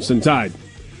the Crimson Tide.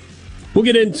 We'll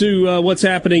get into what's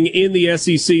happening in the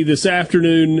SEC this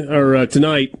afternoon, or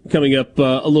tonight, coming up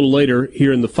a little later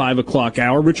here in the 5 o'clock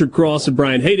hour. Richard Cross and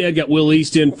Brian Haydad got Will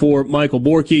East in for Michael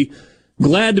Borky.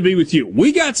 Glad to be with you.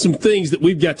 We got some things that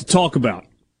we've got to talk about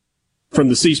from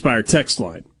the C Spire text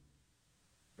line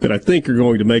that I think are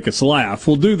going to make us laugh.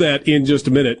 We'll do that in just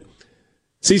a minute.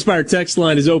 C Spire text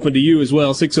line is open to you as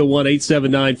well,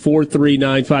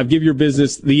 601-879-4395. Give your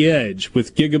business the edge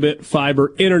with gigabit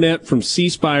fiber internet from C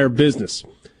Spire Business.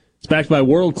 It's backed by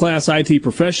world-class IT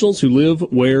professionals who live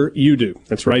where you do.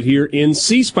 That's right here in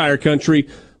C Spire country.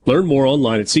 Learn more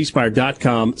online at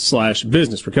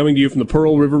cspire.com/business. We're coming to you from the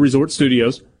Pearl River Resort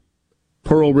Studios.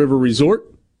 Pearl River Resort,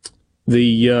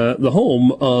 the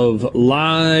home of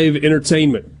live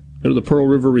entertainment. Go to the Pearl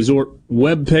River Resort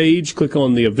webpage, click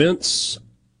on the events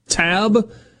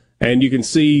tab, and you can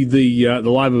see the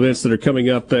live events that are coming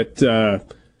up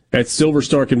at Silver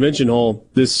Star Convention Hall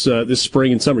this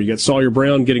spring and summer. You got Sawyer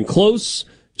Brown getting close,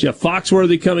 Jeff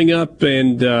Foxworthy coming up,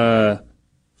 and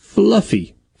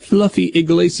Fluffy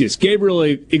Iglesias, Gabriel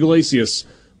Iglesias,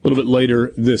 a little bit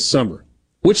later this summer,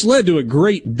 which led to a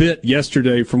great bit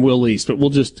yesterday from Will East, but we'll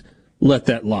just let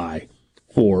that lie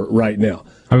for right now.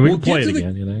 I mean, we can play it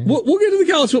again. We'll get to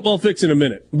the college football fix in a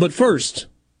minute. But first,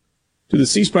 to the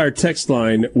C Spire text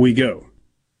line we go.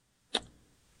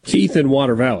 Keith in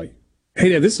Water Valley. Hey,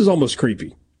 Dad, this is almost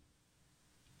creepy.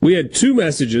 We had 2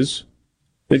 messages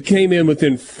that came in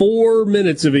within 4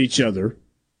 minutes of each other.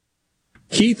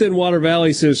 Keith in Water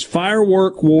Valley says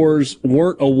firework wars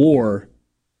weren't a war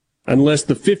unless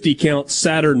the 50-count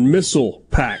Saturn missile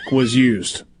pack was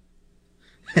used.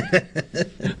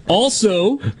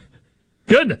 Also,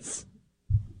 goodness,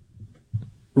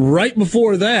 right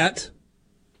before that,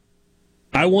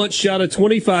 I once shot a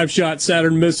 25-shot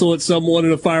Saturn missile at someone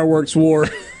in a fireworks war.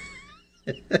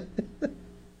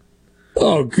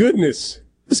 Oh, goodness.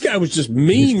 This guy was just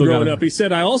mean growing up. He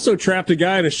said, I also trapped a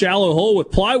guy in a shallow hole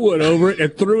with plywood over it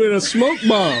and threw in a smoke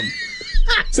bomb.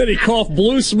 Said he coughed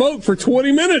blue smoke for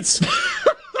 20 minutes.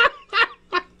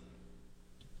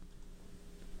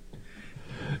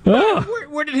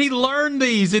 Where did he learn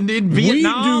these? In Vietnam? We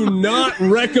do not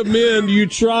recommend you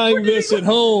trying this at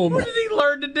home. Where did he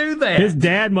learn to do that? His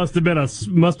dad must have been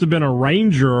a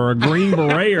ranger or a Green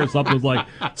Beret or something. It was like,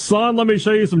 son, let me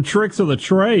show you some tricks of the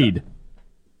trade.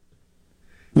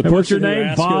 What's your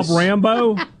name? Bob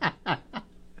Rambo?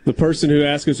 The person who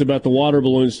asked us about the water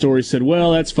balloon story said,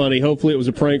 well, that's funny. Hopefully it was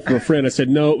a prank from a friend. I said,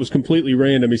 no, it was completely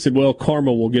random. He said, well,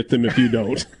 karma will get them if you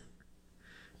don't.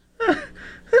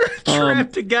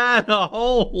 Trapped a guy in a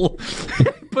hole.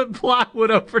 Put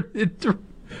plywood over it.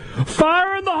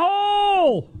 Fire in the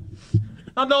hole!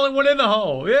 I'm the only one in the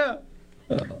hole, yeah.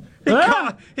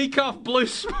 He coughed blue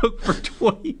smoke for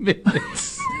 20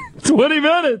 minutes. 20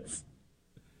 minutes!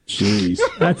 Jeez.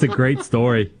 That's a great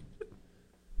story.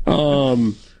 All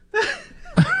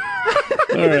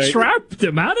right. Trapped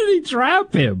him. How did he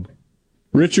trap him?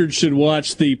 Richard should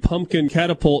watch the Pumpkin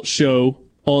Catapult show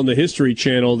on the History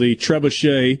Channel. The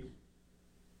trebuchet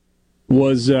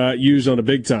was used on a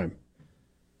big time.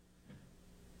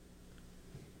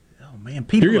 Oh, man,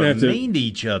 people are mean to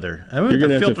each other. I'm going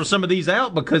to filter some of these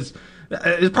out because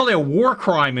there's probably a war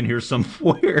crime in here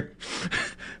somewhere.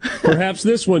 Perhaps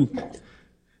this one.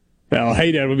 Oh,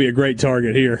 hey, Dad would be a great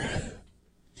target here.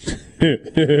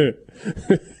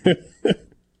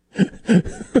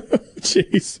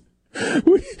 Jeez.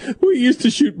 We used to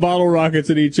shoot bottle rockets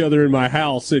at each other in my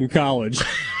house in college.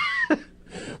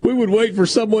 We would wait for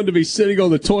someone to be sitting on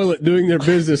the toilet doing their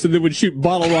business, and then would shoot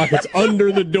bottle rockets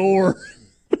under the door.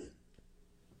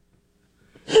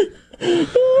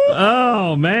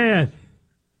 Oh, man.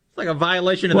 It's like a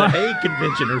violation of the Hague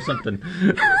Convention or something.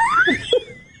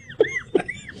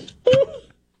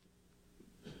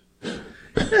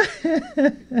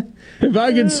 If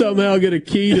I can somehow get a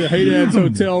key to Hey Dad's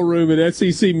hotel room at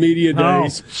SEC Media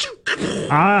Days.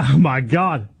 Oh my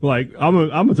God. Like, I'm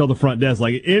gonna tell the front desk,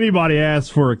 like, anybody asks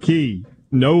for a key,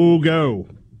 no go.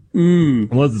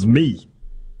 Unless it's me.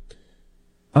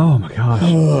 Oh my gosh.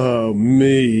 Oh,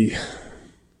 me.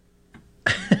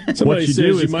 What you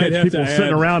do is catch people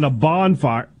sitting around a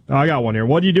bonfire. Oh, I got one here.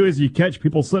 What you do is you catch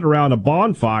people sitting around a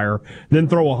bonfire, then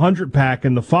throw a 100-pack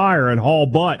in the fire and haul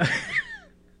butt.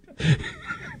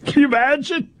 Can you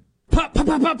imagine? Pop, pop,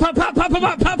 pop, pop, pop, pop, pop,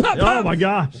 pop, pop, pop. Oh my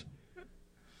gosh!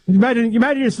 Imagine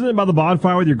you're sitting by the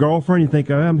bonfire with your girlfriend. You think,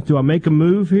 do I make a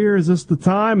move here? Is this the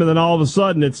time? And then all of a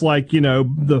sudden, it's like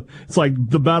it's like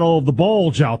the Battle of the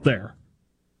Bulge out there.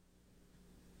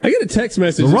 I get a text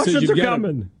message. The Russians are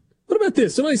coming. What about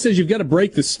this? Somebody says you've got to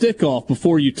break the stick off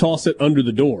before you toss it under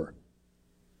the door.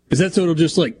 Is that so it'll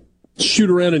just like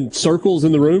shoot around in circles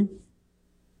in the room?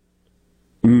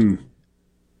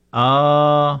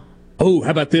 Oh, how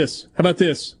about this?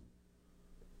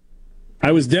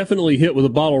 I was definitely hit with a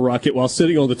bottle rocket while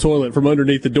sitting on the toilet from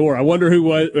underneath the door. I wonder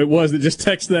who it was that just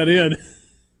texted that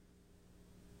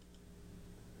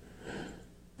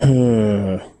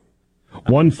in.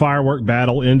 One firework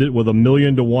battle ended with a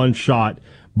 1,000,000-to-1 shot.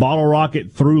 Bottle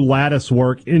rocket threw lattice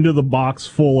work into the box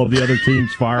full of the other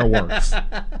team's fireworks.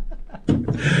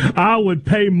 I would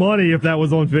pay money if that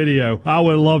was on video. I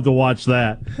would love to watch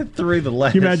that. Through the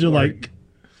lattice. Can you imagine, like,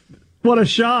 what a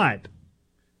shot?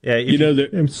 Yeah,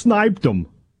 and sniped them.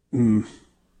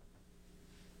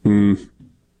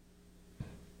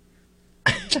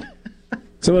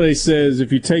 Somebody says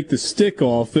if you take the stick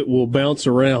off, it will bounce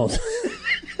around.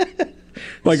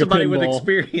 Like somebody a pinball. With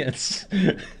experience.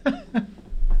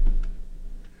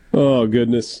 Oh,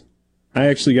 goodness. I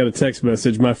actually got a text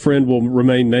message. My friend will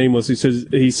remain nameless.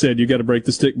 He said you got to break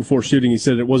the stick before shooting. He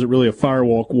said it wasn't really a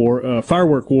firework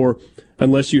war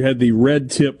unless you had the red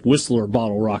tip Whistler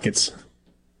bottle rockets.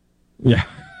 Yeah.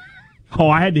 Oh,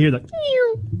 I had to hear that.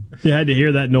 You had to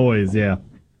hear that noise, yeah.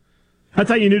 That's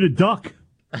how you knew to duck.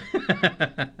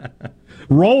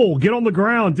 Roll, get on the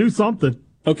ground, do something.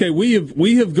 Okay, we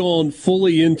have gone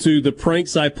fully into the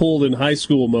pranks I pulled in high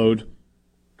school mode.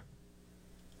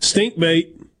 Stink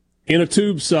bait in a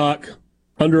tube sock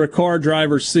under a car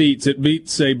driver's seats. It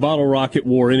beats a bottle rocket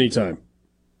war anytime.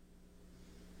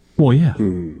 Well, yeah.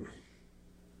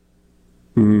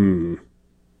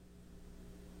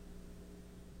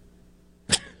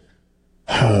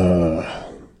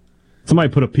 Somebody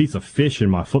put a piece of fish in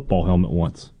my football helmet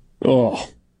once. Oh.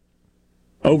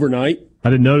 Overnight? I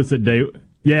didn't notice it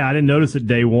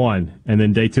day one. And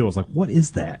then day two, I was like, what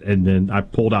is that? And then I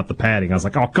pulled out the padding. I was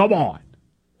like, oh, come on.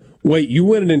 Wait, you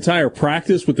went an entire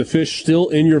practice with the fish still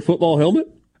in your football helmet?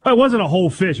 It wasn't a whole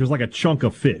fish. It was like a chunk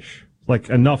of fish. Like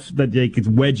enough that they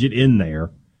could wedge it in there.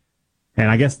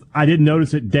 And I guess I didn't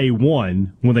notice it day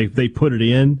one when they put it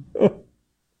in.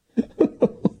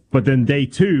 But then day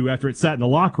two, after it sat in the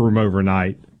locker room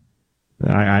overnight,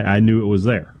 I knew it was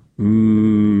there.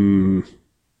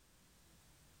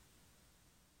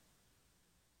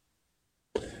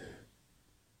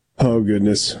 Oh,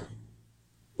 goodness.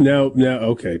 No,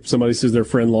 okay. Somebody says their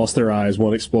friend lost their eyes,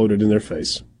 one exploded in their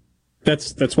face.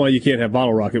 That's why you can't have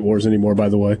bottle rocket wars anymore, by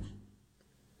the way.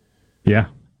 Yeah.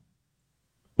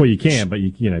 Well, you can, but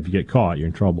if you get caught, you're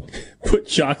in trouble. Put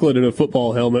chocolate in a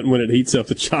football helmet, and when it heats up,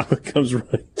 the chocolate comes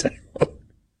running down.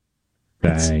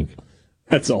 Dang.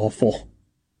 That's awful.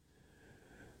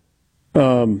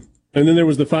 And then there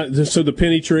was the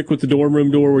penny trick with the dorm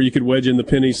room door where you could wedge in the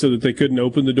pennies so that they couldn't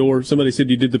open the door. Somebody said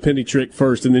you did the penny trick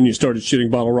first, and then you started shooting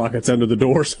bottle rockets under the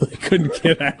door so they couldn't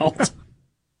get out.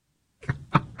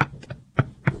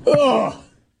 Oh,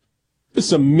 there's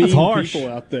some mean people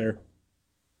out there.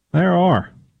 There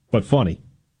are, but funny.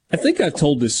 I think I've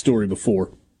told this story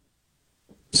before.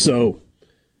 So,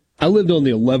 I lived on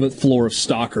the 11th floor of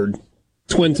Stockard.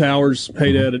 Twin Towers,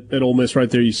 hey Dad, at Ole Miss right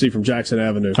there you see from Jackson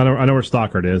Avenue. I know where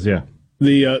Stockard is, yeah.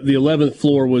 The 11th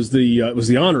floor was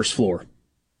the honors floor,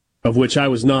 of which I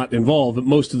was not involved, but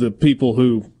most of the people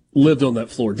who lived on that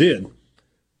floor did.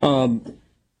 You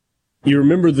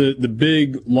remember the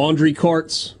big laundry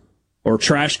carts or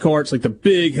trash carts, like the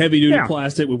big heavy-duty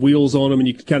plastic with wheels on them, and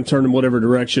you could kind of turn them whatever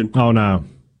direction. Oh, no.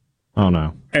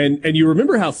 And you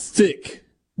remember how thick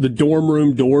the dorm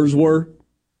room doors were?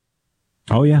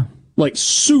 Oh, yeah. Like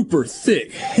super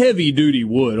thick, heavy-duty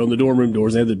wood on the dorm room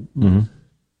doors. They had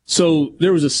So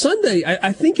there was a Sunday,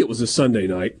 I think it was a Sunday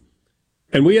night,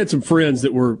 and we had some friends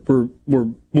that were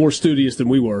more studious than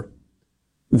we were,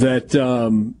 that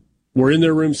were in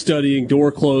their room studying, door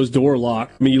closed, door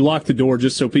locked. I mean, you locked the door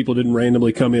just so people didn't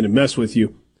randomly come in and mess with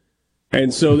you.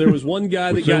 And so there was one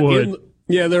guy that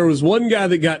there was one guy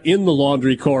that got in the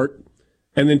laundry cart,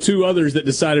 and then two others that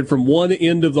decided from one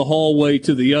end of the hallway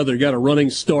to the other, got a running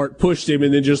start, pushed him,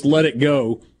 and then just let it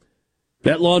go.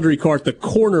 That laundry cart, the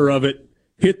corner of it,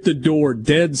 hit the door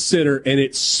dead center, and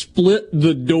it split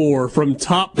the door from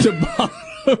top to bottom.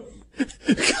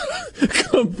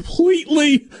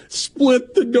 Completely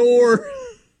split the door.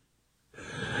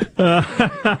 That's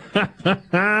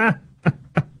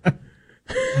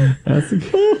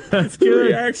good. The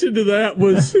reaction to that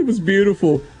was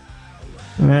beautiful.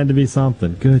 It had to be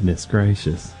something. Goodness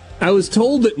gracious. I was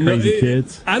told that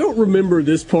kids. I don't remember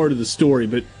this part of the story,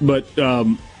 but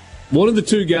one of the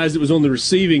two guys that was on the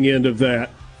receiving end of that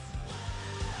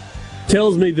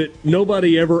tells me that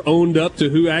nobody ever owned up to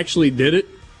who actually did it,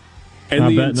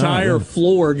 and the entire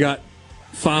floor got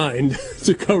fined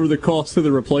to cover the cost of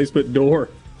the replacement door.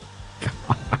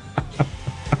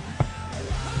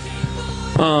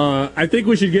 I think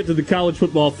we should get to the college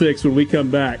football fix when we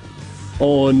come back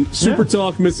on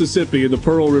SuperTalk Mississippi in the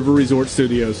Pearl River Resort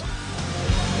Studios.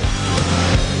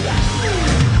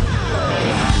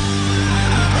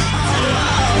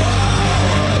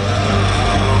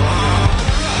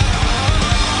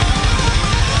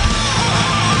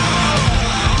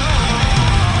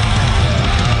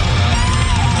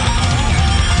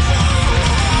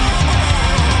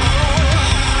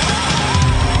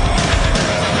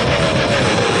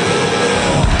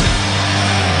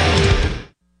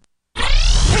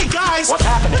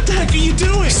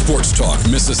 Sports Talk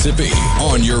Mississippi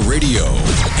on your radio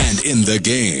and in the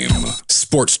game.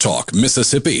 Sports Talk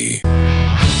Mississippi.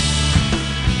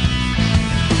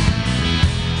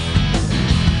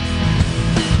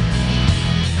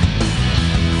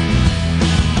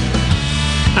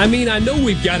 I mean, I know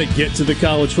we've got to get to the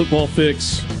college football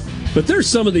fix, but there's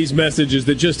some of these messages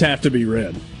that just have to be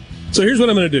read. So here's what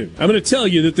I'm going to do. I'm going to tell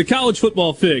you that the college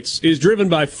football fix is driven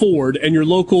by Ford and your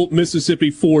local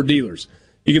Mississippi Ford dealers.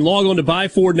 You can log on to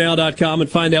buyfordnow.com and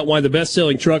find out why the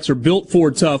best-selling trucks are built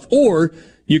Ford tough, or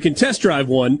you can test drive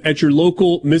one at your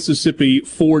local Mississippi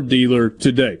Ford dealer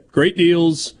today. Great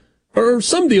deals, or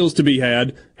some deals to be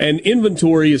had, and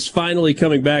inventory is finally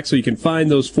coming back so you can find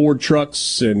those Ford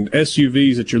trucks and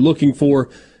SUVs that you're looking for.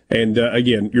 And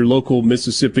again, your local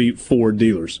Mississippi Ford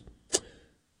dealers.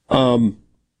 Hey,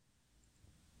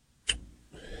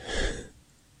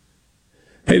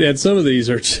 Dad, some of these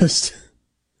are just...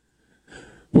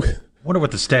 Wonder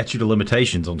what the statute of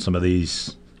limitations on some of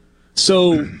these.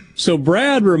 So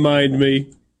Brad reminded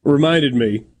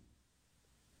me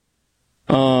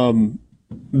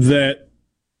that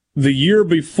the year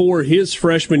before his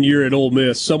freshman year at Ole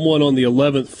Miss, someone on the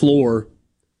 11th floor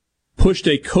pushed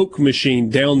a Coke machine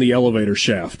down the elevator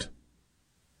shaft.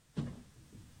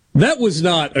 That was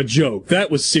not a joke.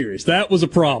 That was serious. That was a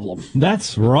problem.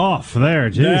 That's rough there.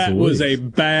 Jeez, that was a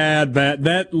bad.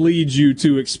 That leads you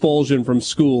to expulsion from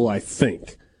school, I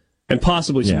think, and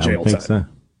possibly some jail time. So.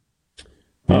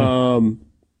 Yeah.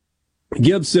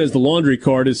 Gibbs says the laundry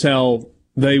cart is how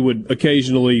they would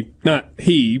occasionally, not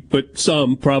he, but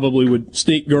some probably would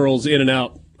sneak girls in and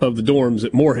out of the dorms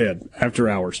at Moorhead after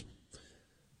hours.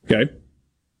 Okay.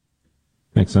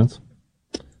 Makes sense.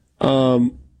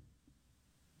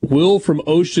 Will from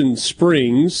Ocean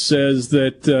Springs says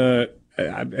that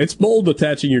it's bold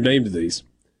attaching your name to these.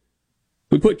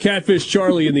 We put Catfish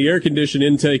Charlie in the air-conditioned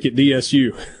intake at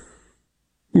DSU.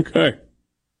 Okay.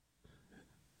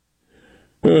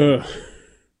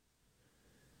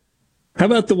 How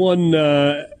about the one,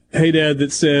 hey, Dad,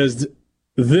 that says,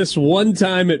 this one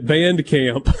time at band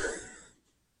camp.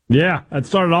 Yeah, it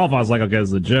started off, I was like, okay, this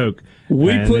is a joke.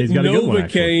 We put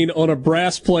Novocaine on a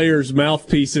brass player's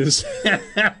mouthpieces. How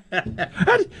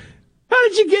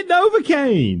did you get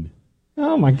Novocaine?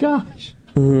 Oh, my gosh.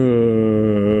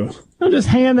 I'll just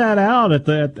hand that out at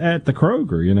the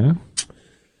Kroger, you know.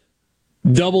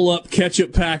 Double up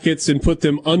ketchup packets and put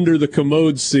them under the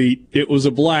commode seat. It was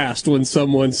a blast when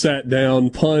someone sat down,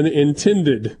 pun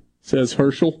intended, says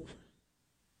Herschel.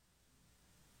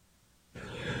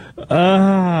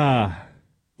 That's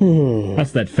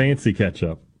that fancy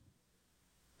ketchup.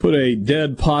 Put a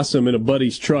dead possum in a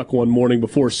buddy's truck one morning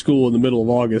before school in the middle of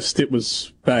August. It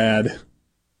was bad.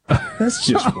 That's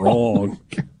just wrong.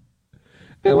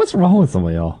 Hey, what's wrong with some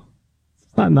of y'all?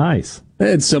 It's not nice. I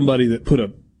had somebody that put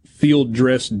a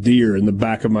field-dressed deer in the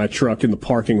back of my truck in the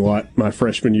parking lot my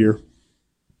freshman year.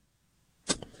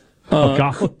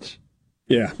 College?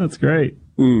 Yeah. That's great.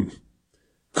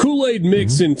 Kool-Aid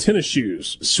mix in tennis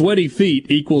shoes. Sweaty feet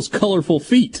equals colorful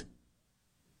feet.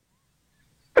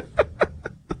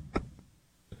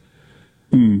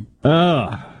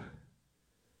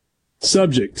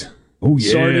 Subject. Oh,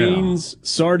 yeah.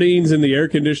 Sardines in the air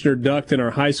conditioner duct in our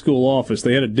high school office.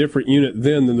 They had a different unit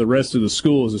then than the rest of the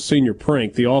school as a senior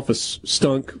prank. The office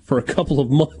stunk for a couple of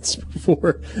months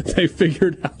before they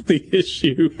figured out the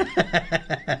issue.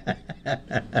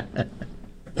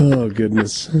 Oh,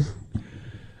 goodness.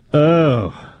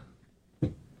 Oh,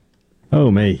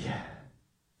 me.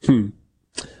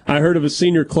 I heard of a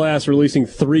senior class releasing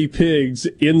 3 pigs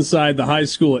inside the high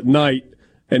school at night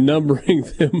and numbering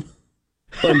them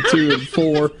 1, 2, and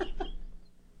 4.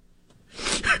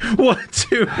 1,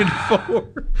 2, and 4.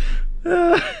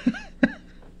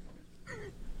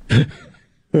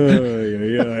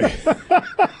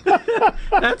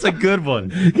 That's a good one.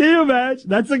 Can you imagine?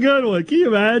 That's a good one. Can you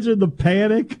imagine the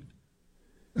panic?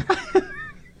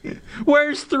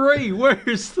 Where's 3?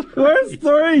 Where's 3? Where's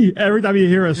 3? Every time you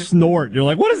hear a snort, you're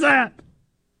like, what is that?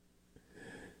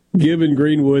 Gibbon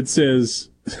Greenwood says,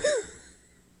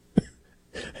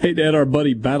 hey, Dad, our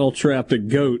buddy battle trapped a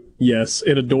goat, yes,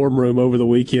 in a dorm room over the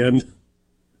weekend.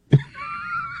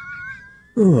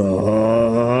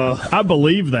 I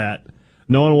believe that,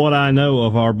 knowing what I know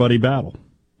of our buddy Battle.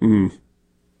 All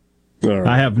right.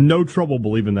 I have no trouble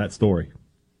believing that story.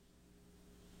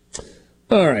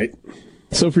 All right.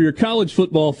 So for your college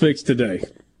football fix today,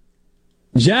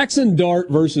 Jackson Dart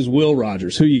versus Will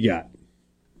Rogers. Who you got?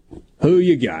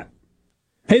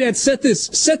 Hey, Dad, set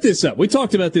this up. We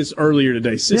talked about this earlier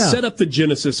today. Set up the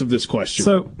genesis of this question.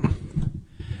 So,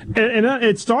 and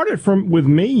it started with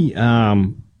me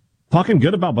talking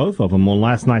good about both of them on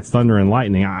last night's Thunder and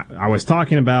Lightning. I was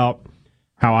talking about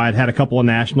how I'd had a couple of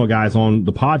national guys on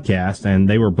the podcast, and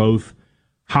they were both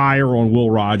higher on Will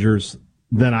Rogers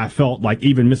than I felt like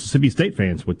even Mississippi State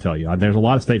fans would tell you. There's a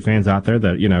lot of State fans out there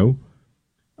that, you know,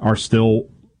 are still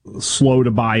slow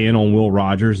to buy in on Will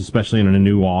Rogers, especially in a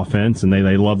new offense, and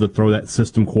they love to throw that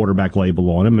system quarterback label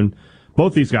on him. And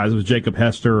both these guys, it was Jacob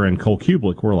Hester and Cole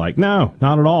Kublik, were like, no,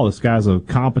 not at all. This guy's a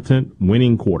competent,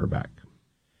 winning quarterback.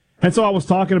 And so I was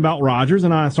talking about Rogers,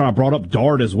 and I brought up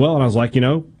Dart as well, and I was like,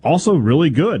 also really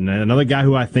good. And another guy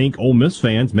who I think Ole Miss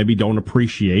fans maybe don't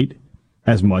appreciate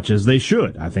as much as they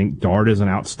should. I think Dart is an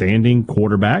outstanding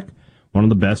quarterback, one of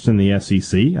the best in the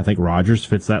SEC. I think Rogers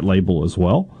fits that label as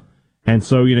well. And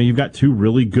so, you've got two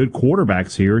really good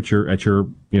quarterbacks here at your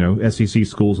SEC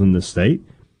schools in this state.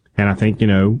 And I think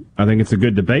it's a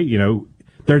good debate.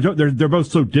 They're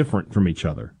both so different from each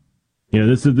other.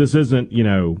 This isn't,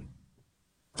 I'm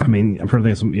trying to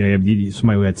think of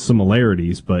somebody who had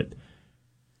similarities, but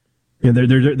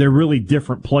they're really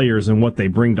different players in what they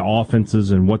bring to offenses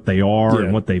and what they are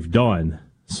and what they've done.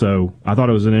 So I thought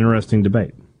it was an interesting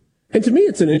debate. And to me,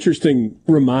 it's an interesting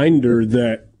reminder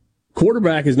that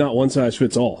quarterback is not one size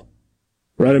fits all,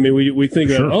 right? I mean, we think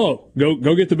go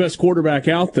get the best quarterback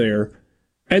out there,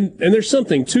 and there's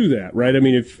something to that, right? I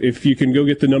mean, if you can go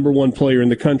get the number one player in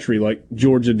the country like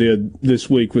Georgia did this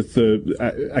week with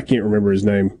I can't remember his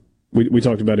name. We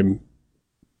talked about him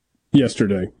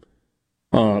yesterday.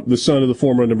 The son of the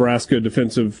former Nebraska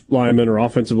defensive lineman or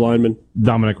offensive lineman,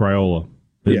 Dominic Raiola.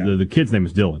 The kid's name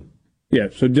is Dylan. Yeah,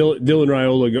 so Dylan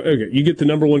Raiola. Okay, you get the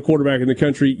number one quarterback in the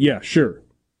country. Yeah, sure.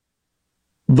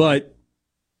 But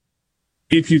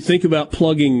if you think about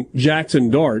plugging Jackson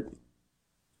Dart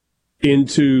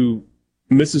into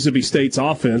Mississippi State's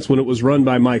offense when it was run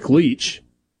by Mike Leach,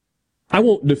 I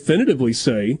won't definitively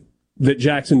say that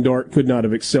Jackson Dart could not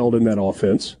have excelled in that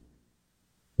offense,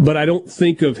 but I don't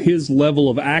think of his level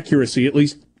of accuracy, at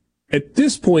least at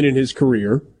this point in his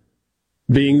career,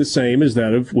 being the same as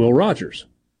that of Will Rogers.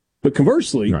 But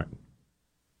conversely, right,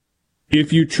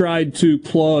 if you tried to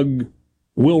plug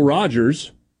Will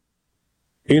Rogers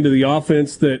into the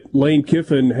offense that Lane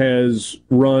Kiffin has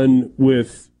run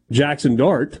with Jackson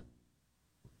Dart,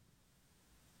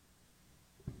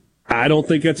 I don't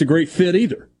think that's a great fit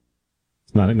either.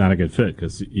 It's not a good fit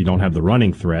because you don't have the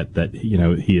running threat that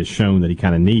he has shown that he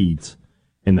kind of needs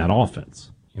in that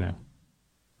offense.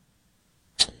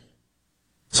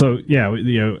 So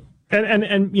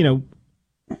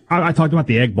I talked about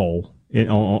the Egg Bowl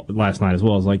last night as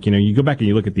well. It's like you go back and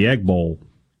you look at the Egg Bowl.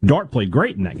 Dart played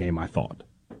great in that game, I thought.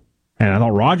 And I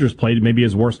thought Rogers played maybe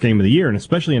his worst game of the year, and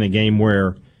especially in a game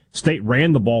where State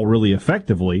ran the ball really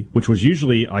effectively, which was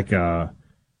usually like a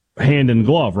hand in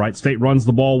glove, right? State runs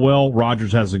the ball well,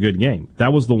 Rogers has a good game.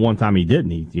 That was the one time he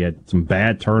didn't. He had some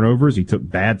bad turnovers, he took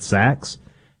bad sacks,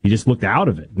 he just looked out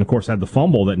of it. And, of course, had the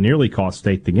fumble that nearly cost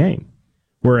State the game.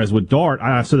 Whereas with Dart,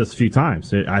 I've said this a few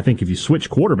times, I think if you switch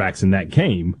quarterbacks in that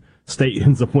game, State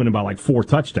ends up winning by like 4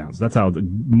 touchdowns. That's how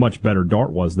much better Dart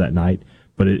was that night.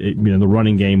 But the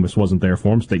running game wasn't there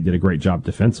for him. State did a great job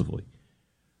defensively.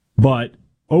 But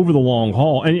over the long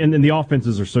haul, and the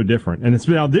offenses are so different. And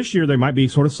now this year they might be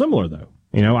sort of similar, though.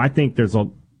 I think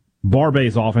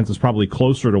Barbay's offense is probably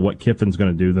closer to what Kiffin's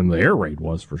going to do than the air raid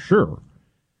was for sure.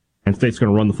 And State's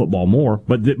going to run the football more.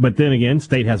 But then again,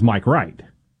 State has Mike Wright.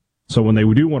 So when they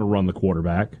do want to run the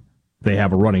quarterback, they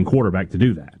have a running quarterback to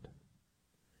do that.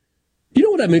 You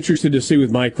know what I'm interested to see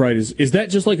with Mike Wright is that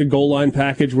just like a goal line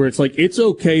package where it's like it's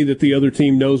okay that the other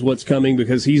team knows what's coming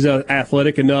because he's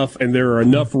athletic enough and there are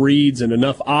enough reads and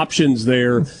enough options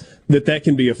there that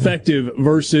can be effective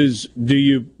versus do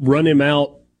you run him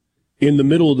out in the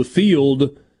middle of the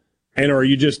field and are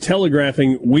you just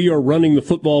telegraphing we are running the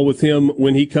football with him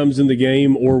when he comes in the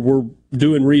game or we're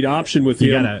doing read option with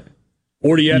him?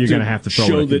 Or do you have to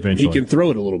show that he can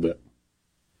throw it a little bit?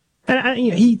 And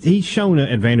he's shown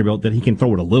at Vanderbilt that he can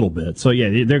throw it a little bit. So,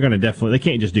 yeah, they're going to they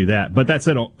can't just do that. But that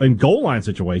said, in goal line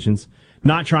situations,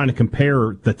 not trying to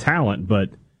compare the talent,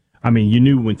 but, you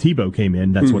knew when Tebow came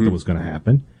in, that's what was going to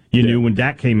happen. You knew when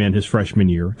Dak came in his freshman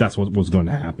year, that's what was going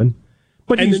to happen.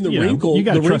 But and then the wrinkle with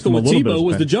Tebow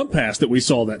was the jump pass that we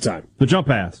saw that time. The jump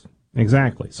pass,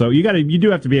 exactly. So you do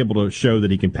have to be able to show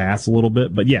that he can pass a little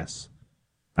bit. But, yes.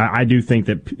 I do think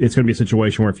that it's going to be a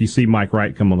situation where if you see Mike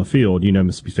Wright come on the field,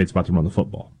 Mississippi State's about to run the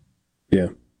football. Yeah.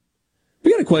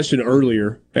 We got a question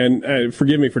earlier, and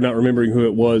forgive me for not remembering who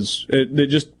it was, that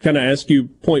just kind of asked you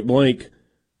point blank,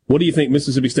 what do you think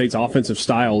Mississippi State's offensive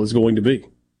style is going to be?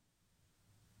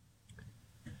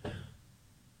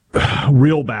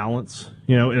 Real balance.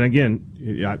 And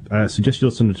again, I suggest you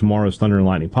listen to tomorrow's Thunder and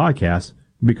Lightning podcast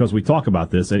because we talk about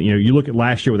this. And, you look at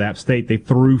last year with App State, they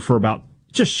threw for about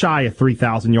just shy of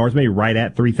 3,000 yards, maybe right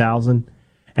at 3,000,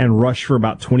 and rushed for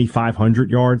about 2,500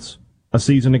 yards a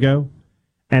season ago.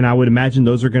 And I would imagine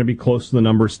those are going to be close to the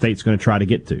number State's going to try to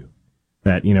get to.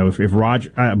 That,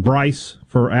 if Bryce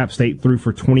for App State threw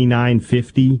for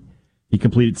 2,950, he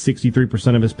completed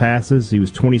 63% of his passes. He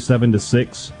was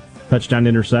 27-6 touchdown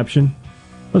interception.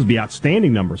 Those would be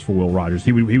outstanding numbers for Will Rogers.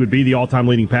 He would be the all-time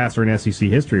leading passer in SEC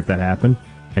history if that happened.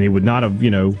 and he would not have,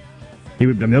 those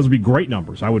would be great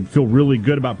numbers. I would feel really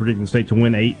good about predicting State to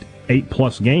win eight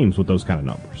plus games with those kind of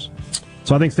numbers.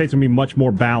 So I think State's going to be much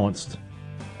more balanced,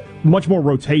 much more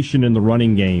rotation in the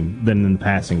running game than in the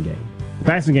passing game. The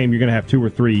passing game, you're going to have 2 or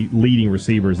 3 leading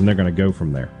receivers, and they're going to go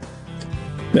from there.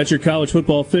 That's your college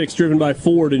football fix, driven by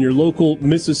Ford and your local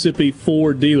Mississippi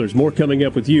Ford dealers. More coming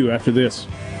up with you after this.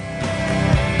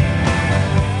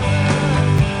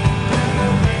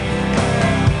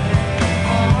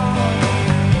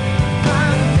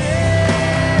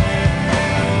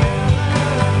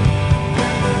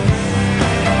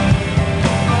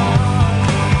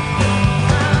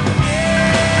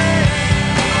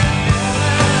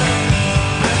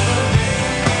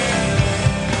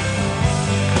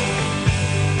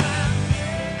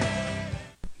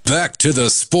 Back to the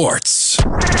sports.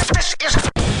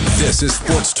 This is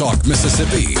Sports Talk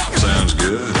Mississippi. Sounds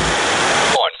good.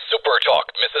 On Super Talk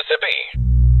Mississippi.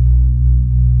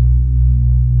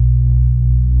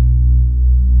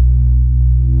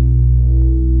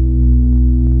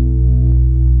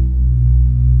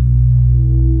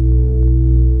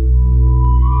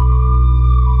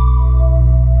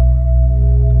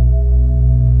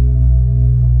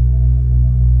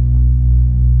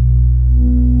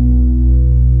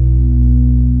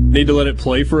 Need to let it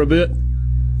play for a bit?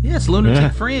 Yeah, it's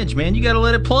Lunatic Fringe, man. You got to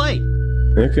let it play.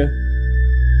 Okay.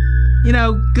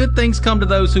 Good things come to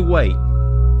those who wait.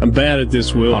 I'm bad at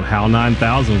this, Will. On HAL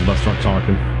 9000 was about to start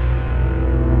talking.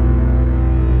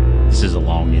 This is a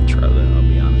long intro, though, I'll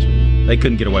be honest with you. They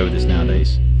couldn't get away with this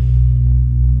nowadays.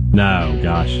 No,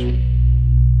 gosh.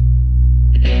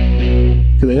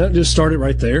 Could they not just start it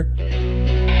right there?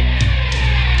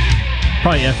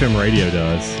 Probably FM radio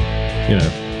does.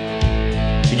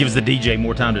 It gives the DJ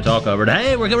more time to talk over it.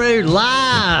 Hey, we're coming here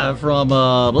live from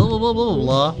blah, blah, blah, blah,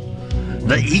 blah.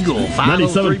 The Eagle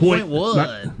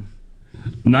 503.1.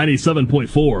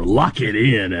 97.4. Lock it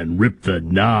in and rip the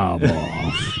knob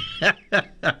off.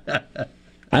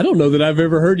 I don't know that I've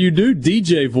ever heard you do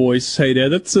DJ voice. Hey, Dad,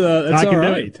 that's all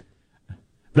right.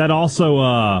 That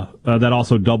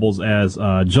also doubles as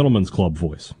gentleman's club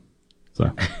voice.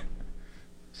 So.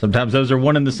 Sometimes those are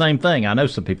one and the same thing. I know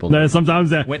some people. No,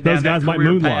 sometimes those guys might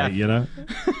moonlight,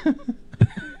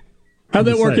 How'd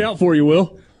that work out for you,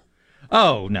 Will?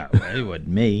 Oh, no. It wasn't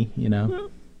me,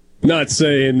 Not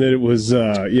saying that it was,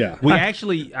 yeah. We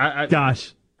actually... I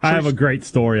have a great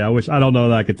story. I don't know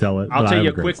that I could tell it. I'll tell you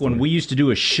a quick one. We used to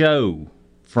do a show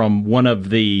from one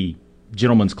of the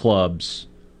gentlemen's clubs.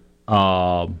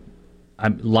 I'm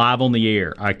live on the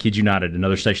air. I kid you not, at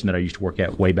another station that I used to work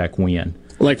at way back when.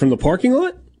 Like from the parking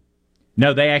lot?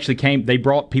 No, they actually came. They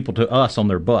brought people to us on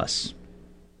their bus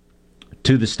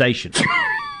to the station.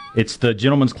 It's the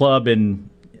Gentlemen's Club in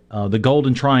the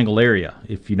Golden Triangle area,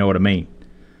 if you know what I mean.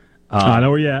 I know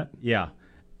where you're at. Yeah,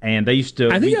 and they used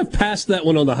to. I think I've passed that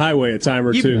one on the highway a time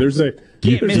or two.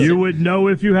 You would know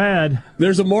if you had.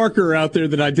 There's a marker out there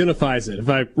that identifies it, if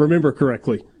I remember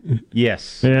correctly.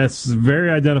 Yes. Yeah, it's very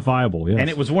identifiable, yes.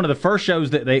 And it was one of the first shows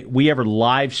that we ever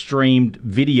live streamed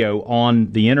video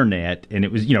on the internet, and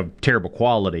it was, terrible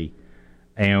quality.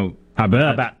 And I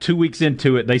bet. About 2 weeks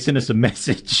into it, they sent us a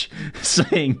message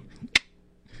saying,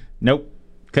 nope,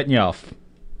 cutting you off.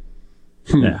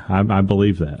 Yeah, I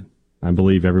believe that. I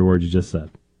believe every word you just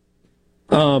said.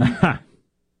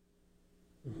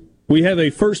 We have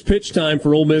a first pitch time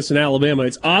for Ole Miss and Alabama.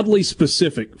 It's oddly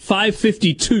specific,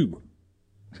 5:52.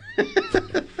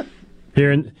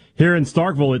 Here in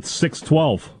Starkville, it's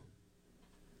 6:12.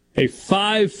 A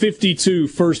 5:52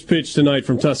 first pitch tonight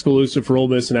from Tuscaloosa for Ole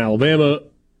Miss and Alabama.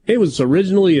 It was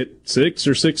originally at 6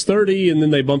 or 6:30, and then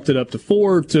they bumped it up to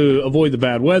 4 to avoid the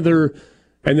bad weather,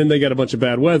 and then they got a bunch of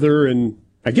bad weather, and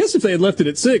I guess if they had left it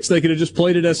at 6, they could have just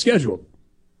played it as scheduled.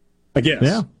 I guess.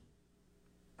 Yeah.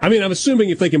 I mean, I'm assuming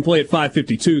if they can play at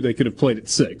 5:52, they could have played at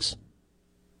 6.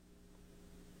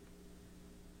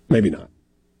 Maybe not.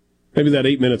 Maybe that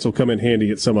 8 minutes will come in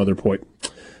handy at some other point.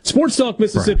 Sports Talk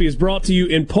Mississippi is brought to you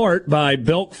in part by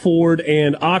Belk Ford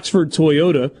and Oxford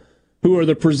Toyota, who are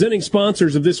the presenting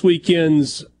sponsors of this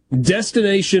weekend's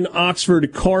Destination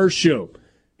Oxford Car Show.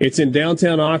 It's in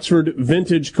downtown Oxford,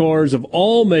 vintage cars of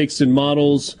all makes and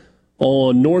models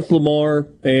on North Lamar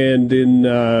and in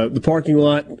the parking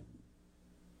lot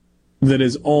that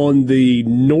is on the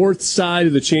north side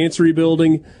of the Chancery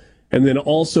Building, and then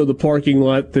also the parking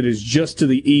lot that is just to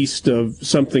the east of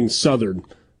something southern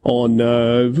on,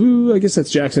 I guess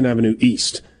that's Jackson Avenue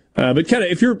East. But kind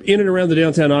of, if you're in and around the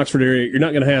downtown Oxford area, you're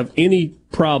not going to have any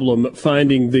problem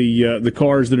finding the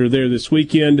cars that are there this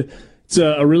weekend. It's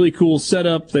a really cool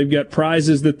setup. They've got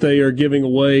prizes that they are giving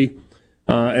away.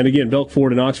 And again, Belk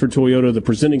Ford and Oxford Toyota, the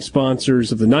presenting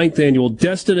sponsors of the 9th annual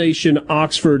Destination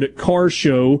Oxford Car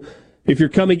Show. If you're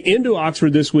coming into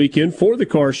Oxford this weekend for the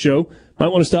car show, might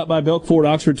want to stop by Belk Ford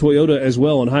Oxford Toyota as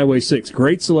well on Highway 6.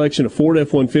 Great selection of Ford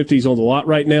F-150s on the lot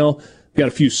right now. Got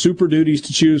a few Super Duties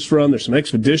to choose from. There's some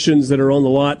Expeditions that are on the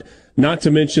lot. Not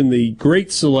to mention the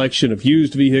great selection of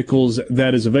used vehicles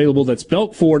that is available. That's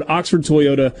Belk Ford Oxford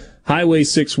Toyota, Highway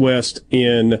 6 West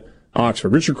in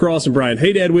Oxford. Richard Cross and Brian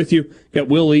Haydad with you. Got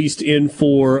Will East in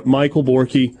for Michael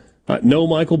Borky. No,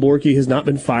 Michael Borky has not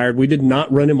been fired. We did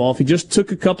not run him off. He just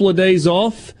took a couple of days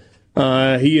off.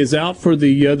 He is out for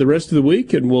the rest of the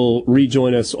week and will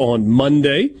rejoin us on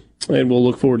Monday. And we'll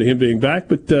look forward to him being back.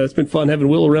 But it's been fun having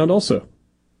Will around also.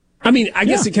 I mean, I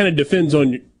guess it kind of depends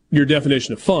on your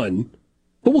definition of fun,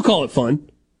 but we'll call it fun.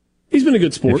 He's been a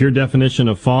good sport. If your definition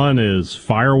of fun is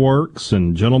fireworks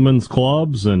and gentlemen's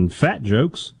clubs and fat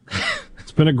jokes,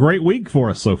 it's been a great week for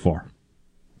us so far.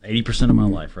 80% of my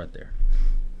life right there.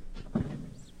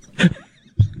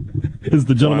 Is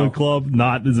the gentleman club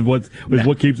not is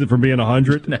what keeps it from being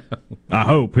 100? No. I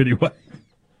hope anyway.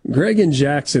 Greg and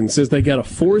Jackson says they got a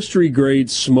forestry grade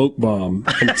smoke bomb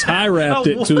and tie wrapped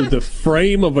it to the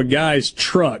frame of a guy's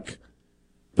truck.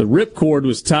 The ripcord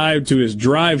was tied to his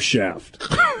drive shaft.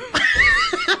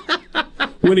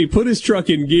 When he put his truck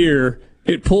in gear,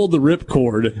 it pulled the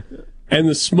ripcord, and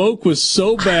the smoke was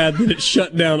so bad that it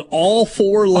shut down all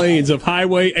 4 lanes of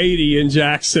Highway 80 in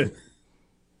Jackson.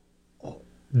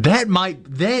 This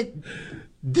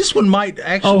one might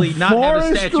actually not have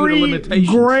a statute of limitations.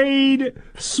 Grade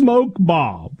smoke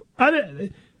bomb.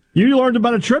 You learned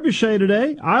about a trebuchet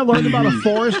today. I learned about a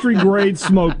forestry grade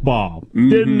smoke bomb.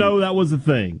 Didn't know that was a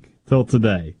thing till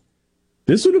today.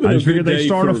 This would have been. I just figured they'd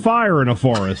start a fire in a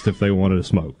forest if they wanted to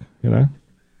smoke. You know,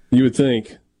 you would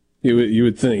think. You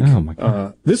would think. Oh my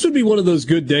God. This would be one of those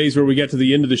good days where we get to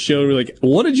the end of the show and we're like,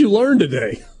 "What did you learn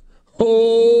today?"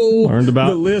 Oh, learned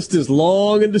about the list is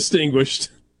long and distinguished.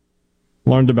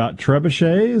 Learned about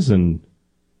trebuchets and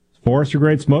forestry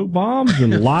grade smoke bombs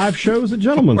and live shows at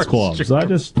gentlemen's clubs.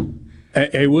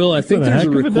 Hey, Will, I think there's a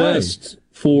request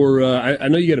for. I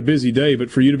know you got a busy day, but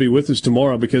for you to be with us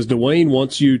tomorrow because Dwayne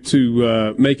wants you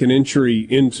to make an entry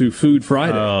into Food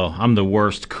Friday. Oh, I'm the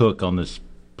worst cook on this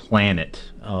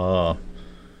planet. I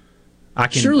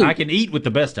can eat with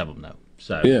the best of them though.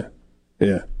 So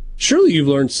yeah. Surely you've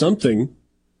learned something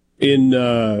in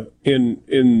the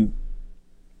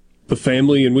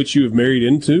family in which you have married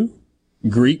into.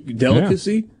 Greek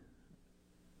delicacy?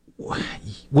 Yeah.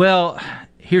 Well,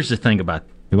 here's the thing about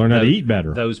you learn how to eat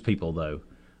better. Those people, though.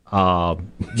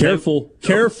 Careful.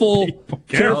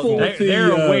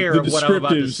 They're aware of what I'm about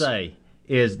to say.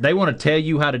 Is they want to tell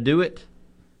you how to do it,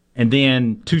 and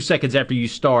then 2 seconds after you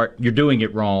start, you're doing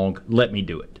it wrong. Let me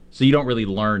do it. So you don't really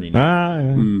learn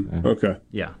anything. Okay.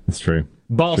 Yeah. That's true.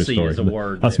 Bossy is a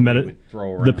word.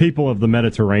 The people of the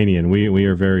Mediterranean, we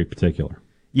are very particular.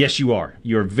 Yes, you are.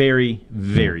 You are very,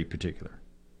 very particular.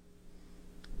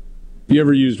 You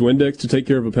ever used Windex to take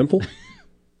care of a pimple?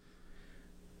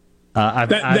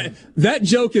 That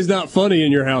joke is not funny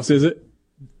in your house, is it?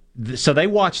 So they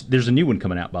watched. There's a new one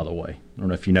coming out, by the way. I don't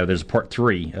know if you know. There's a part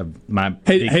 3 of my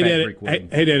Big Fat Greek Wedding.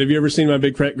 Hey, Dad, have you ever seen My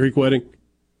Big Fat Greek Wedding?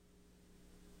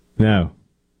 No.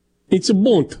 It's a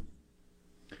bunt.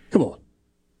 Come on.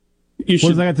 What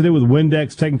does that have to do with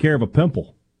Windex taking care of a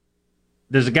pimple?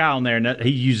 There's a guy on there, and he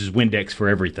uses Windex for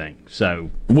everything. So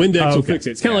Windex will fix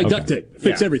it. It's kind of like duct tape.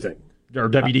 Fix everything. Or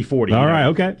WD-40. All right,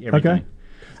 okay. Everything.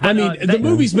 I mean, the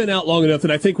movie's been out long enough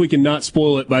that I think we can not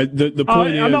spoil it. By the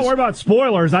point is, I'm not worried about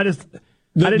spoilers. I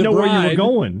didn't know where you were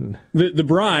going. The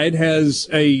bride has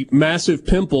a massive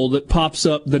pimple that pops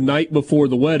up the night before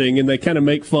the wedding, and they kind of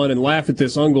make fun and laugh at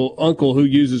this uncle who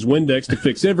uses Windex to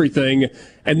fix everything.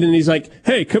 And then he's like,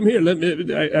 "Hey, come here.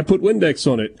 I put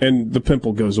Windex on it," and the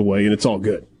pimple goes away, and it's all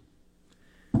good.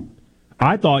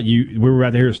 I thought we were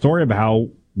about to hear a story about how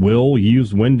Will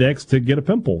used Windex to get a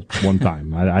pimple one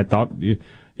time. I thought there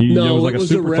was like a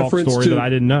SuperTalk story that I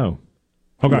didn't know.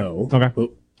 Okay. No. Okay. Well,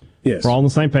 yes. We're all on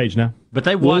the same page now. But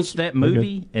they watched that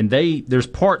movie, and there's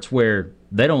parts where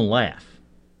they don't laugh.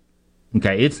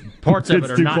 Okay, it's parts of it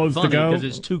are not funny because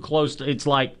it's too close to. It's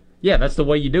like, yeah, that's the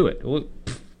way you do it.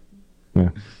 Yeah,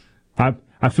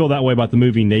 I feel that way about the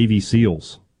movie Navy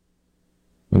SEALs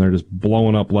when they're just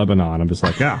blowing up Lebanon. I'm just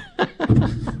like,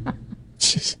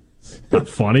 not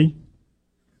funny.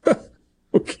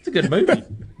 It's a good movie.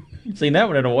 You've seen that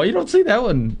one in a while. You don't see that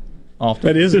one often.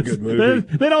 That is a good movie.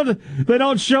 They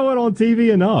don't show it on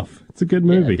TV enough. It's a good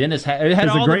movie. Yeah, it had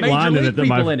all the Major League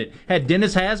people in it. Had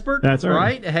Dennis Hasbert. That's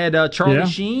right. It had Charlie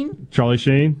Sheen. Charlie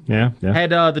Sheen. Yeah.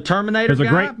 Had the Terminator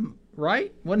guy.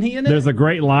 right? Wasn't he in it? There's a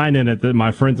great line in it that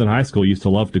my friends in high school used to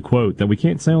love to quote that we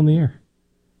can't say on the air.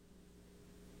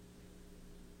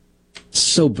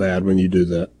 So bad when you do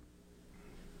that.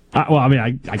 I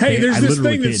can't. Hey, there's this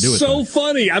thing that's so it,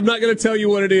 funny. I'm not going to tell you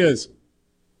what it is.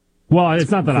 Well,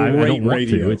 it's not that I don't want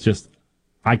radio. to. It's just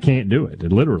I can't do it.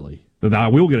 Literally. I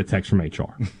will get a text from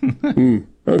HR.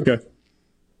 Okay.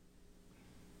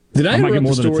 Did I interrupt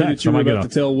the story that you were about to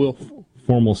tell, Will?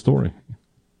 Formal story.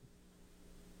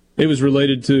 It was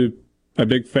related to a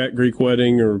big fat Greek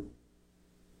wedding, or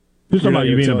just about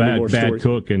you being a bad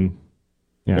cook, and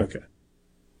yeah. Okay.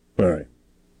 All right.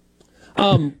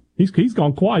 He's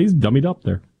gone quiet. He's dummied up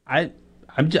there. He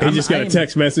just got a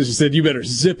text message that said, "You better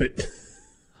zip it."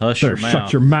 Hush your mouth.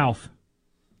 Shut your mouth.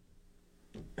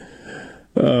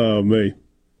 Oh, me.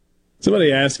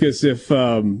 Somebody asked us if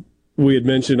we had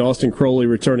mentioned Austin Crowley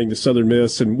returning to Southern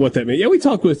Miss and what that meant. Yeah, we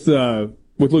talked with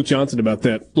Luke Johnson about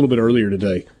that a little bit earlier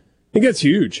today. I think that's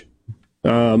huge.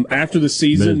 After the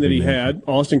season that he had,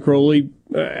 Austin Crowley,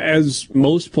 as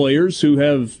most players who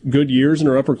have good years and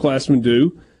are upperclassmen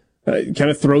do, kind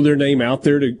of throw their name out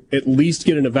there to at least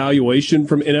get an evaluation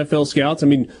from NFL scouts. I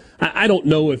mean, I don't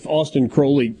know if Austin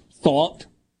Crowley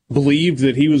believed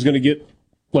that he was going to get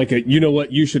like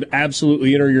you should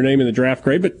absolutely enter your name in the draft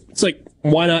grade, but it's like,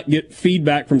 why not get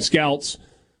feedback from scouts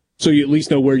so you at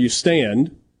least know where you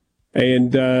stand?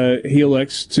 And he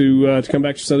elects to come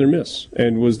back to Southern Miss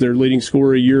and was their leading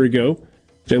scorer a year ago.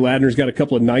 Jay Ladner's got a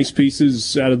couple of nice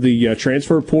pieces out of the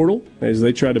transfer portal as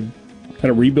they try to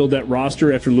kind of rebuild that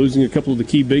roster after losing a couple of the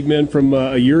key big men from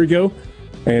a year ago.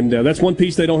 And that's one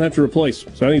piece they don't have to replace.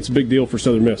 So I think it's a big deal for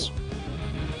Southern Miss.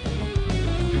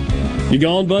 You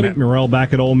gone, buddy? Matt Morrell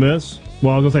back at Ole Miss.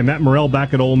 Well, I was going to say Matt Morrell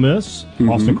back at Ole Miss. Mm-hmm.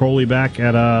 Austin Crowley back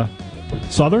at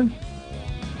Southern.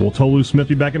 Will Tolu Smith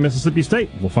be back at Mississippi State?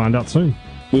 We'll find out soon.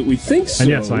 We think so.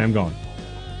 And yes, I am gone.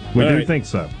 We do think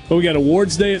so. Well, we got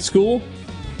awards day at school?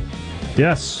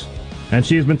 Yes. And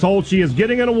she has been told she is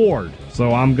getting an award,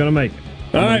 so I'm going to make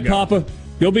it. All right, Papa.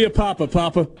 Go be a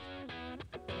Papa.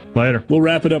 Later. We'll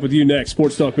wrap it up with you next.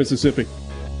 Sports Talk Mississippi.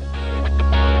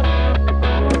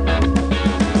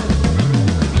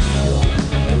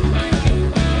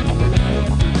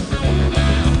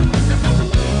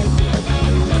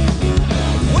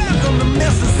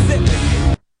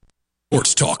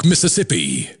 Sports Talk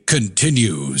Mississippi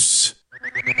continues.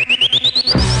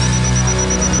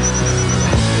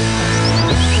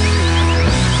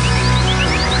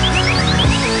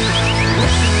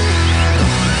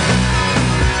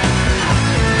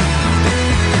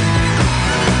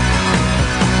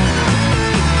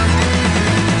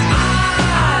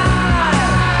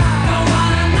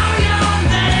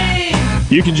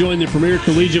 You can join the Premier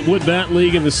Collegiate Wood Bat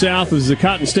League in the South as the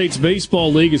Cotton States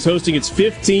Baseball League is hosting its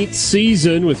 15th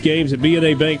season with games at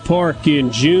B&A Bank Park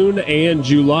in June and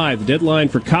July. The deadline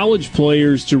for college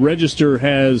players to register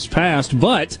has passed,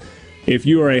 but if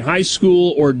you are a high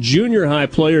school or junior high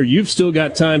player, you've still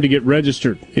got time to get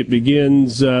registered.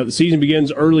 The season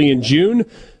begins early in June.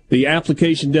 The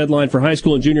application deadline for high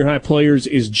school and junior high players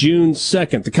is June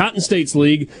 2nd. The Cotton States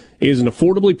League is an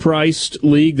affordably priced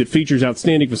league that features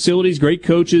outstanding facilities, great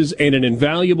coaches, and an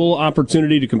invaluable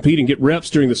opportunity to compete and get reps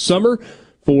during the summer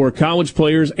for college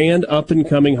players and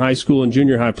up-and-coming high school and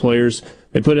junior high players.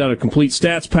 They put out a complete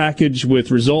stats package with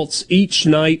results each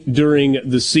night during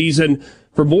the season.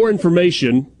 For more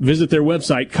information, visit their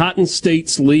website,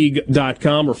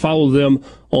 cottonstatesleague.com, or follow them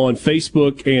on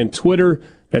Facebook and Twitter.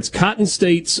 That's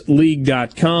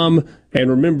cottonstatesleague.com. And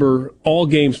remember, all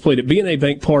games played at B&A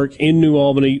Bank Park in New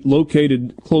Albany,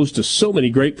 located close to so many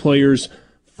great players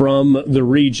from the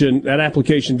region. That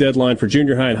application deadline for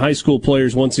junior high and high school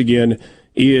players, once again,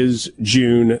 is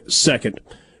June 2nd.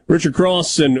 Richard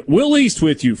Cross and Will East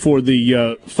with you for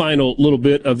the final little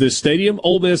bit of this stadium.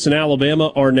 Ole Miss and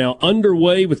Alabama are now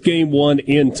underway with Game 1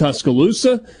 in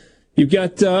Tuscaloosa. You've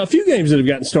got a few games that have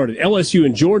gotten started. LSU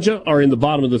and Georgia are in the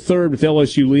bottom of the third, with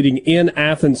LSU leading in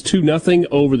Athens 2-0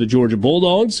 over the Georgia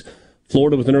Bulldogs.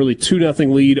 Florida with an early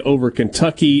 2-0 lead over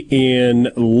Kentucky in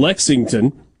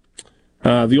Lexington.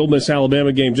 The Ole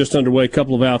Miss-Alabama game just underway, a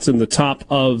couple of outs in the top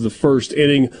of the first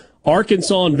inning.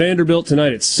 Arkansas and Vanderbilt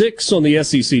tonight at 6 on the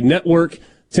SEC Network.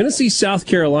 Tennessee-South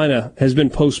Carolina has been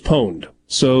postponed,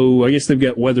 so I guess they've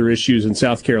got weather issues in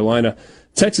South Carolina.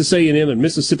 Texas A&M and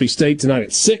Mississippi State tonight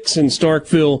at 6 in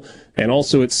Starkville, and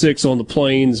also at 6 on the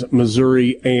Plains,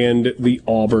 Missouri, and the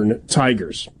Auburn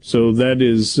Tigers. So that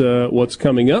is what's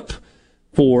coming up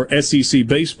for SEC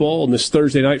baseball on this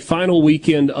Thursday night, final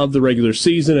weekend of the regular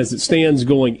season. As it stands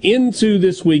going into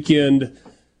this weekend,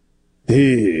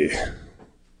 these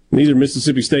are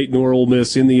Mississippi State nor Ole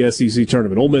Miss in the SEC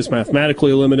tournament. Ole Miss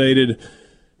mathematically eliminated.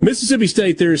 Mississippi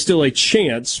State, there is still a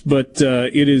chance, but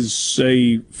it is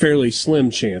a fairly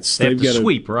slim chance. They've got to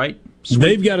sweep, right?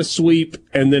 They've got to sweep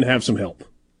and then have some help.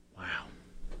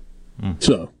 Wow.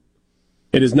 So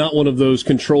it is not one of those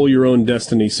control your own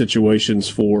destiny situations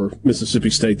for Mississippi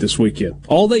State this weekend.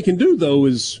 All they can do, though,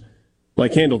 is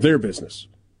handle their business.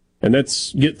 And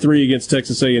that's get 3 against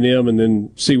Texas A&M and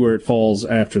then see where it falls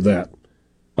after that.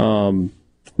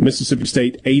 Mississippi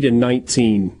State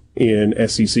 8-19 in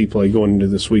SEC play going into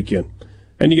this weekend.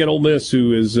 And you got Ole Miss,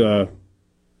 who is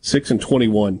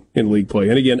 6-21 in league play.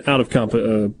 And again, out of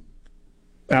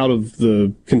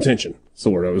the contention. That's the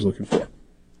word I was looking for.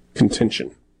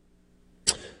 Contention.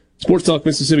 Sports Talk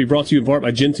Mississippi brought to you in part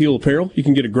by Genteel Apparel. You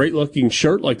can get a great-looking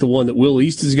shirt like the one that Will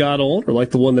East has got on or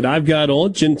like the one that I've got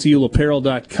on,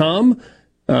 genteelapparel.com.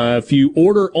 If you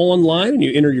order online and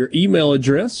you enter your email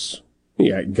address,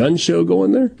 you got Gun Show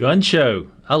going there. Gun Show.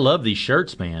 I love these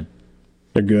shirts, man.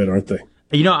 They're good, aren't they?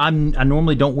 You know, I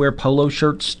normally don't wear polo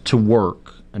shirts to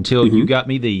work until you got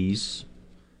me these,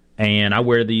 and I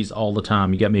wear these all the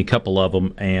time. You got me a couple of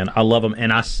them, and I love them,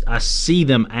 and I see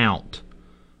them out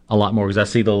a lot more because I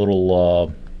see the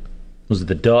little, was it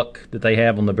the duck that they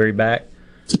have on the very back?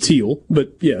 It's a teal,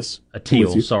 but yes. A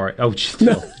teal, sorry. Oh,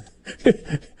 no.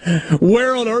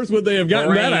 Where on earth would they have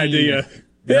gotten that idea?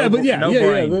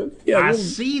 I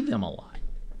see them a lot.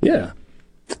 Yeah.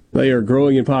 They are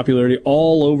growing in popularity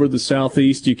all over the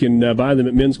Southeast. You can buy them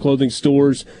at men's clothing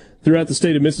stores throughout the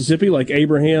state of Mississippi, like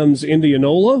Abraham's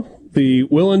Indianola, the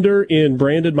Willender in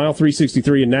Brandon, Mile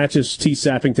 363 in Natchez, T.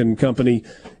 Sappington Company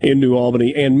in New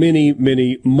Albany, and many,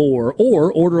 many more.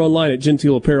 Or order online at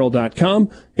genteelapparel.com.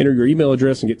 Enter your email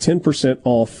address and get 10%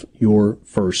 off your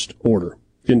first order.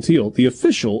 Genteel, the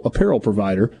official apparel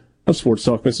provider of Sports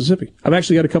Talk Mississippi. I've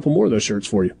actually got a couple more of those shirts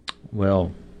for you.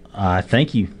 Well,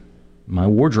 thank you. My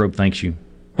wardrobe thanks you.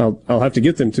 I'll have to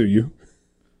get them to you.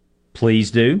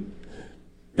 Please do.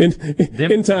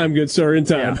 In time, good sir, in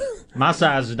time. Yeah. My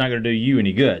size is not going to do you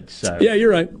any good. So yeah,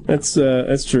 you're right. That's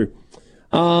true.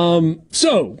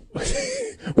 So,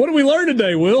 what did we learn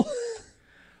today, Will?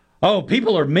 Oh,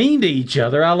 people are mean to each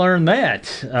other. I learned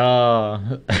that.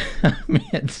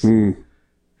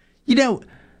 You know,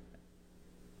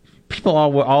 people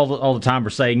all the time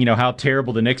are saying, how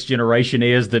terrible the next generation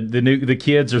is. The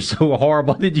kids are so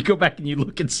horrible. Then you go back and you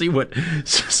look and see what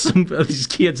some of these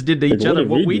kids did to each other,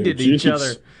 what we did to each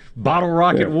other, bottle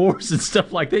rocket wars and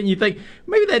stuff like that. And you think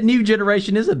maybe that new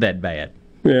generation isn't that bad.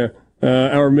 Yeah,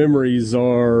 our memories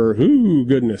are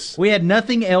goodness. We had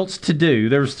nothing else to do.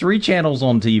 There's 3 channels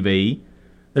on TV.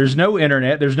 There's no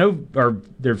internet. There's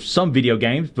some video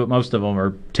games, but most of them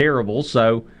are terrible.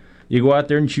 So you go out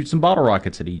there and shoot some bottle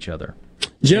rockets at each other.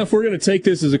 Jeff, we're going to take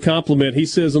this as a compliment. He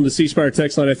says on the C Spire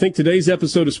text line, I think today's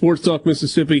episode of Sports Talk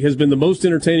Mississippi has been the most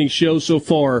entertaining show so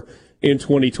far in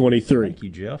 2023. Thank you,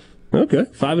 Jeff. Okay,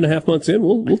 5.5 months in,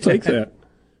 we'll take that.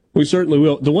 We certainly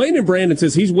will. Dwayne in Brandon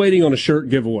says he's waiting on a shirt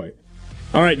giveaway.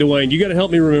 All right, Dwayne, you got to help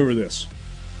me remember this.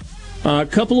 A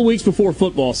couple of weeks before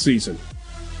football season,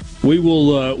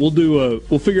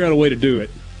 we'll figure out a way to do it,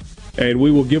 and we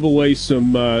will give away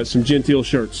some Genteel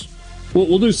shirts.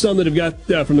 We'll do some that have got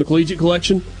from the collegiate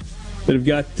collection that have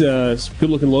got some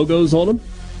good-looking logos on them.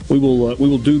 We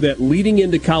will do that leading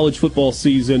into college football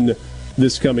season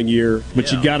this coming year.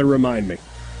 But you got to remind me.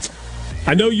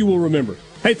 I know you will remember.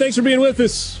 Hey, thanks for being with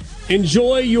us.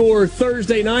 Enjoy your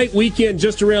Thursday night. Weekend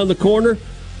just around the corner.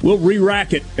 We'll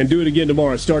re-rack it and do it again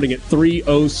tomorrow starting at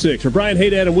 3:06. For Brian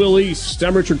Haydad and Will East,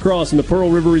 I'm Richard Cross in the Pearl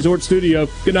River Resort Studio.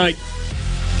 Good night.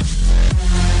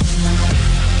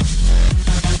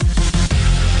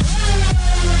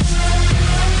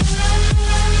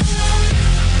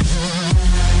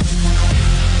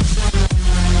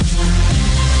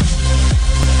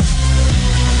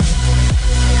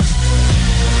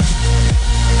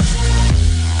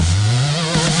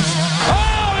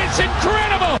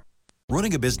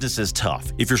 Running a business is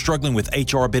tough. If you're struggling with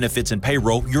HR, benefits, and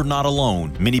payroll, you're not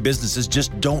alone. Many businesses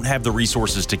just don't have the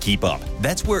resources to keep up.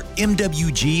 That's where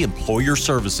MWG Employer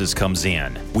Services comes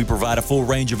in. We provide a full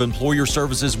range of employer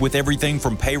services with everything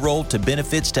from payroll to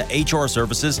benefits to HR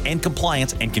services and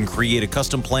compliance, and can create a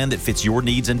custom plan that fits your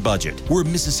needs and budget. We're a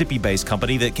Mississippi-based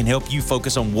company that can help you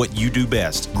focus on what you do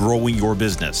best, growing your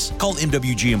business. Call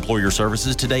MWG Employer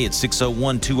Services today at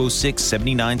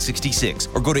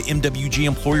 601-206-7966 or go to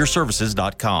MWGEmployerServices.com. A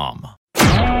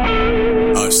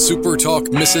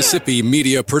SuperTalk Mississippi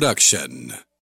media production.